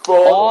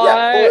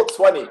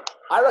 420.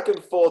 I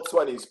reckon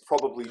 420 is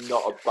probably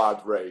not a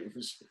bad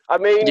range. I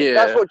mean,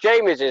 that's what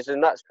Jamie's is,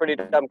 and that's pretty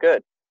damn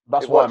good.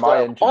 That's why my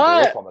engine blew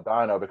up on the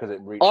dyno, because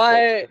it reached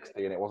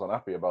 460 and it wasn't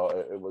happy about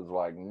it. It was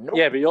like, nope.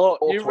 Yeah, but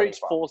you reached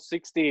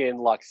 460 in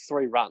like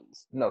 3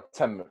 runs. No,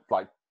 10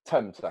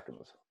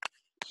 seconds.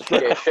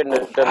 Yeah, it shouldn't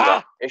have done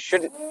that. It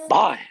shouldn't.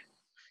 Bye.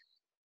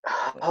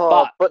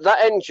 But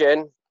that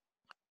engine.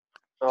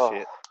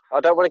 Shit. I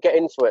don't want to get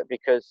into it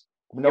because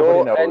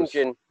Nobody knows.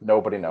 Engine.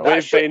 Nobody knows.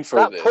 We've been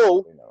through this.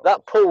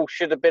 That pull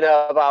should have been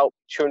about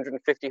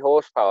 250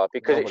 horsepower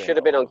because it should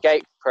have been on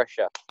gate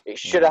pressure. It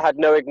should have had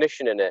no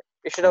ignition in it.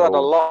 It should have had a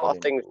lot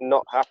of things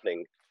not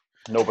happening.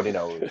 Nobody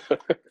knows.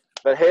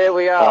 But here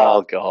we are.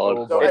 Oh,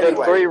 God. So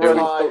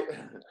anyway,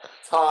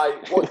 Ty,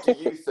 what do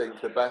you think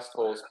the best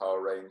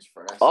horsepower range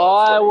for an SR20?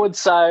 I would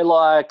say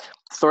like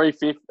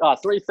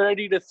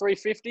 330 to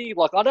 350.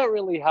 Like, I don't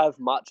really have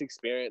much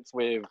experience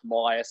with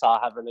my SR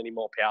having any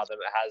more power than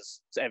it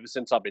has ever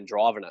since I've been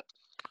driving it.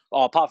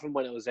 Apart from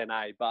when it was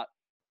NA. But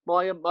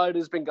my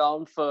motor's been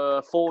going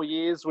for 4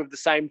 years with the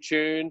same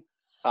tune.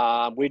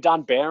 We've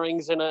done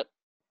bearings in it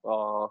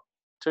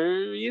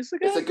 2 years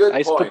ago. It's a good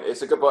point.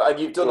 It's a good point. And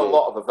you've done a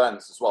lot of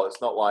events as well.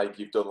 It's not like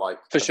you've done like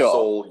for sure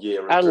sole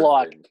year of and drifting.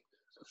 Like,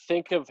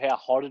 think of how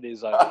hot it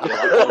is over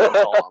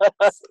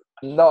here.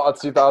 Not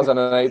a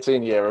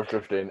 2018 year of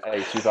drifting, a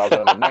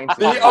 2019.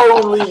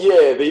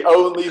 the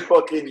only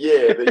fucking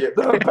year.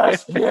 The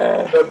best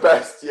year. The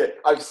best year.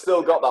 I've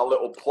still got that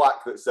little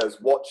plaque that says,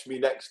 "Watch me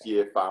next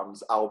year,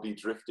 fams. I'll be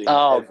drifting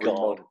every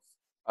month."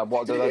 And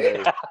what did I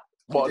do?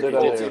 What did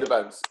I do? 14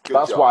 events.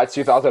 That's why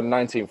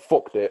 2019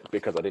 fucked it,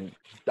 because I didn't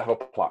have a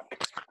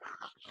plaque.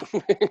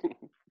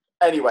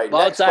 Anyway,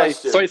 next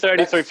question.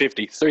 330,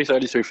 350.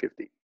 330,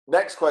 350.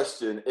 Next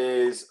question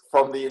is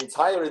from the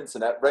entire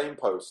internet rain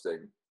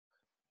posting.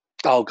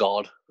 Oh,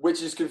 God.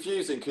 Which is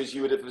confusing because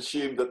you would have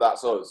assumed that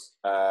that's us.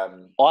 I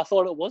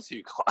thought it was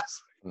you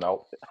guys.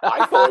 No.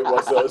 I thought it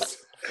was us.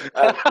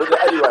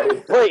 But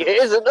anyway. Wait,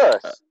 it isn't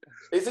us.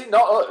 Is it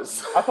not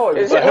us? I thought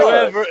it was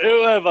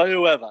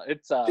whoever.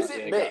 It's Is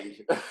it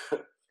me?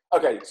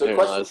 Okay, so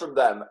question from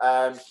them.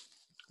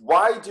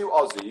 Why do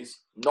Aussies,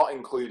 not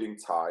including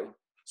Ty,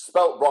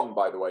 spelt wrong,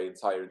 by the way,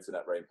 entire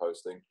internet rain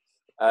posting,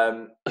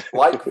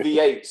 like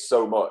V8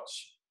 so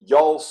much?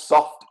 Y'all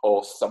soft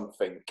or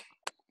something?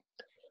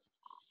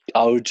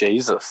 Oh,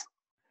 Jesus.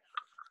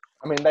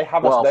 I mean, they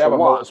have a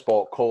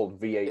motorsport called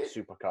V8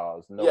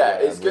 supercars.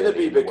 It's going to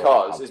be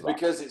because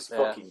it's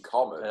fucking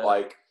common. Yeah.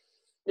 Like,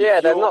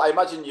 I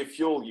imagine your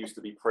fuel used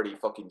to be pretty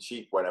fucking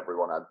cheap when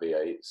everyone had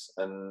V8s,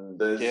 and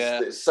there's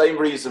the same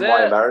reason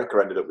why America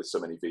ended up with so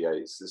many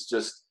V8s. It's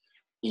just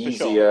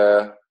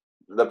easier. Sure.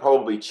 They're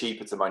probably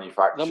cheaper to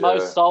manufacture. The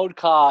most sold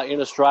car in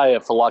Australia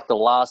for like the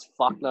last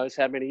fuck knows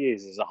how many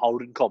years is a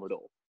Holden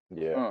Commodore.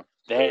 Yeah.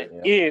 They're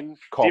in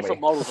different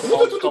models of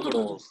Holden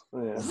Commodores.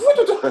 Right.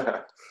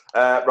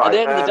 At the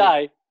end of the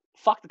day,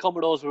 fuck the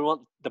Commodores. We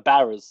want the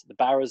Barras. The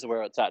Barras are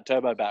where it's at.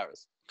 Turbo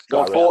Barras.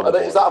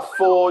 Is that a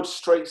Ford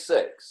straight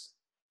six?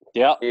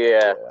 Yeah.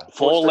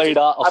 4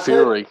 litre of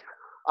Fury.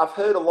 I've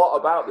heard a lot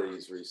about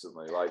these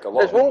recently. Like a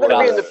lot. There's one going to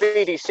be in the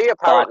BDC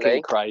apparently.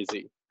 Fucking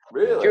crazy.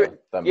 Really? Do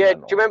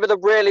you remember the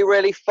really,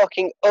 really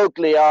fucking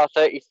ugly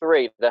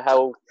R33? The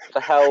hell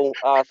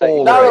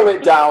R33. Narrow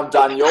it down,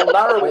 Daniel.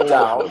 Narrow it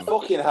down.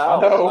 Fucking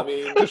hell. I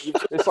mean,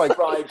 it's like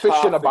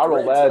fish in a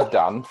barrel there,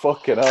 Dan.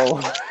 Fucking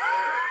hell.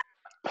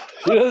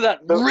 You know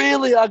that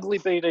really ugly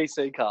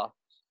BDC car?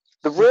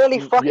 The really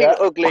fucking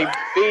ugly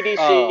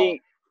BDC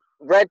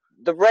red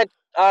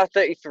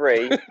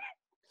R33.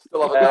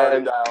 Still have it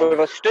narrowed down.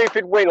 With a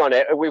stupid wing on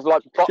it, with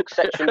like box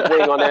section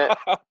wing on it.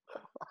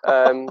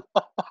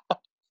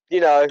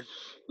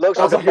 Looks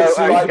like a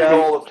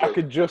boat I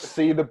could just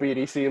see the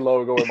BDC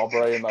logo in my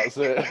brain. That's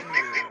it.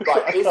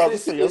 Right,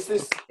 is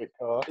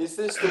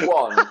this the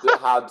one that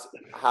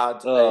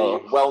had a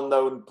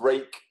well-known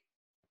brake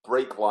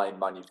line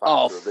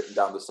manufacturer written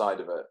down the side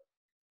of it?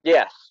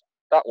 Yes,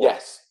 that one.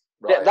 Yes,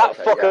 right,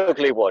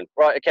 ugly one.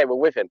 Right, okay, we're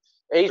with him.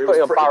 He's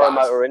putting a barrow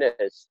motor in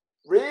his.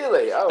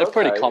 Really? Oh, they're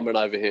pretty common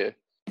over here.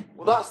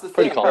 Well, that's the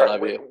thing.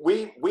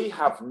 We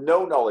have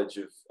no knowledge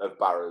of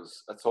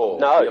barrows at all.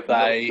 No,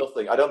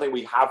 nothing. I don't think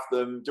we have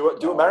them.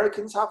 Do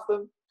Americans have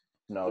them?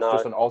 No, it's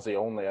just an Aussie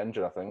only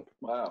engine, I think.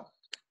 Wow.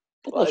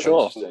 Well,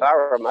 sure.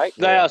 Barrow, mate.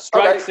 They are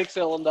straight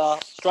 6-cylinder,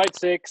 straight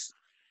 6,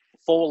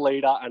 4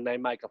 litre, and they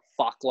make a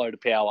fuckload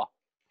of power.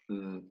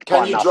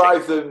 Can you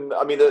drive them?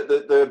 I mean,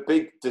 the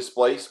big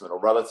displacement or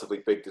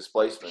relatively big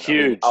displacement.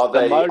 Huge. I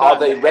mean, are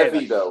they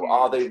revvy though?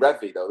 Are they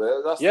revvy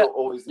though? That's not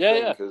always the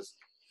thing because.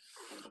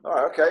 All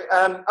right, okay.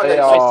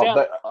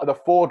 The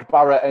Ford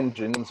Barra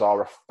engines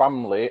are a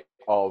family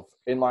of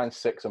inline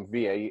 6 and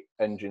V8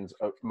 engines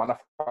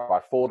manufactured by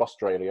Ford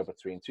Australia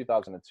between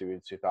 2002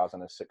 and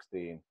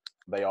 2016.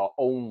 They are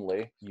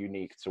only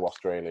unique to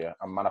Australia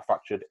and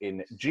manufactured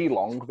in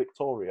Geelong,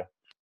 Victoria.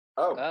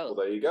 Oh, well,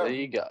 there you go. There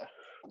you go.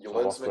 You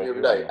learn something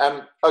every day.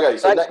 Okay,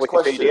 so thanks, next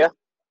Wikipedia.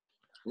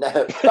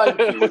 question. Thank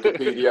you,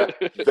 Wikipedia.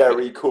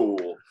 Very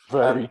cool.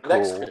 Very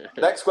cool.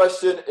 Next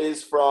question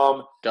is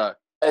from Go.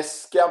 Oh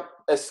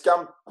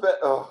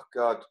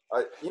God!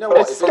 You know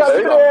what? If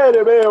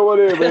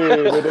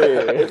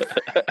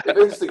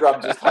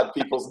Instagram just had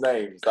people's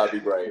names, that'd be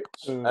great.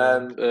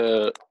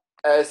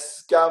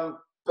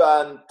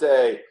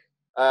 Escampante.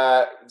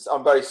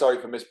 I'm very sorry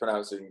for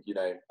mispronouncing your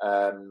name.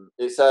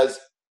 It says,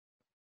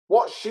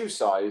 "What shoe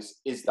size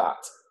is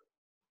that?"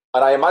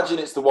 And I imagine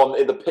it's the one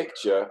in the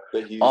picture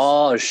that he's.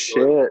 Oh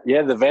shit!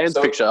 Yeah, the Vans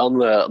picture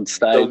on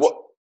stage.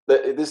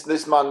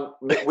 This man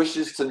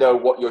wishes to know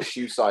what your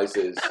shoe size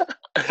is.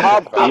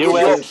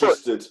 US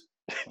interested.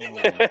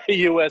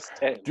 US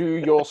 10. Do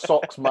your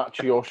socks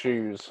match your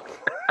shoes?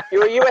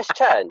 You're a US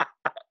 10?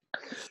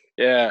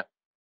 Yeah.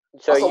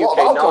 So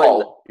UK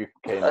 9.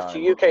 That's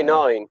UK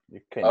 9.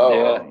 UK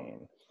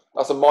 9.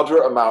 That's a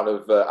moderate amount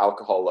of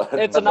alcohol.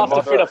 It's enough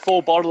to fit a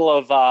full bottle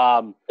of.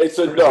 It's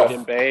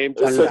enough. Beam,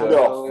 it's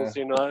enough.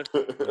 You know.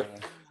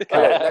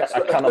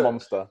 A can of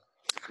Monster.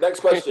 Next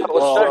question.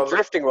 So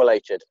drifting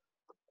related.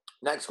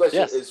 Next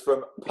question is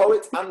from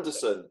Poet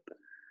Anderson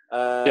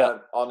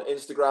on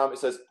Instagram. It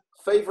says,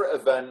 "Favorite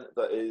event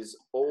that is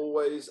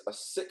always a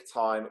sick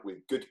time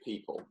with good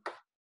people."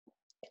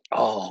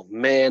 Oh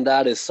man,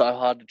 that is so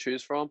hard to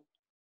choose from.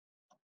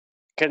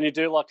 Can I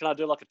do like a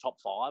top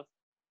 5?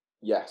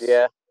 Yes.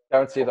 Yeah.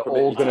 Guarantee they're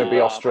all going to be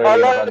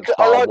Australian events.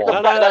 No,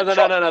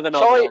 they're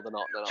not.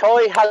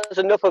 Choi has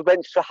enough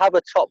events to have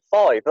a top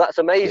 5. That's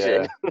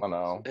amazing. Yeah, I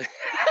know.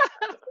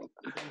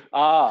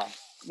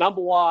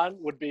 Number 1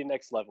 would be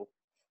Next Level,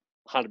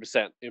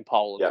 100% in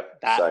Poland.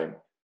 Yeah, same.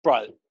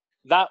 Bro,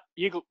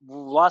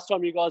 last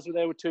time you guys were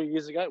there 2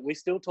 years ago, we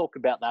still talk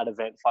about that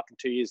event fucking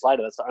 2 years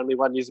later. That's the only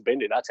one you've been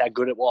to. That's how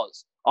good it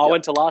was. I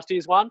went to last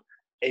year's one,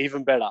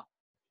 even better.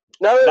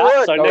 No, it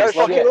wasn't. No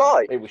fucking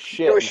lie. It was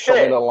shit. It was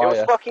shit. It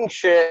was fucking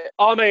shit.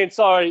 I mean,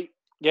 sorry.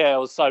 Yeah, it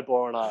was so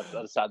boring. I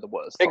just had the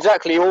worst.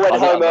 Exactly. You all went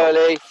home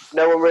early.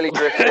 No one really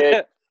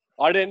drifted.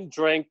 I didn't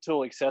drink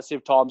till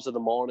excessive times of the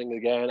morning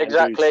again.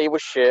 Exactly. It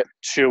was shit.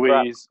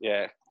 Chewies.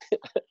 Yeah.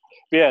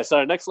 Yeah,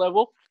 so Next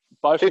Level.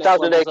 Both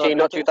 2018,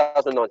 not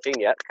 2019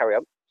 yet. Carry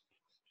on.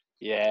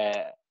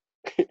 Yeah.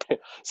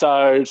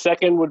 So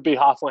second would be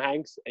Halfway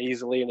Hangs,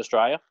 easily in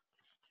Australia.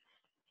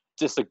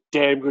 Just a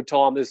damn good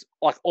time. There's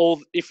like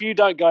if you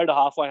don't go to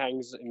Halfway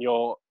Hangs and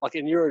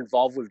you're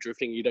involved with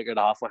drifting, you don't go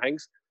to Halfway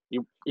Hangs,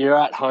 you're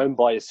at home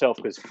by yourself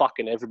because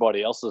fucking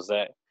everybody else is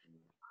there.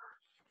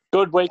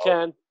 Good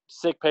weekend,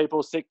 sick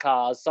people, sick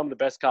cars, some of the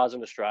best cars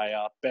in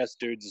Australia, best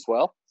dudes as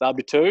well. That'd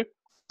be 2.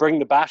 Bring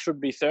the Bash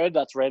would be 3rd.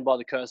 That's ran by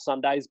the Cursed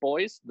Sundays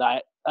boys.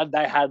 They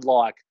had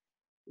like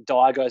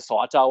Daigo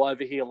Saito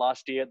over here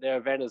last year at their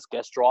event as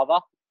guest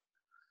driver.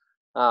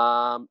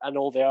 And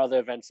all their other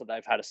events that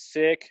they've had are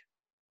sick.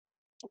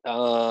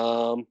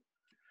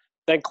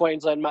 Then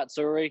Queensland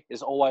Matsuri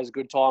is always a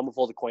good time with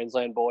all the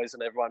Queensland boys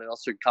and everyone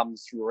else who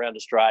comes from around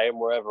Australia and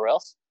wherever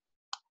else.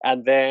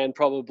 And then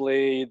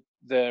probably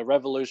the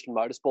Revolution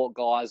Motorsport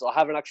guys. I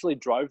haven't actually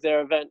drove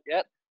their event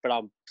yet, but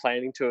I'm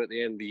planning to at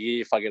the end of the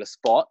year if I get a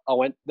spot. I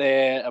went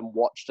there and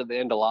watched at the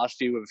end of last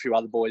year with a few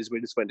other boys.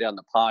 We just went down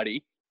the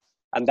party,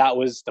 and that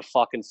was the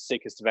fucking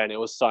sickest event. It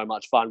was so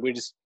much fun.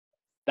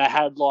 They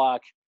had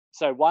like,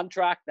 so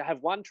they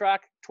have one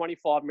track,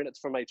 25 minutes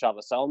from each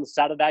other. So on the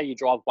Saturday, you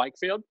drive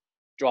Wakefield,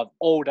 drive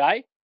all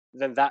day.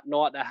 Then that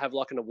night, they have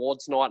like an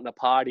awards night and a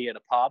party at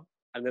a pub.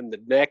 And then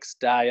the next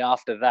day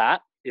after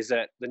that is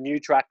at the new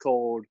track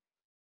called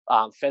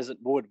Pheasant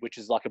Wood, which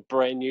is like a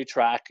brand new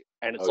track.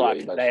 And it's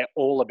they're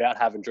all about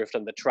having drift,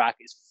 and the track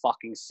is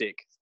fucking sick.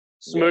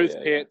 Smooth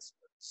pits,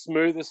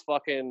 smooth as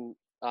fucking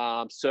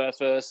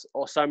surface,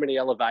 or so many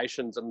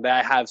elevations. And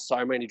they have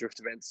so many drift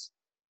events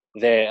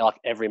there like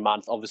every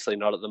month. Obviously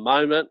not at the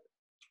moment,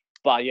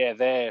 but yeah,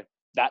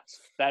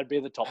 that'd be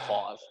the top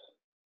 5.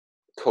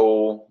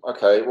 Cool.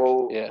 Okay.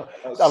 Well, yeah.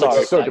 Alex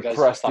is so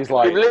depressed. He's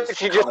like, you've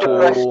literally just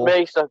depressed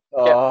me. So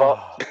get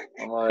fucked.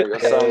 I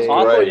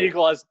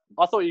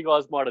thought you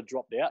guys might have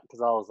dropped out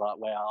because I was like,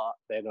 wow,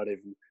 they're not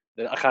even.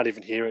 I can't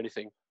even hear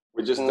anything.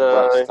 We're just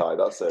depressed, Ty.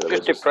 That's it.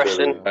 Just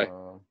depressing.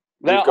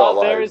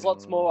 There is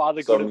lots more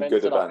other good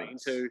events that I've been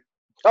to.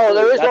 Oh,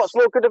 there is lots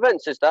more good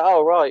events, is there?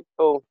 Oh, right.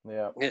 Cool.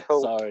 Yeah.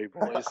 Cool. Sorry,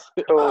 boys.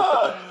 Cool.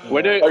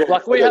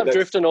 We have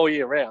drifting all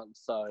year round.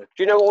 So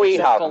do you know what we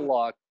have?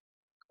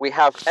 We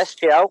have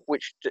STL,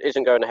 which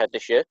isn't going ahead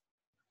this year.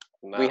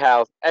 No. We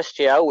have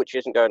STL, which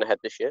isn't going ahead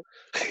this year.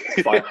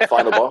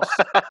 Final boss.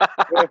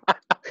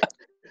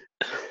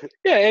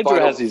 Yeah, Andrew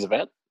has his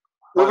event.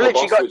 We've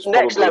literally got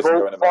next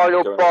level,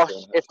 final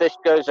boss, if this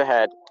goes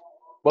ahead.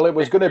 Well, it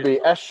was going to be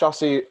S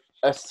Chassis,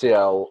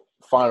 STL,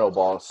 final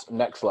boss,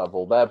 next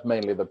level. They're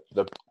mainly the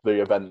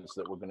events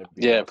that we're going to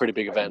be. Yeah, pretty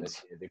big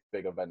events. The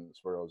big events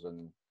for us,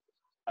 and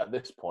at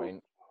this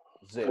point,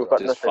 0. We've got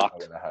just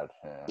fucked. Ahead.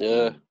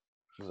 Yeah.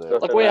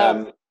 Like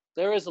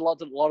there is a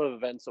lot of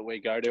events that we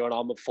go to, and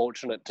I'm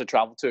fortunate to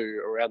travel to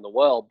around the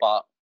world,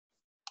 but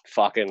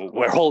fucking,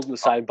 we're all in the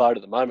same boat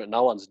at the moment.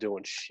 No one's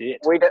doing shit.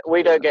 We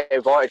don't get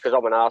invited because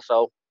I'm an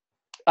arsehole.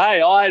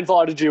 Hey, I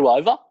invited you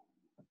over.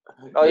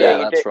 Oh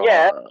yeah, you did. Right.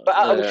 Yeah, but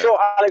I'm sure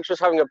Alex was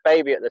having a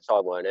baby at the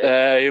time, weren't he?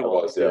 Yeah, he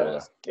was.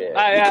 Yeah.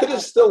 Hey, you could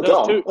have still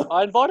gone.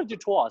 I invited you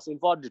twice.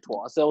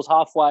 There was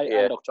halfway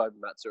and October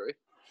Matsuri.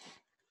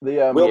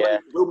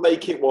 We'll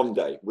make it one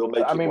day. We'll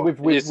make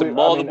it. You're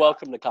more than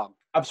welcome to come.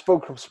 I've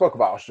spoke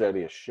about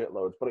Australia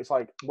shitloads, but it's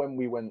like when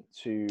we went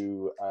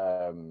to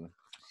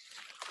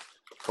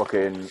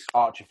fucking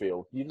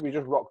Archerfield, we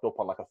just rocked up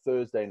on like a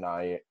Thursday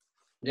night,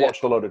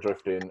 watched a load of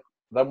drifting,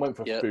 then went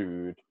for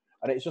food,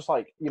 and it's just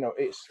like,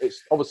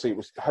 it's obviously it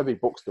was heavy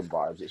Buxton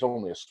vibes. It's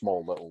only a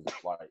small little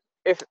like.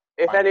 If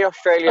any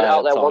Australian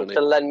out there wants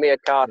to lend me a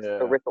car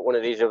to rip at one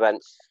of these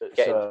events,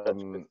 get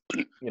in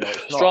touch.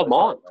 It's not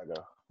mine.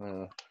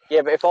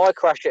 Yeah, but if I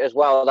crash it as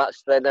well,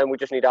 then we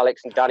just need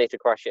Alex and Danny to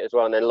crash it as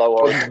well, and then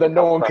lower. Then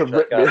no one can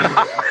rip me.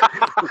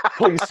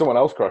 Please, someone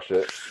else crash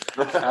it.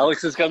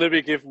 Alex is going to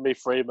be giving me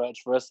free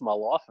merch for the rest of my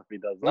life if he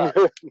does that.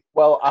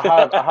 Well, I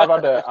have had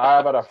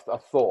a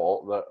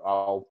thought that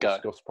I'll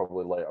discuss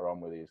probably later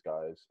on with these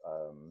guys.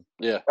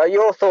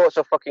 Your thoughts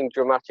are fucking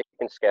dramatic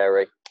and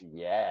scary.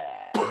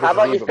 Yeah. How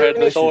about you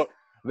finish?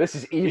 This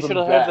is even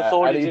better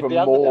and even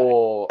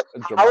more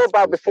dramatic. How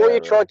about before you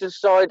try to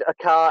decide a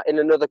car in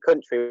another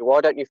country,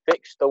 why don't you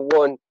fix the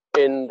one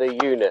in the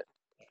unit?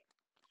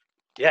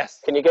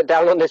 Yes. Can you get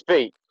down on this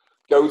beat?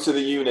 Go to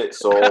the unit,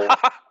 Saul.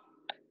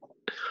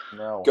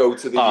 No. Go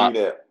to the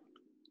unit.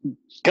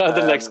 Go to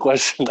the next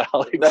question,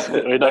 Alex.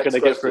 We're not going to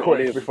get through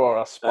quick before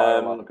I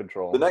spiral out of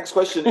control. The next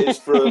question is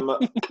from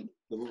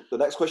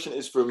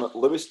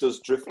Lewis Does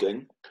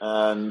Drifting,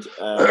 and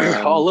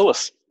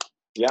Lewis.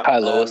 Yeah. Hi,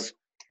 Lewis.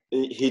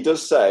 He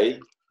does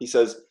say, he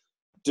says,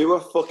 do a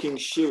fucking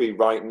shoey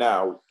right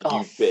now, you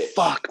bitch.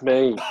 Fuck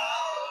me.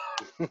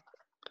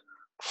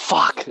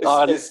 Fuck.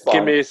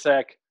 Give me a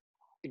sec.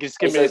 Just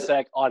give me a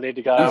sec. I need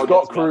to go. He's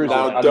got cruisers.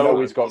 I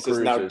know he's got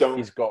cruisers.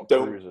 He's got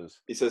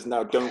cruisers. He says,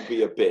 now don't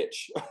be a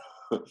bitch.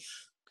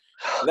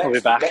 I'll be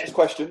back. Next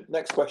question.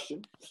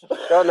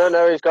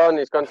 No, he's gone.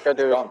 He's gone to go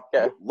do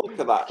it. Look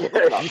at that.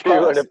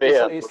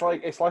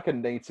 It's like a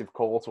native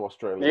call to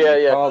Australia.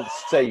 You can't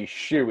say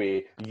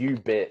shoey, you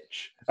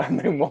bitch, and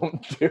they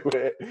won't do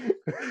it.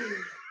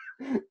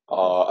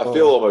 I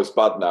feel almost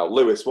bad now.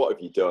 Lewis, what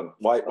have you done?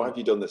 Why have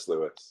you done this,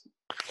 Lewis?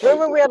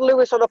 Remember when we had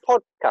Lewis on a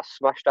podcast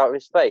smashed out of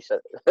his face?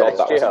 God,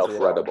 that was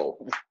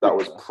incredible. That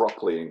was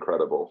properly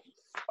incredible.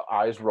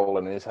 Eyes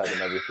rolling in his head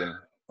and everything.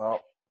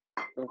 Well,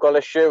 we've got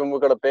a shoe and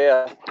we've got a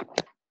beer.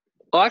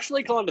 I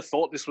actually kind of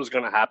thought this was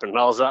going to happen.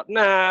 I was like,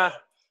 nah.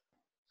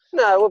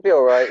 No, we'll be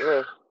all right.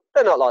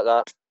 They're not like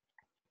that.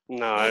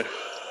 No.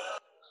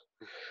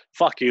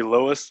 Fuck you,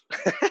 Lewis.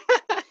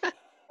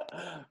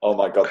 Oh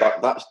my god,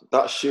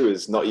 that shoe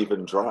is not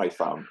even dry,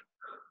 fam.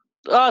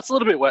 It's a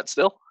little bit wet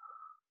still.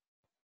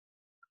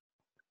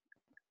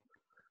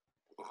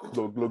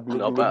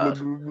 Not bad.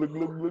 Can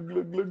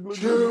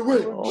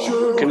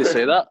you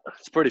see that?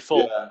 It's pretty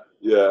full.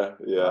 Yeah.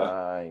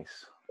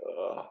 Nice.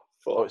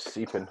 Oh, it's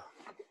seeping.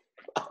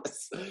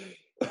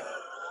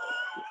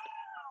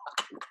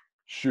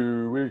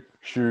 Shoey.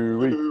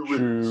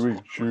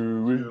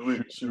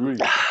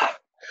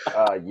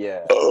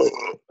 Yeah.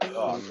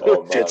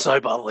 Oh, it's so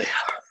bubbly.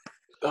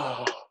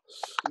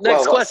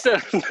 Next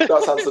question.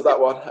 That's answered that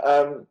one.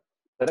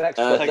 The next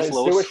question is to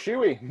a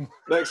shoey.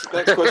 Next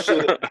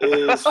question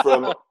is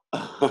from.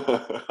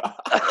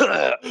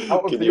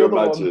 Can you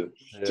imagine?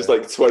 Yeah. Just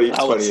like 20 in a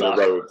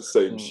row of the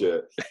same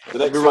shit.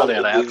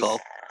 The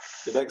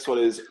next one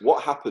is,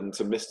 what happened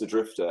to Mr.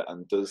 Drifter,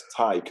 and does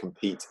Ty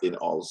compete in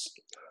Oz?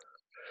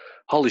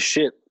 Holy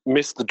shit,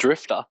 Mr.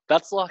 Drifter.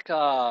 That's like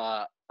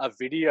a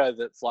video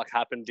that's like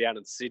happened down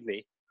in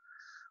Sydney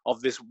of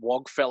this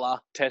wog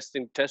fella test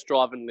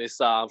driving this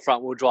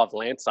front wheel drive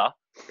Lancer,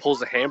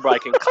 pulls a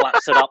handbrake and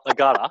claps it up the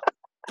gutter,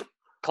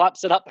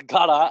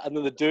 and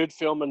then the dude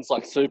filming's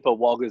like super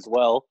wog as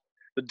well.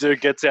 The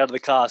dude gets out of the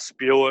car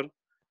spewing,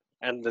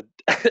 and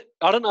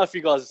I don't know if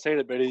you guys have seen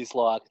it, but he's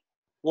like,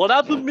 "What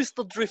happened,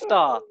 Mr. Drifter?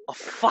 I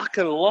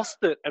fucking lost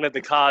it," and then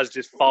the car's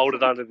just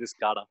folded under this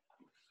gutter.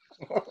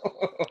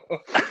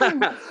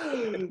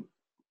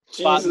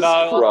 Jesus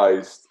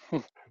Christ.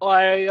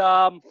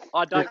 I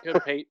don't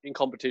compete in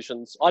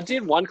competitions. I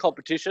did one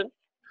competition.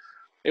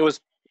 It was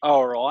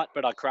all right,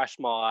 but I crashed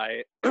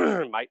my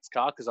mate's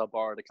car because I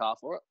borrowed a car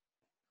for it.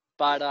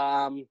 But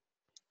I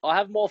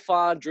have more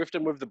fun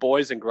drifting with the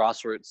boys and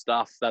grassroots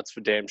stuff. That's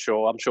for damn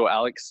sure. I'm sure,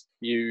 Alex,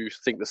 you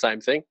think the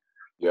same thing.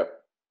 Yep.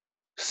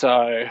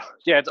 So,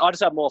 yeah, I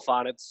just have more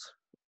fun. It's,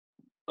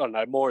 I don't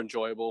know, more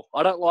enjoyable.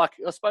 I don't like,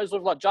 I suppose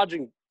with like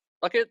judging,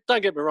 like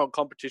don't get me wrong,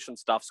 competition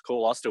stuff's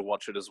cool. I still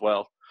watch it as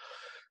well.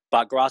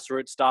 But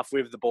grassroots stuff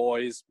with the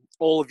boys,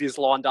 all of yous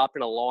lined up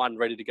in a line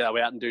ready to go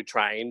out and do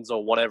trains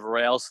or whatever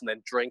else and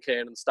then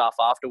drinking and stuff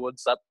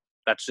afterwards,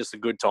 that's just a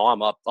good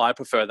time. I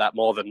prefer that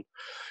more than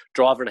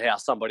driving how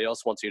somebody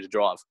else wants you to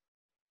drive.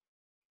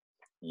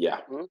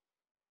 Yeah. Mm-hmm.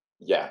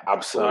 Yeah,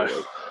 absolutely.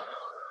 So,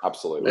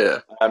 absolutely. Yeah.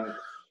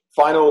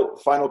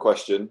 Final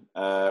question,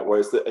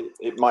 whereas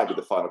it might be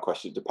the final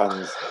question,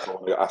 depends. I'm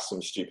going to ask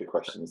some stupid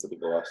questions that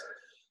people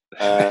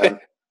ask.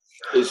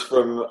 Is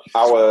from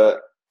our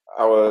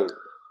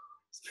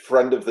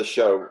friend of the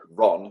show,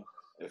 Ron,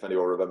 if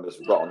anyone remembers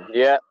Ron.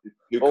 Yeah,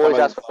 always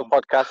ask for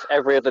podcasts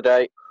every other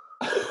day.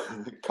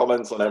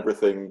 Comments on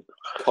everything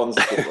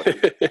constantly.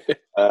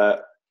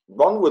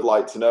 Ron would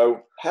like to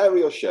know,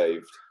 hairy or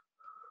shaved?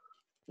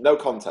 No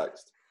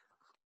context.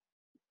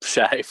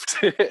 Shaved.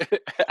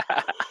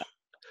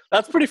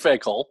 That's a pretty fair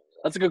call.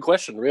 That's a good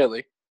question,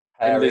 really.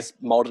 Hairy. In this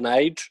modern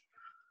age.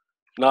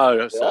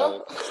 No,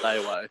 so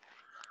stay away.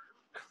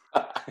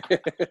 I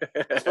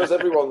suppose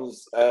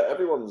everyone's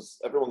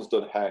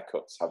done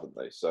haircuts, haven't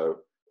they?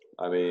 So,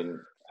 I mean,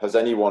 has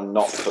anyone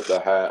not cut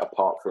their hair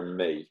apart from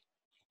me?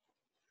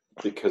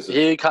 Because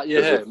you cut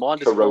your hair. Mine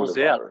just falls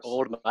out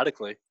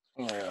automatically.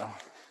 Oh, yeah.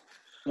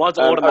 Mine's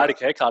an automatic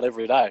haircut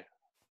every day.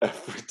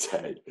 Every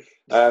day.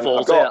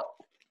 Falls out.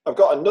 I've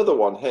got another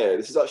one here.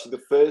 This is actually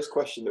the first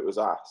question that was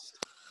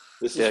asked.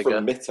 This is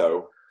from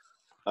Mito.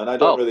 And I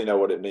don't really know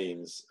what it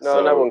means.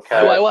 No, no one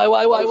cares. Wait. Why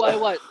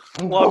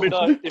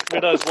Mido? If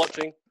Mido's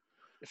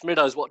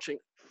watching.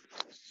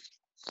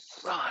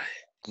 Right.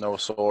 No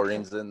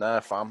saurines in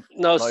there, fam.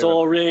 No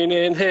saurine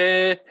in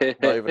here.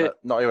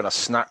 Not even a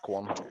snack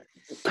one.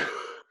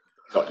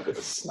 Not even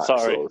a snack.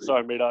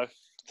 Sorry, Mido.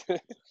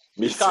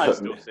 This guy's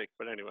still sick,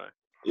 but anyway.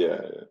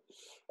 Yeah.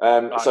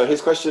 So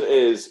his question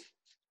is,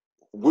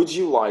 would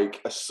you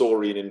like a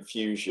saurine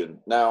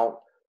infusion? Now,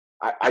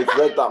 I've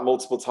read that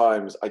multiple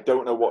times. I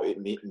don't know what it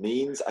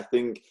means. I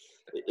think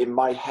in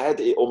my head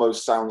it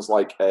almost sounds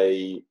like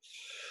a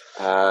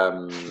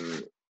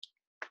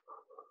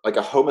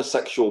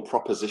homosexual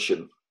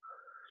proposition.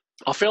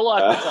 I feel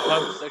like it's a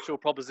homosexual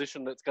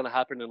proposition that's going to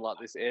happen in like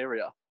this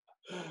area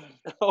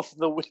of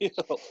the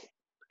wheel.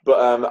 But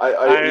I'm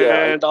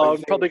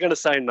probably going to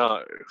say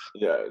no.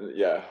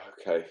 Yeah.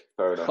 Okay,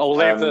 fair enough. I'll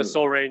leave the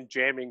saurine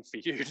jamming for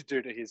you to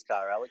do to his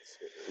car, Alex.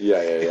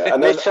 Yeah.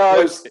 And then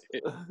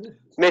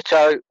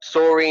Mito,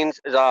 saurines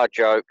is our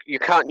joke. You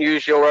can't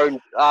use your own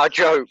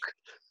joke.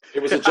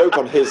 It was a joke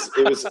on his.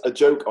 It was a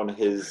joke on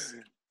his.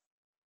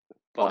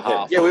 On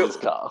him. Yeah, his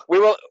car. We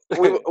were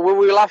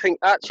laughing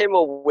at him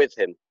or with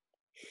him.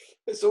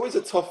 It's always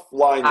a tough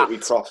line that we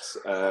cross.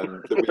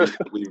 It's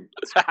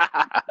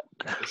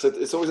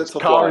always a tough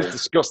line. The car is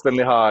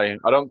disgustingly high.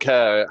 I don't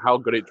care how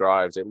good it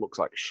drives. It looks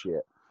like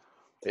shit.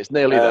 It's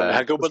nearly there.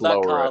 How good would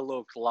that car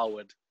look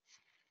lowered?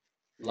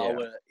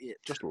 Lower it.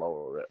 Just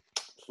lower it.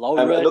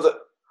 Lower it.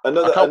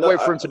 I can't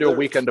wait for him to do a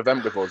weekend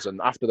event with us, and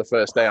after the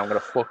first day, I'm going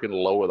to fucking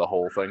lower the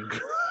whole thing.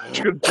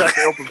 Just going to jack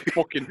it up and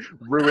fucking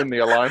ruin the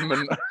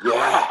alignment.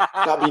 Yeah,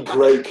 that'd be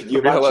great. Could you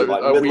imagine,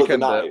 like middle of the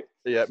night?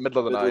 Yeah, middle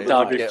of the night.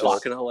 That'd be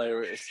fucking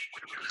hilarious.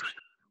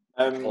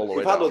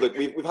 We've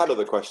had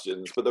other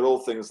questions, but they're all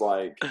things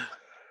like,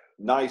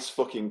 nice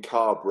fucking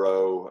car,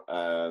 bro.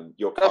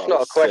 Your car. That's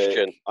not a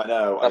question. I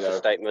know. That's a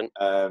statement.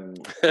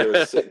 You're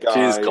a sick guy.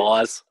 Cheers,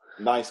 guys.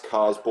 Nice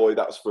cars, boy.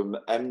 That's from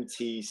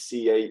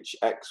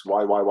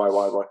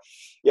MTCHXYYYYY.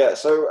 Yeah.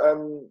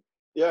 So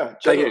yeah.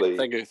 Generally,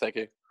 thank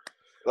you.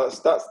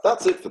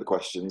 That's it for the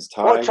questions.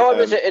 Ty. What time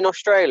is it in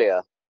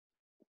Australia?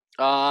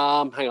 Hang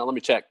on, let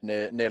me check.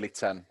 Nearly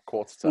 10,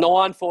 quarter to 10.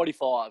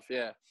 9:45.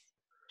 Yeah.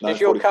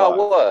 Does your car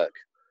work?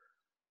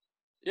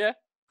 Yeah.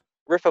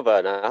 Ripper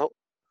burn out.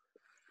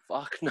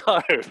 Fuck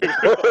no.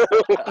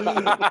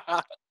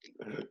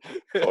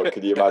 Oh,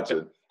 can you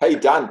imagine? Hey,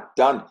 Dan,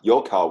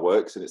 your car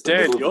works and it's the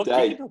middle of the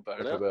day.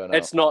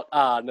 It's not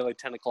nearly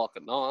 10 o'clock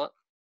at night.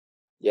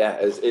 Yeah,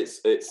 it's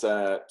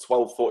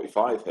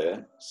 12:45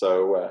 here.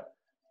 So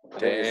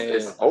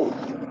he's started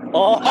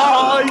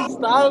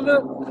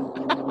it.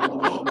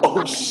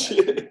 Oh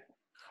shit.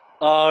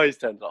 Oh, he's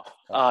turned off.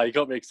 You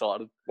got me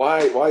excited.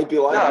 Why be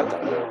like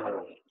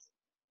that?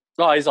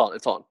 Oh, he's on.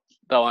 It's on.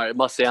 Don't worry,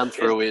 my sound's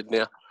real weird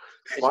now.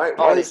 Why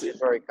is it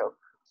very cool?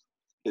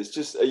 It's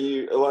just, are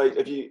you like?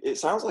 It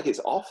sounds like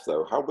it's off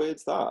though. How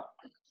weird's that?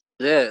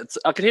 Yeah,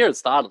 I could hear it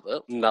started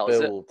it, and that was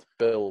it.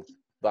 Build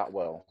that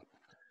well.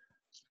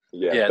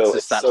 Yeah, it's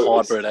just that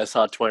hybrid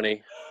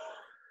SR20.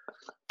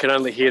 Can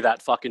only hear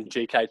that fucking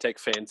GK Tech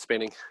fan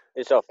spinning.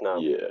 It's off now.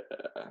 Yeah.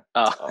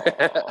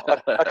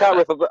 I can't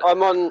remember, but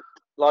I'm on,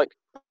 like,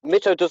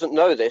 Mito doesn't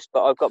know this,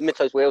 but I've got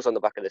Mito's wheels on the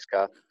back of this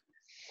car.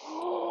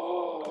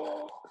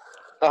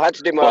 I had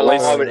to do my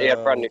alignment. He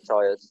had brand new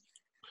tyres.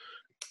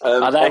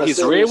 Are they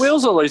his rear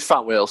wheels or his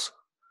front wheels?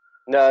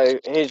 No,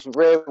 his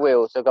rear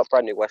wheels. I've got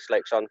brand new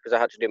Westlakes on because I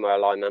had to do my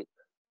alignment.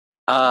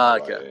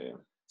 Okay.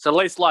 So at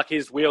least, like,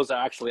 his wheels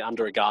are actually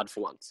under a guard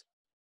for once.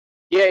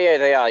 Yeah,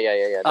 they are.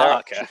 Yeah. They're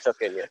okay.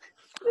 Stuck in, yeah.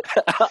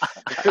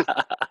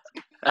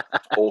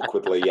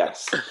 Awkwardly,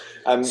 yes.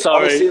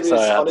 Sorry.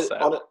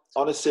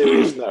 On a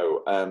serious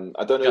note,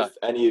 I don't know if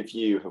any of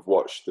you have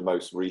watched the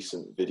most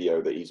recent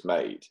video that he's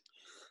made.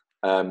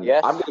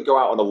 Yes. I'm going to go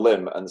out on a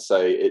limb and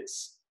say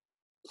it's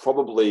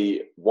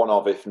probably one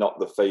of, if not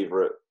the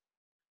favourite,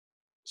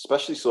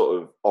 especially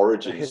sort of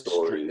origin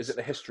stories. Is it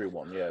the history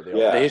one? Yeah.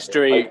 The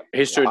history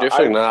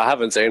edition. No, I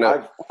haven't seen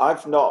it.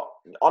 I've not.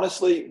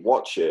 Honestly,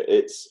 watch it.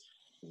 It's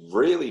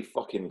really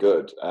fucking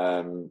good.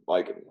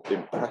 Like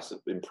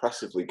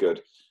impressively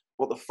good.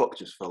 What the fuck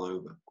just fell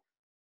over?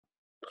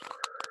 I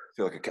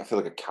feel like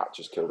a cat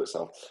just killed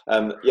itself.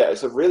 Yeah,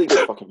 it's a really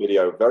good fucking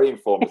video. Very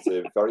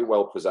informative. Very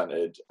well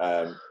presented.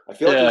 I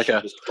feel like you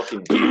should just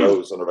fucking do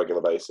those on a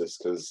regular basis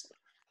because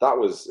that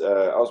was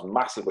I was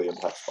massively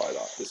impressed by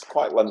that. It's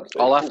quite lengthy.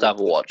 I'll have to have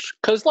a watch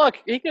because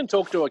like he can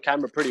talk to a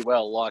camera pretty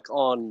well. Like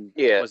on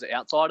was it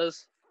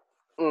Outsiders?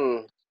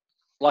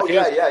 Like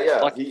yeah.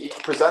 Like, he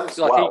presents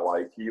like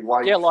well. he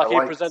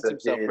presents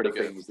himself pretty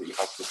good. Things that he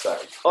has to say.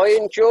 I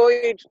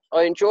enjoyed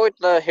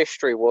the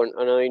history one,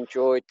 and I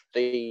enjoyed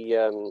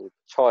the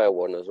tyre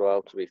one as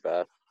well. To be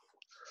fair,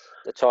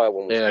 the tyre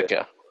one was good.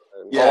 Okay.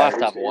 I'll have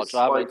to have a watch.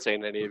 I haven't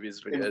seen any of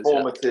his videos.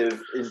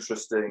 Informative,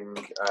 interesting.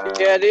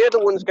 Yeah, the other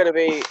one's going to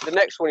be the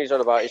next one he's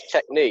on about is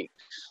techniques.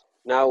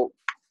 Now,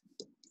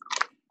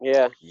 see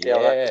how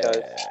that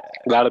goes.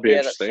 That'll be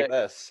interesting.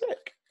 That's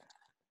sick.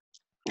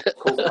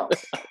 Cool.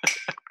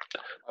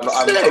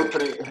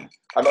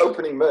 I'm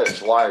opening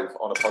merch live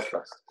on a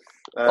podcast.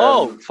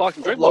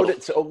 Fucking great!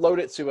 Upload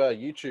it to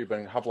YouTube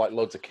and have like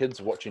loads of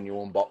kids watching you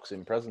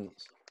unboxing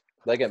presents.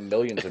 They get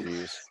millions of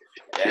views.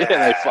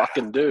 Yeah, they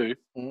fucking do.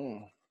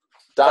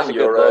 Dan,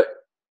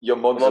 your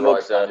mug's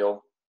right,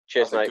 Daniel.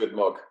 Cheers, That's mate. A good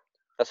mug.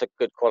 That's a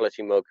good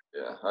quality mug.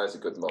 Yeah, that is a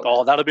good mug.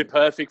 Oh, that'll be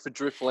perfect for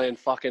Driftland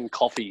fucking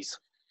coffees.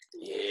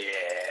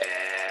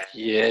 Yeah.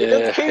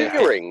 Key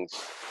rings.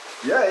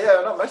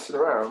 Yeah, not messing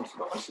around.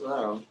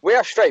 We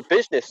are straight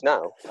business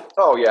now.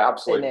 Oh yeah,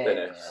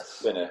 absolutely.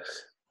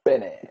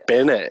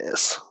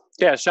 Business.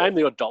 Yeah, shame that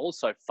your dollar's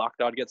so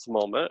fucked. I'd get some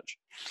more merch.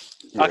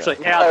 Yeah.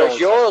 Actually, our dollar's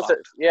yours. so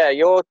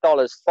Your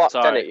dollar's fucked,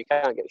 isn't it? You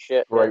can't get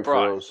shit. Right.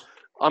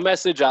 I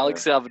messaged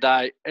Alex the other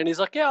day, and he's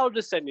like, "Yeah, I'll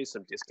just send you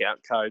some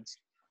discount codes."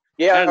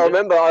 Yeah, I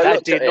remember. I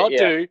did not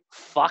do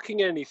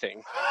fucking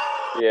anything.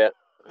 Yeah.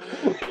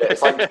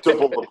 It's like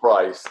double the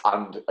price,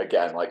 and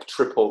again, like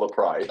triple the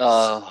price.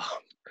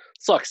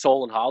 It's like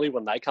Saul and Harley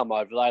when they come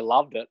over. They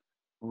loved it.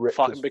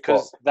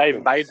 Because fuck.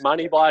 they've made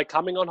money by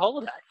coming on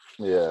holiday.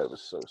 Yeah, it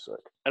was so sick.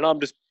 And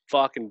I'm just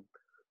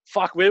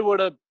we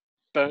would have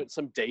burnt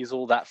some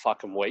diesel that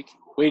fucking week.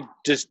 We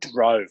just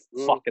drove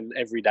fucking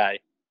every day.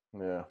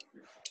 Yeah.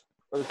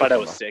 But it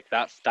was sick.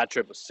 That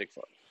trip was sick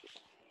for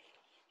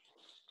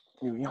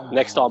it.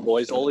 Next time,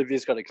 boys, all of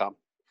you's got to come.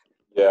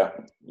 Yeah,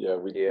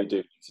 we do need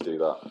to do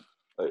that.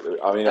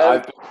 I mean,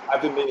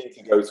 I've been meaning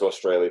to go to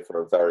Australia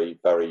for a very,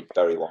 very,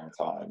 very long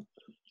time.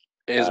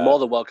 He's more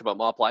than welcome at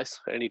my place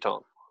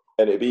anytime.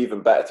 And it'd be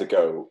even better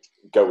to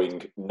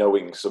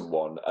knowing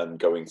someone and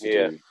going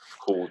to do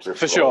cool drift.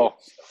 For sure.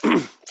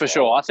 For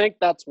sure. I think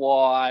that's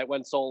why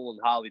when Saul and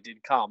Harley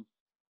did come,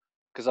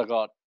 because I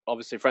got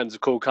obviously friends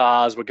with cool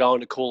cars, we're going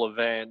to cool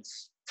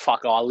events.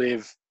 Fuck, I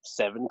live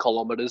 7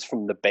 kilometers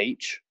from the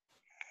beach.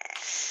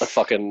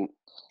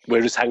 We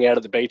just hang out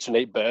at the beach and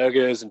eat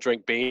burgers and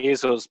drink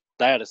beers.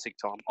 They had a sick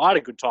time. I had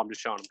a good time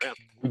just showing them down.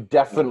 We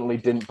definitely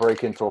didn't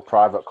break into a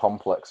private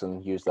complex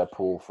and use their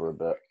pool for a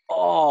bit.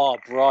 Oh,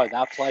 bro,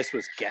 that place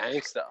was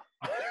gangster.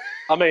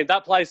 I mean,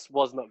 that place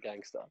was not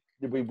gangster.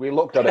 We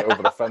looked at it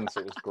over the fence.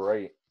 It was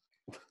great.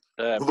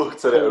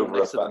 Looked at it over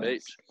the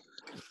fence.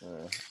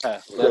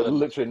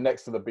 Literally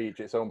next to the beach,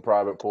 its own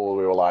private pool.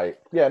 We were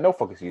like, yeah, no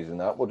fuckers using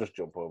that. We'll just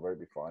jump over. It'd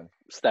be fine.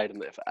 Stayed in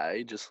there for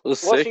ages.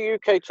 What's the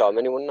UK time?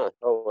 Anyone know?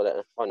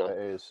 Oh, I know. It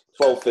is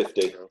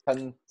 12:50.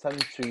 10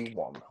 to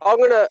 1.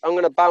 I'm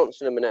gonna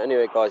bounce in a minute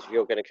anyway, guys. If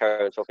you're gonna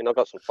carry on talking, I've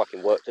got some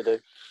fucking work to do.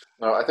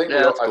 No, I think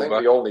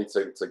we all need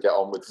to get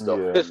on with stuff.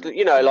 Because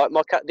like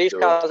these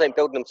cars ain't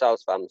building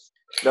themselves, fans.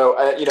 No,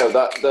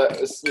 that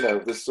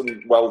there's some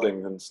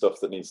welding and stuff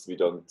that needs to be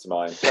done to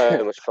mine.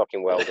 So much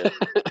fucking welding.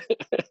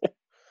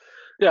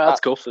 Yeah, that's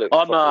cool.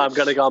 I'm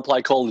going to go and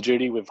play Call of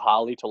Duty with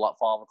Harley till like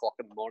 5 o'clock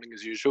in the morning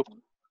as usual.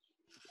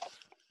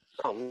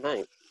 Oh,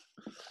 mate.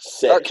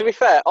 To be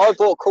fair, I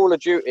bought Call of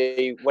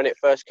Duty when it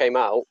first came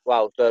out.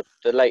 Well, the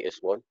latest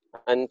one.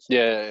 And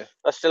I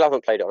still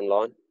haven't played it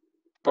online.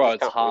 Bro,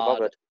 it's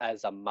hard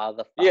as a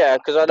motherfucker. Yeah,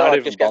 because I don't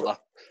even bother.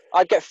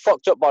 I'd get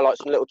fucked up by like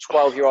some little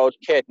 12-year-old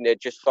kid and they'd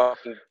just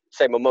fucking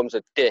say my mum's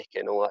a dick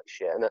and all that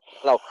shit. And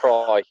I'll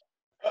cry.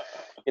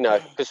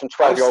 Because some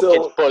 12-year-old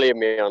kid's bullying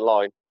me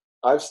online.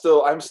 I'm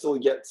still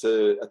yet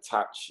to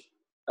attach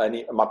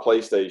my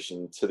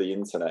PlayStation to the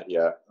internet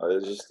yet.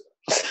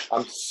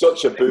 I'm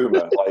such a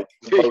boomer.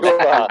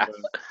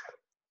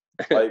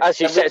 As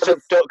he sets up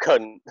Duck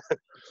Hunt.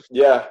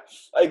 Yeah,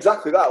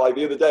 exactly that. Like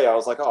the other day, I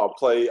was like, I'll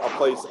do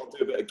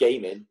a bit of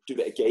gaming,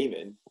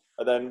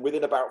 and then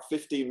within about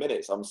 15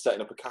 minutes, I'm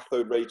setting up a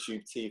cathode ray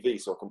tube TV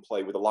so I can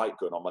play with a light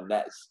gun on my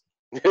NES.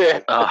 Yeah,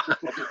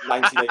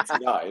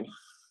 1989.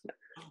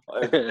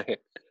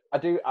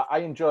 I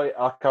enjoy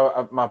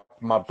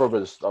my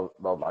brothers.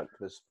 Like,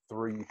 there's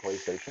 3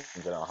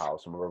 PlayStations in our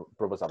house, and my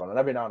brothers have one. And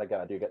every now and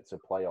again, I do get to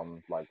play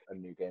on like a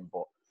new game,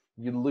 but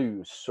you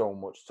lose so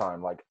much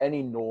time. Like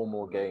any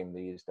normal game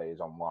these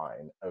days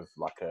online of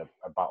like a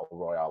battle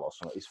royale or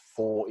something is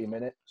 40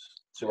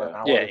 minutes to an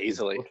hour. Yeah,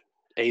 easily.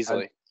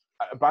 And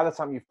by the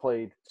time you've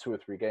played 2 or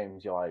 3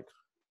 games, you're like,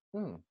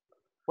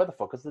 where the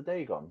fuck has the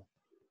day gone?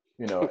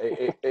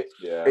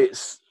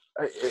 It's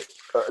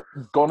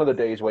gone are the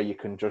days where you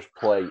can just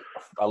play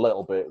a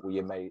little bit with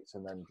your mates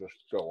and then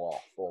just go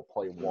off or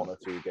play 1 or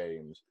 2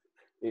 games.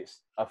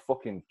 It's a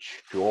fucking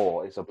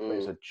chore. It's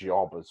a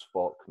job as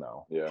fuck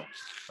now. Yeah.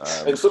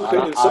 In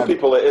some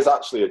people, it is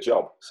actually a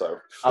job. So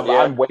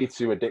I'm way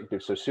too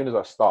addictive. So as soon as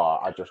I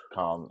start, I just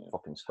can't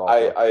fucking stop.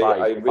 I have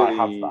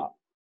that.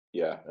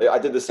 Yeah, I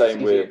did the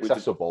same with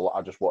accessible.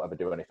 I just won't ever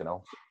do anything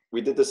else.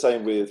 We did the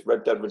same with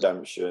Red Dead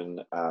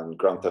Redemption and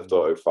Grand Theft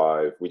Auto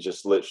 5. We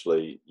just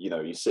literally,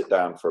 you sit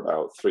down for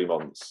about 3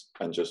 months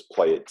and just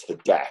play it to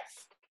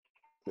death.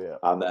 Yeah.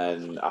 And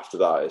then after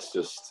that, it's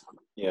just,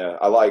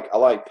 I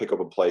like pick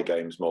up and play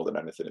games more than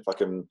anything. If I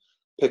can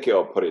pick it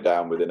up, put it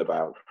down within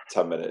about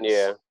 10 minutes.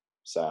 Yeah.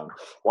 Sound.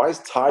 Why has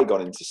Ty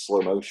gone into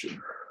slow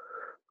motion?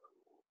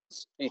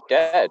 He's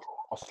dead.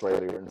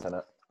 Australia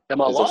internet. Am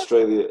I alive?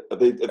 Australia?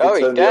 He's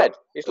dead.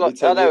 He's like,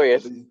 there he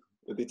is.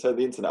 Have they turned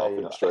the internet off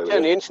in Australia?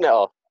 Turn the internet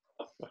off.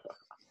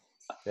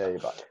 Yeah, you're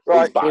back.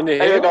 Right,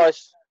 anyway,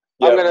 guys,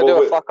 I'm going to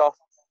do a fuck off.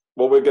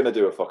 Well, we're going to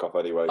do a fuck off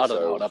anyway. I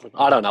don't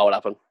know what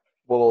happened.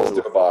 We'll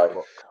do a bye.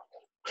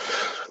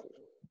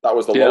 That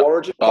was the Low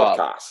Origin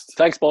podcast.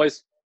 Thanks,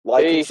 boys.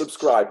 Like and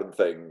subscribe and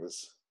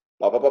things.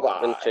 Bye bye bye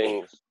bye. And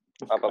things.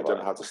 I don't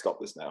know how to stop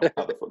this now.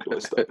 How the fuck do I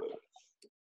stop it?